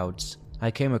respective routes,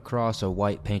 I came across a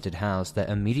white painted house that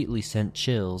immediately sent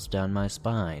chills down my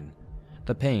spine.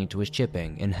 The paint was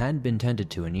chipping and hadn't been tended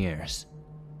to in years.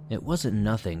 It wasn't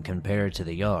nothing compared to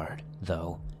the yard,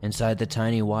 though. Inside the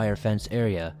tiny wire fence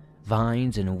area,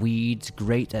 vines and weeds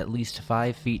grate at least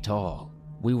 5 feet tall.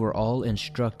 We were all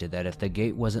instructed that if the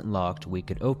gate wasn't locked, we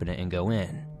could open it and go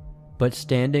in. But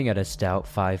standing at a stout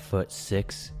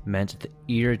 5'6" meant the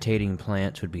irritating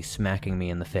plants would be smacking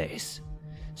me in the face.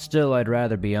 Still, I'd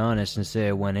rather be honest and say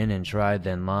I went in and tried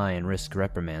than lie and risk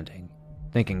reprimanding.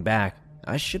 Thinking back,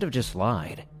 I should have just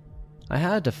lied. I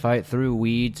had to fight through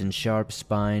weeds and sharp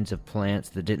spines of plants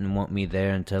that didn't want me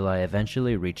there until I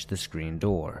eventually reached the screen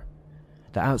door.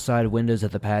 The outside windows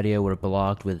of the patio were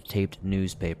blocked with taped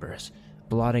newspapers,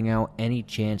 blotting out any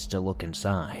chance to look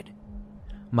inside.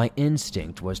 My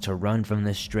instinct was to run from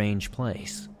this strange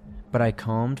place, but I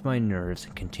calmed my nerves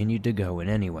and continued to go in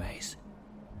anyways.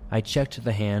 I checked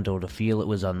the handle to feel it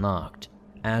was unlocked.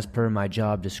 As per my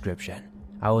job description,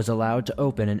 I was allowed to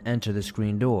open and enter the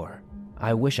screen door.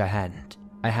 I wish I hadn't.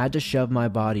 I had to shove my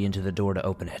body into the door to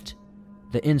open it.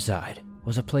 The inside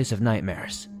was a place of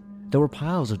nightmares. There were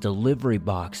piles of delivery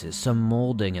boxes, some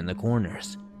molding in the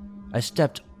corners. I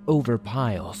stepped over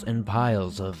piles and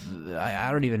piles of,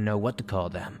 I don't even know what to call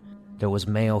them. There was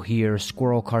mail here,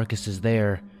 squirrel carcasses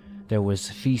there. There was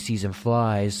feces and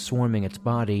flies swarming its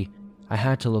body. I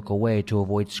had to look away to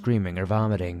avoid screaming or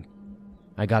vomiting.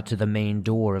 I got to the main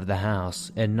door of the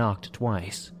house and knocked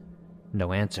twice.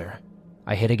 No answer.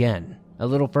 I hit again, a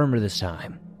little firmer this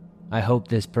time. I hope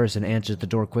this person answers the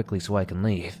door quickly so I can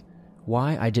leave.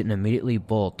 Why I didn't immediately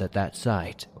bolt at that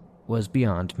sight was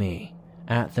beyond me.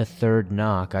 At the third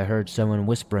knock, I heard someone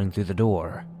whispering through the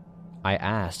door. I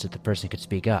asked if the person could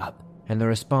speak up, and the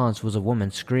response was a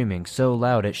woman screaming so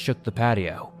loud it shook the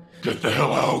patio. Get the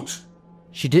hell out!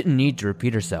 She didn't need to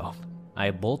repeat herself.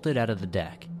 I bolted out of the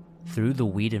deck, through the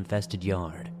weed-infested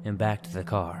yard, and back to the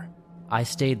car. I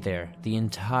stayed there the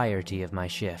entirety of my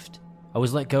shift. I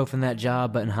was let go from that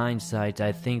job, but in hindsight,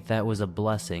 I think that was a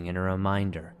blessing and a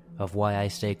reminder of why I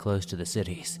stay close to the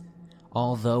cities.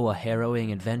 Although a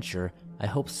harrowing adventure, I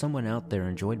hope someone out there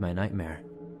enjoyed my nightmare.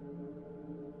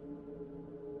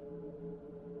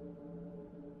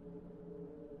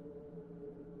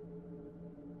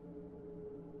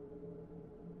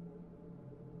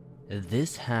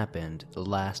 This happened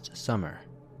last summer.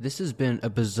 This has been a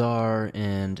bizarre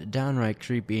and downright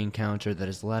creepy encounter that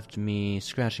has left me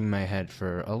scratching my head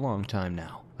for a long time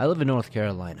now. I live in North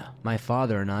Carolina. My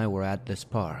father and I were at this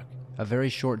park, a very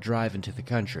short drive into the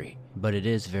country, but it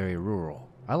is very rural.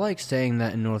 I like saying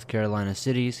that in North Carolina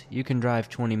cities, you can drive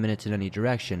 20 minutes in any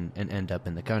direction and end up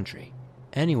in the country.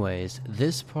 Anyways,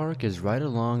 this park is right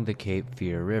along the Cape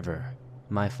Fear River.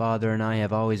 My father and I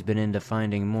have always been into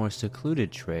finding more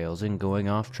secluded trails and going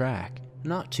off track.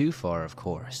 Not too far, of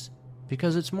course,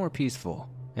 because it's more peaceful.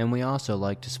 And we also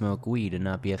like to smoke weed and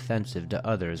not be offensive to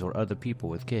others or other people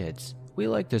with kids. We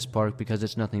like this park because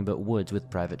it's nothing but woods with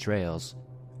private trails.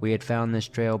 We had found this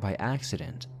trail by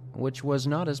accident, which was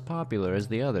not as popular as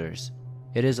the others.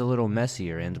 It is a little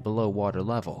messier and below water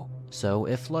level, so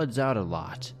it floods out a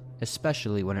lot,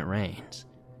 especially when it rains.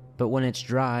 But when it's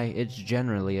dry, it's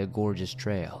generally a gorgeous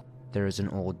trail. There is an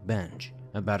old bench,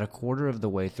 about a quarter of the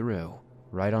way through,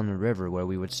 right on the river where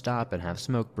we would stop and have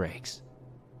smoke breaks.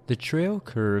 The trail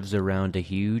curves around a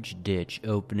huge ditch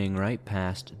opening right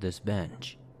past this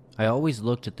bench. I always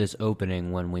looked at this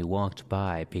opening when we walked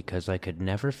by because I could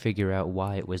never figure out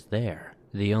why it was there.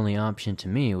 The only option to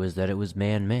me was that it was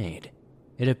man-made.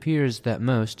 It appears that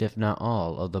most, if not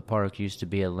all, of the park used to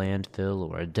be a landfill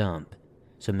or a dump,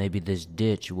 so maybe this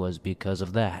ditch was because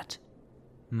of that.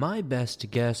 My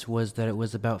best guess was that it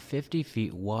was about 50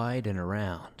 feet wide and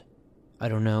around. I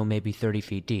don't know, maybe 30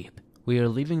 feet deep. We are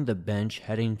leaving the bench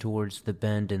heading towards the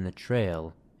bend in the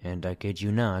trail, and I kid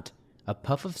you not, a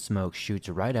puff of smoke shoots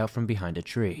right out from behind a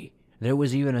tree. There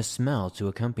was even a smell to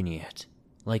accompany it,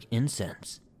 like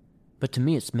incense. But to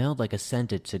me it smelled like a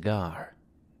scented cigar.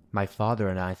 My father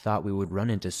and I thought we would run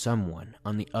into someone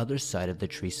on the other side of the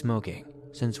tree smoking,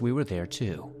 since we were there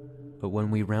too. But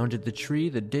when we rounded the tree,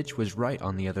 the ditch was right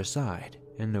on the other side,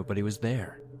 and nobody was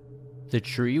there. The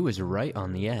tree was right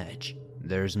on the edge.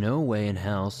 There's no way in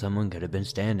hell someone could have been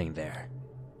standing there,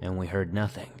 and we heard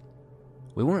nothing.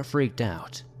 We weren't freaked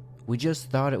out. We just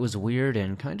thought it was weird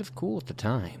and kind of cool at the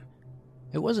time.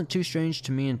 It wasn't too strange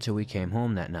to me until we came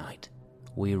home that night.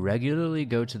 We regularly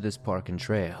go to this park and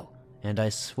trail, and I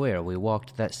swear we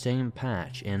walked that same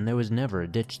patch and there was never a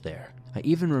ditch there. I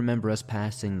even remember us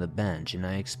passing the bench and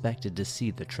I expected to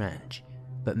see the trench,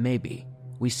 but maybe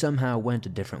we somehow went a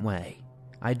different way.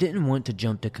 I didn't want to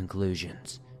jump to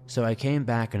conclusions, so I came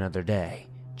back another day,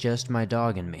 just my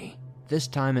dog and me. This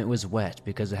time it was wet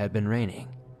because it had been raining,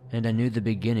 and I knew the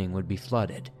beginning would be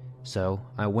flooded, so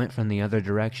I went from the other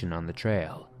direction on the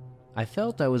trail. I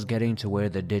felt I was getting to where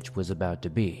the ditch was about to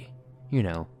be. You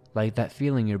know, like that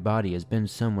feeling your body has been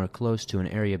somewhere close to an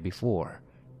area before.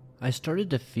 I started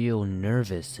to feel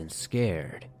nervous and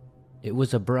scared. It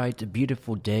was a bright,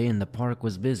 beautiful day and the park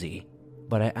was busy,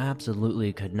 but I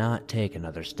absolutely could not take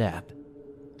another step.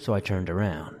 So I turned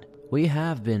around. We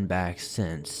have been back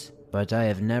since, but I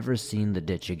have never seen the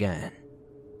ditch again.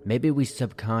 Maybe we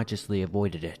subconsciously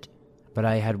avoided it, but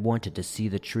I had wanted to see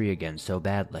the tree again so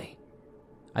badly.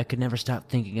 I could never stop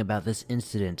thinking about this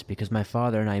incident because my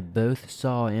father and I both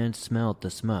saw and smelled the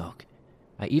smoke.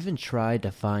 I even tried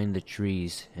to find the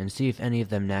trees and see if any of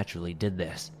them naturally did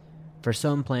this, for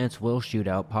some plants will shoot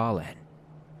out pollen,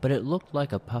 but it looked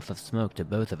like a puff of smoke to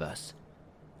both of us.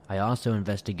 I also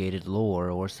investigated lore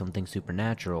or something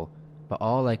supernatural, but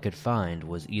all I could find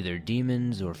was either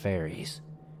demons or fairies.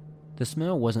 The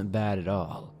smell wasn't bad at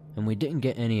all, and we didn't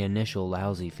get any initial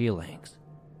lousy feelings.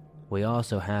 We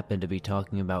also happened to be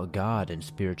talking about God and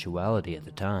spirituality at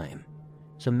the time,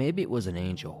 so maybe it was an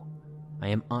angel. I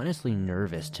am honestly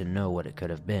nervous to know what it could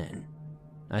have been.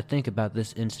 I think about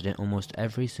this incident almost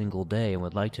every single day and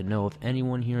would like to know if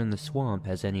anyone here in the swamp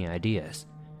has any ideas.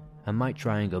 I might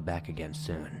try and go back again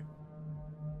soon.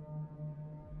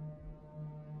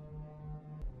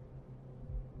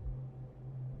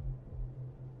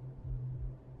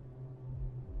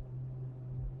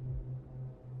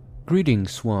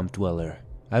 Greetings, Swamp Dweller.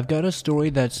 I've got a story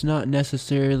that's not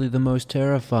necessarily the most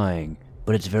terrifying,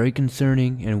 but it's very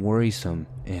concerning and worrisome,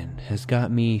 and has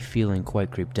got me feeling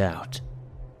quite creeped out.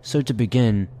 So to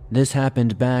begin, this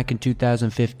happened back in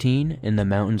 2015 in the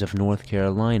mountains of North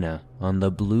Carolina on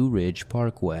the Blue Ridge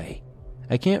Parkway.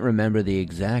 I can't remember the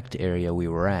exact area we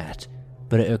were at,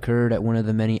 but it occurred at one of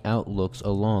the many outlooks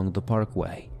along the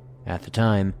parkway. At the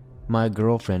time, my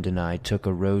girlfriend and I took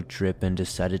a road trip and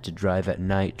decided to drive at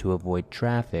night to avoid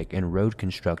traffic and road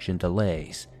construction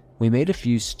delays. We made a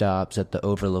few stops at the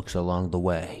overlooks along the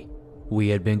way. We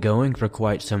had been going for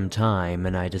quite some time,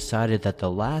 and I decided that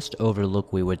the last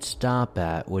overlook we would stop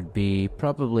at would be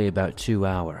probably about 2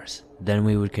 hours. Then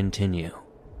we would continue.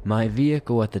 My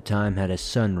vehicle at the time had a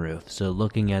sunroof, so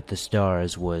looking at the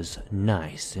stars was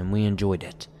nice, and we enjoyed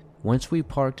it. Once we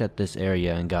parked at this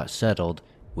area and got settled,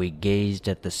 we gazed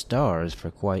at the stars for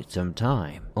quite some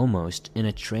time, almost in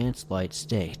a trance-like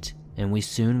state, and we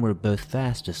soon were both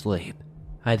fast asleep.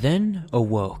 I then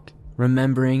awoke,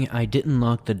 remembering I didn't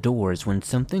lock the doors when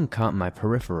something caught my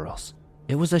peripherals.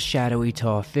 It was a shadowy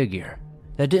tall figure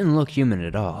that didn't look human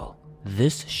at all.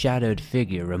 This shadowed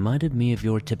figure reminded me of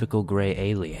your typical gray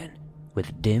alien,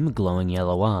 with dim glowing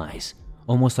yellow eyes,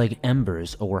 almost like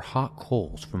embers or hot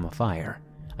coals from a fire.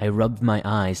 I rubbed my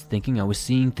eyes thinking I was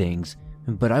seeing things,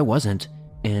 but I wasn't,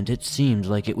 and it seemed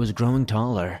like it was growing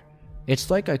taller.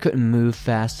 It's like I couldn't move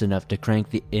fast enough to crank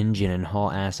the engine and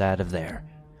haul ass out of there.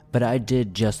 But I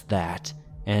did just that,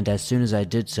 and as soon as I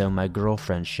did so, my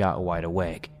girlfriend shot wide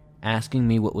awake, asking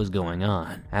me what was going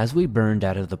on. As we burned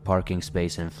out of the parking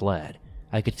space and fled,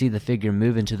 I could see the figure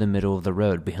move into the middle of the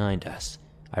road behind us.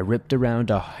 I ripped around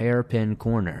a hairpin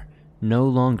corner, no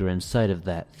longer in sight of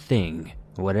that thing,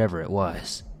 whatever it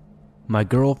was. My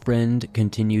girlfriend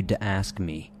continued to ask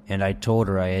me, and I told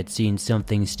her I had seen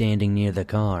something standing near the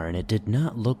car and it did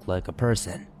not look like a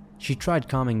person. She tried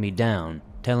calming me down,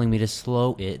 telling me to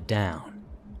slow it down.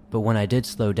 But when I did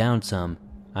slow down some,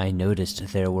 I noticed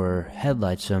there were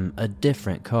headlights from a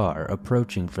different car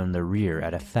approaching from the rear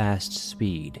at a fast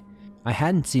speed. I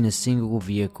hadn't seen a single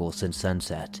vehicle since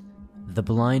sunset. The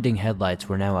blinding headlights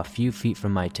were now a few feet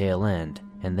from my tail end,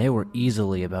 and they were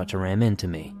easily about to ram into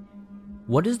me.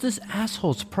 "What is this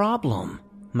asshole's problem?"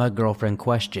 my girlfriend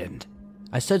questioned.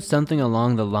 I said something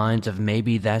along the lines of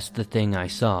maybe that's the thing I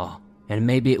saw, and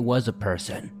maybe it was a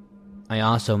person. I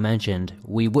also mentioned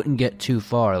we wouldn't get too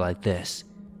far like this.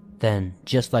 Then,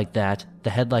 just like that, the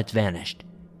headlights vanished.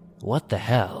 "What the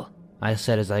hell?" I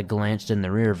said as I glanced in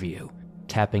the rear view,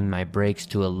 tapping my brakes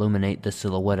to illuminate the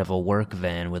silhouette of a work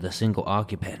van with a single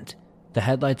occupant. The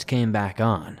headlights came back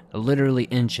on, literally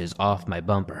inches off my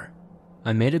bumper.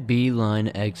 I made a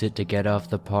beeline exit to get off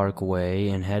the parkway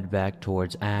and head back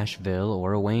towards Asheville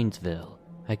or Waynesville.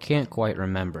 I can't quite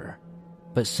remember.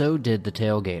 But so did the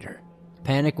tailgater.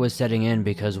 Panic was setting in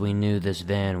because we knew this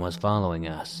van was following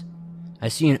us. I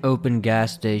see an open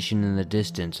gas station in the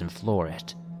distance and floor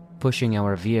it, pushing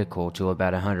our vehicle to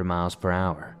about 100 miles per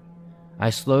hour.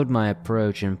 I slowed my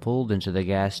approach and pulled into the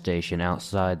gas station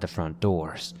outside the front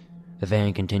doors. The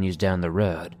van continues down the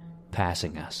road,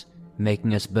 passing us,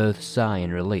 making us both sigh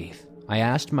in relief. I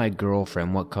asked my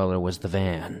girlfriend what color was the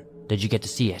van. "Did you get to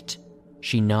see it?"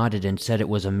 She nodded and said it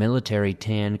was a military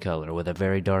tan color with a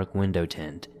very dark window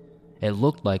tint. It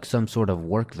looked like some sort of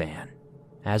work van.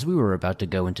 As we were about to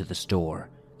go into the store,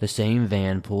 the same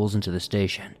van pulls into the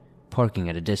station, parking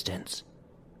at a distance.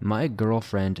 My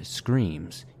girlfriend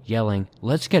screams, yelling,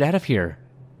 "Let's get out of here!"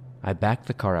 I backed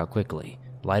the car out quickly,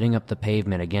 lighting up the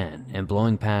pavement again and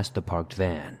blowing past the parked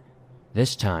van,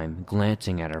 this time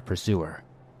glancing at our pursuer.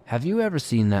 Have you ever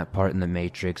seen that part in The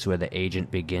Matrix where the agent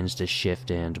begins to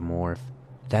shift and morph?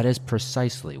 That is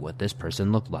precisely what this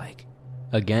person looked like.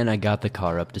 Again, I got the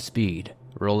car up to speed,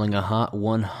 rolling a hot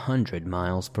 100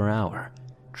 miles per hour,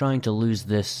 trying to lose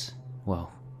this,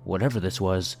 well, whatever this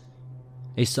was.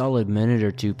 A solid minute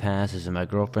or two passes and my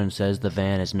girlfriend says the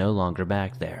van is no longer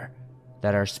back there,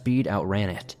 that our speed outran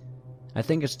it. I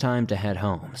think it's time to head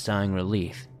home, sighing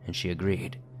relief, and she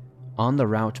agreed. On the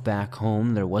route back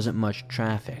home, there wasn't much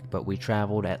traffic, but we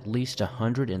traveled at least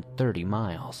 130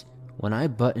 miles. When I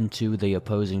butt into the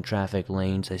opposing traffic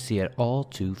lanes, I see it all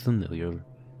too familiar.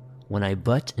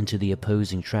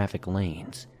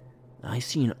 I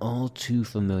see an all too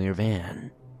familiar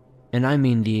van. And I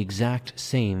mean the exact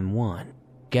same one,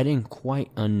 getting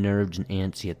quite unnerved and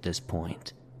antsy at this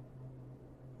point.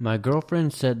 My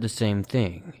girlfriend said the same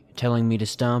thing, telling me to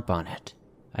stomp on it.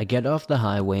 I get off the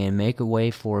highway and make a way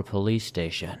for a police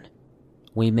station.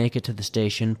 We make it to the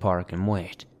station, park, and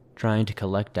wait, trying to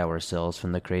collect ourselves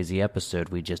from the crazy episode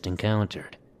we just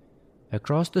encountered.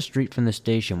 Across the street from the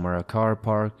station was a car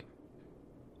park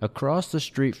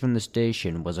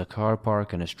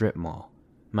and a strip mall.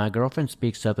 My girlfriend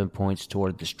speaks up and points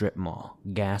toward the strip mall,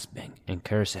 gasping and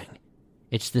cursing.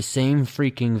 It's the same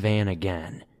freaking van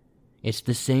again. It's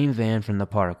the same van from the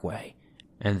parkway.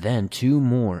 And then 2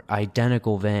 more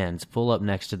identical vans pull up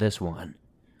next to this one.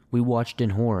 We watched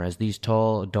in horror as these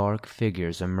tall, dark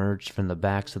figures emerged from the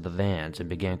backs of the vans and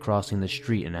began crossing the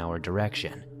street in our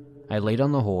direction. I laid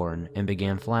on the horn and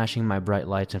began flashing my bright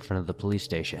lights in front of the police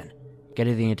station,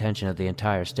 getting the attention of the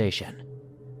entire station.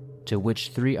 To which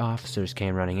 3 officers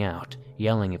came running out,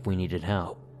 yelling if we needed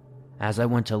help. As I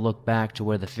went to look back to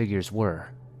where the figures were,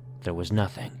 there was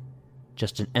nothing.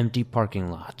 Just an empty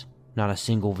parking lot, not a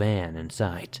single van in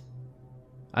sight.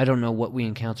 I don't know what we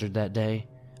encountered that day,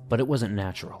 but it wasn't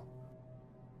natural.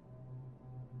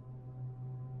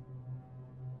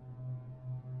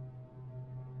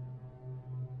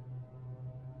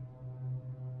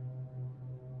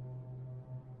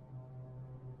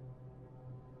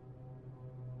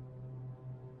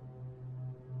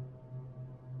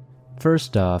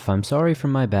 First off, I'm sorry for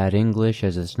my bad English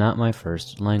as it's not my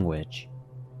first language.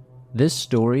 This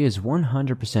story is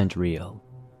 100% real.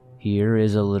 Here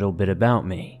is a little bit about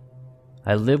me.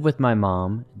 I live with my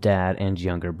mom, dad, and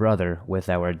younger brother with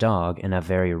our dog in a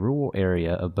very rural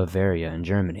area of Bavaria in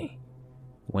Germany.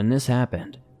 When this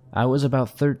happened, I was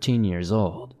about 13 years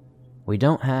old. We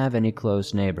don't have any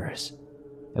close neighbors.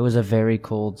 It was a very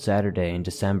cold Saturday in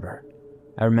December.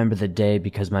 I remember the day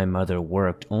because my mother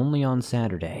worked only on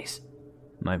Saturdays.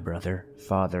 My brother,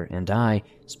 father, and I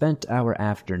spent our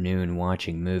afternoon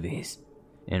watching movies.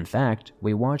 In fact,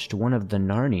 we watched one of the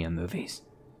Narnia movies.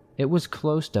 It was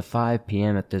close to 5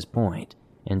 p.m. at this point,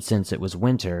 and since it was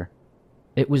winter,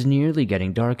 it was nearly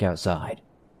getting dark outside.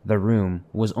 The room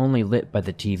was only lit by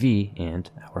the TV and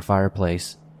our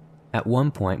fireplace. At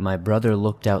one point, my brother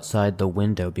looked outside the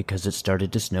window because it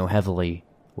started to snow heavily.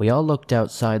 We all looked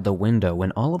outside the window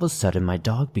when all of a sudden my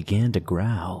dog began to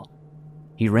growl.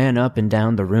 He ran up and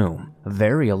down the room,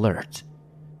 very alert.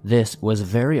 This was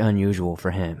very unusual for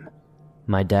him.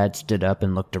 My dad stood up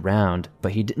and looked around,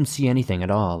 but he didn't see anything at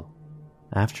all.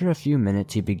 After a few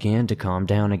minutes, he began to calm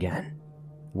down again.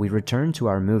 We returned to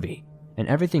our movie, and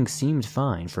everything seemed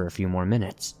fine for a few more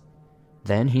minutes.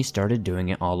 Then he started doing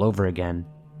it all over again.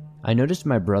 I noticed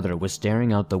my brother was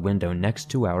staring out the window next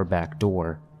to our back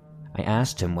door. I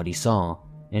asked him what he saw,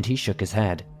 and he shook his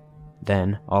head.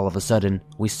 Then, all of a sudden,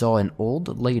 we saw an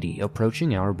old lady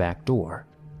approaching our back door.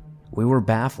 We were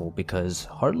baffled because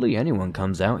hardly anyone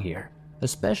comes out here,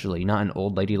 especially not an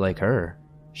old lady like her.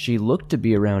 She looked to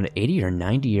be around 80 or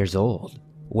 90 years old,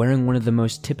 wearing one of the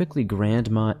most typically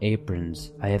grandma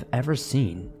aprons I have ever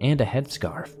seen and a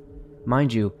headscarf.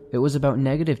 Mind you, it was about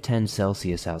 -10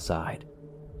 Celsius outside.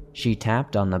 She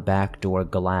tapped on the back door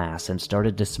glass and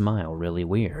started to smile really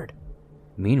weird.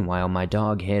 Meanwhile, my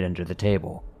dog hid under the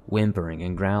table, whimpering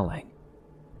and growling.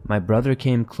 My brother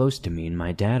came close to me and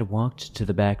my dad walked to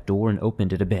the back door and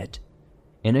opened it a bit.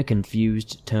 In a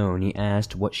confused tone, he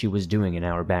asked what she was doing in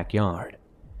our backyard.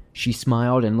 She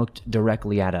smiled and looked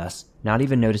directly at us, not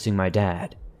even noticing my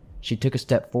dad. She took a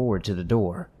step forward to the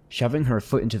door, shoving her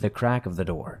foot into the crack of the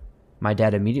door. My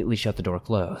dad immediately shut the door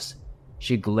close.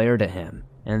 She glared at him,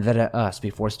 and then at us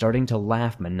before starting to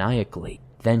laugh maniacally.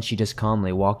 Then she just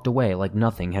calmly walked away like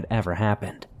nothing had ever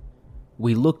happened.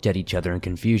 We looked at each other in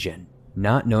confusion,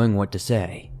 not knowing what to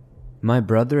say. My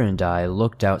brother and I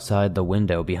looked outside the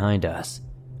window behind us.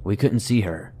 We couldn't see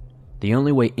her. The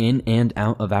only way in and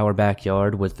out of our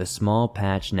backyard was the small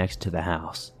patch next to the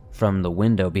house. From the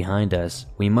window behind us,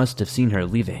 we must have seen her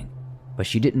leaving, but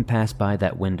she didn't pass by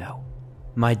that window.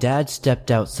 My dad stepped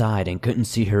outside and couldn't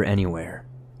see her anywhere.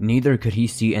 Neither could he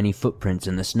see any footprints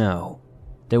in the snow.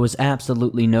 There was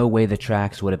absolutely no way the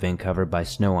tracks would have been covered by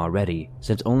snow already,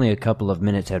 since only a couple of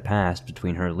minutes had passed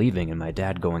between her leaving and my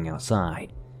dad going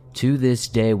outside. To this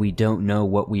day, we don't know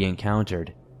what we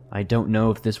encountered. I don't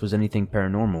know if this was anything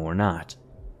paranormal or not.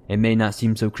 It may not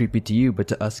seem so creepy to you, but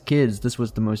to us kids, this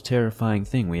was the most terrifying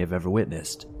thing we have ever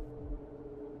witnessed.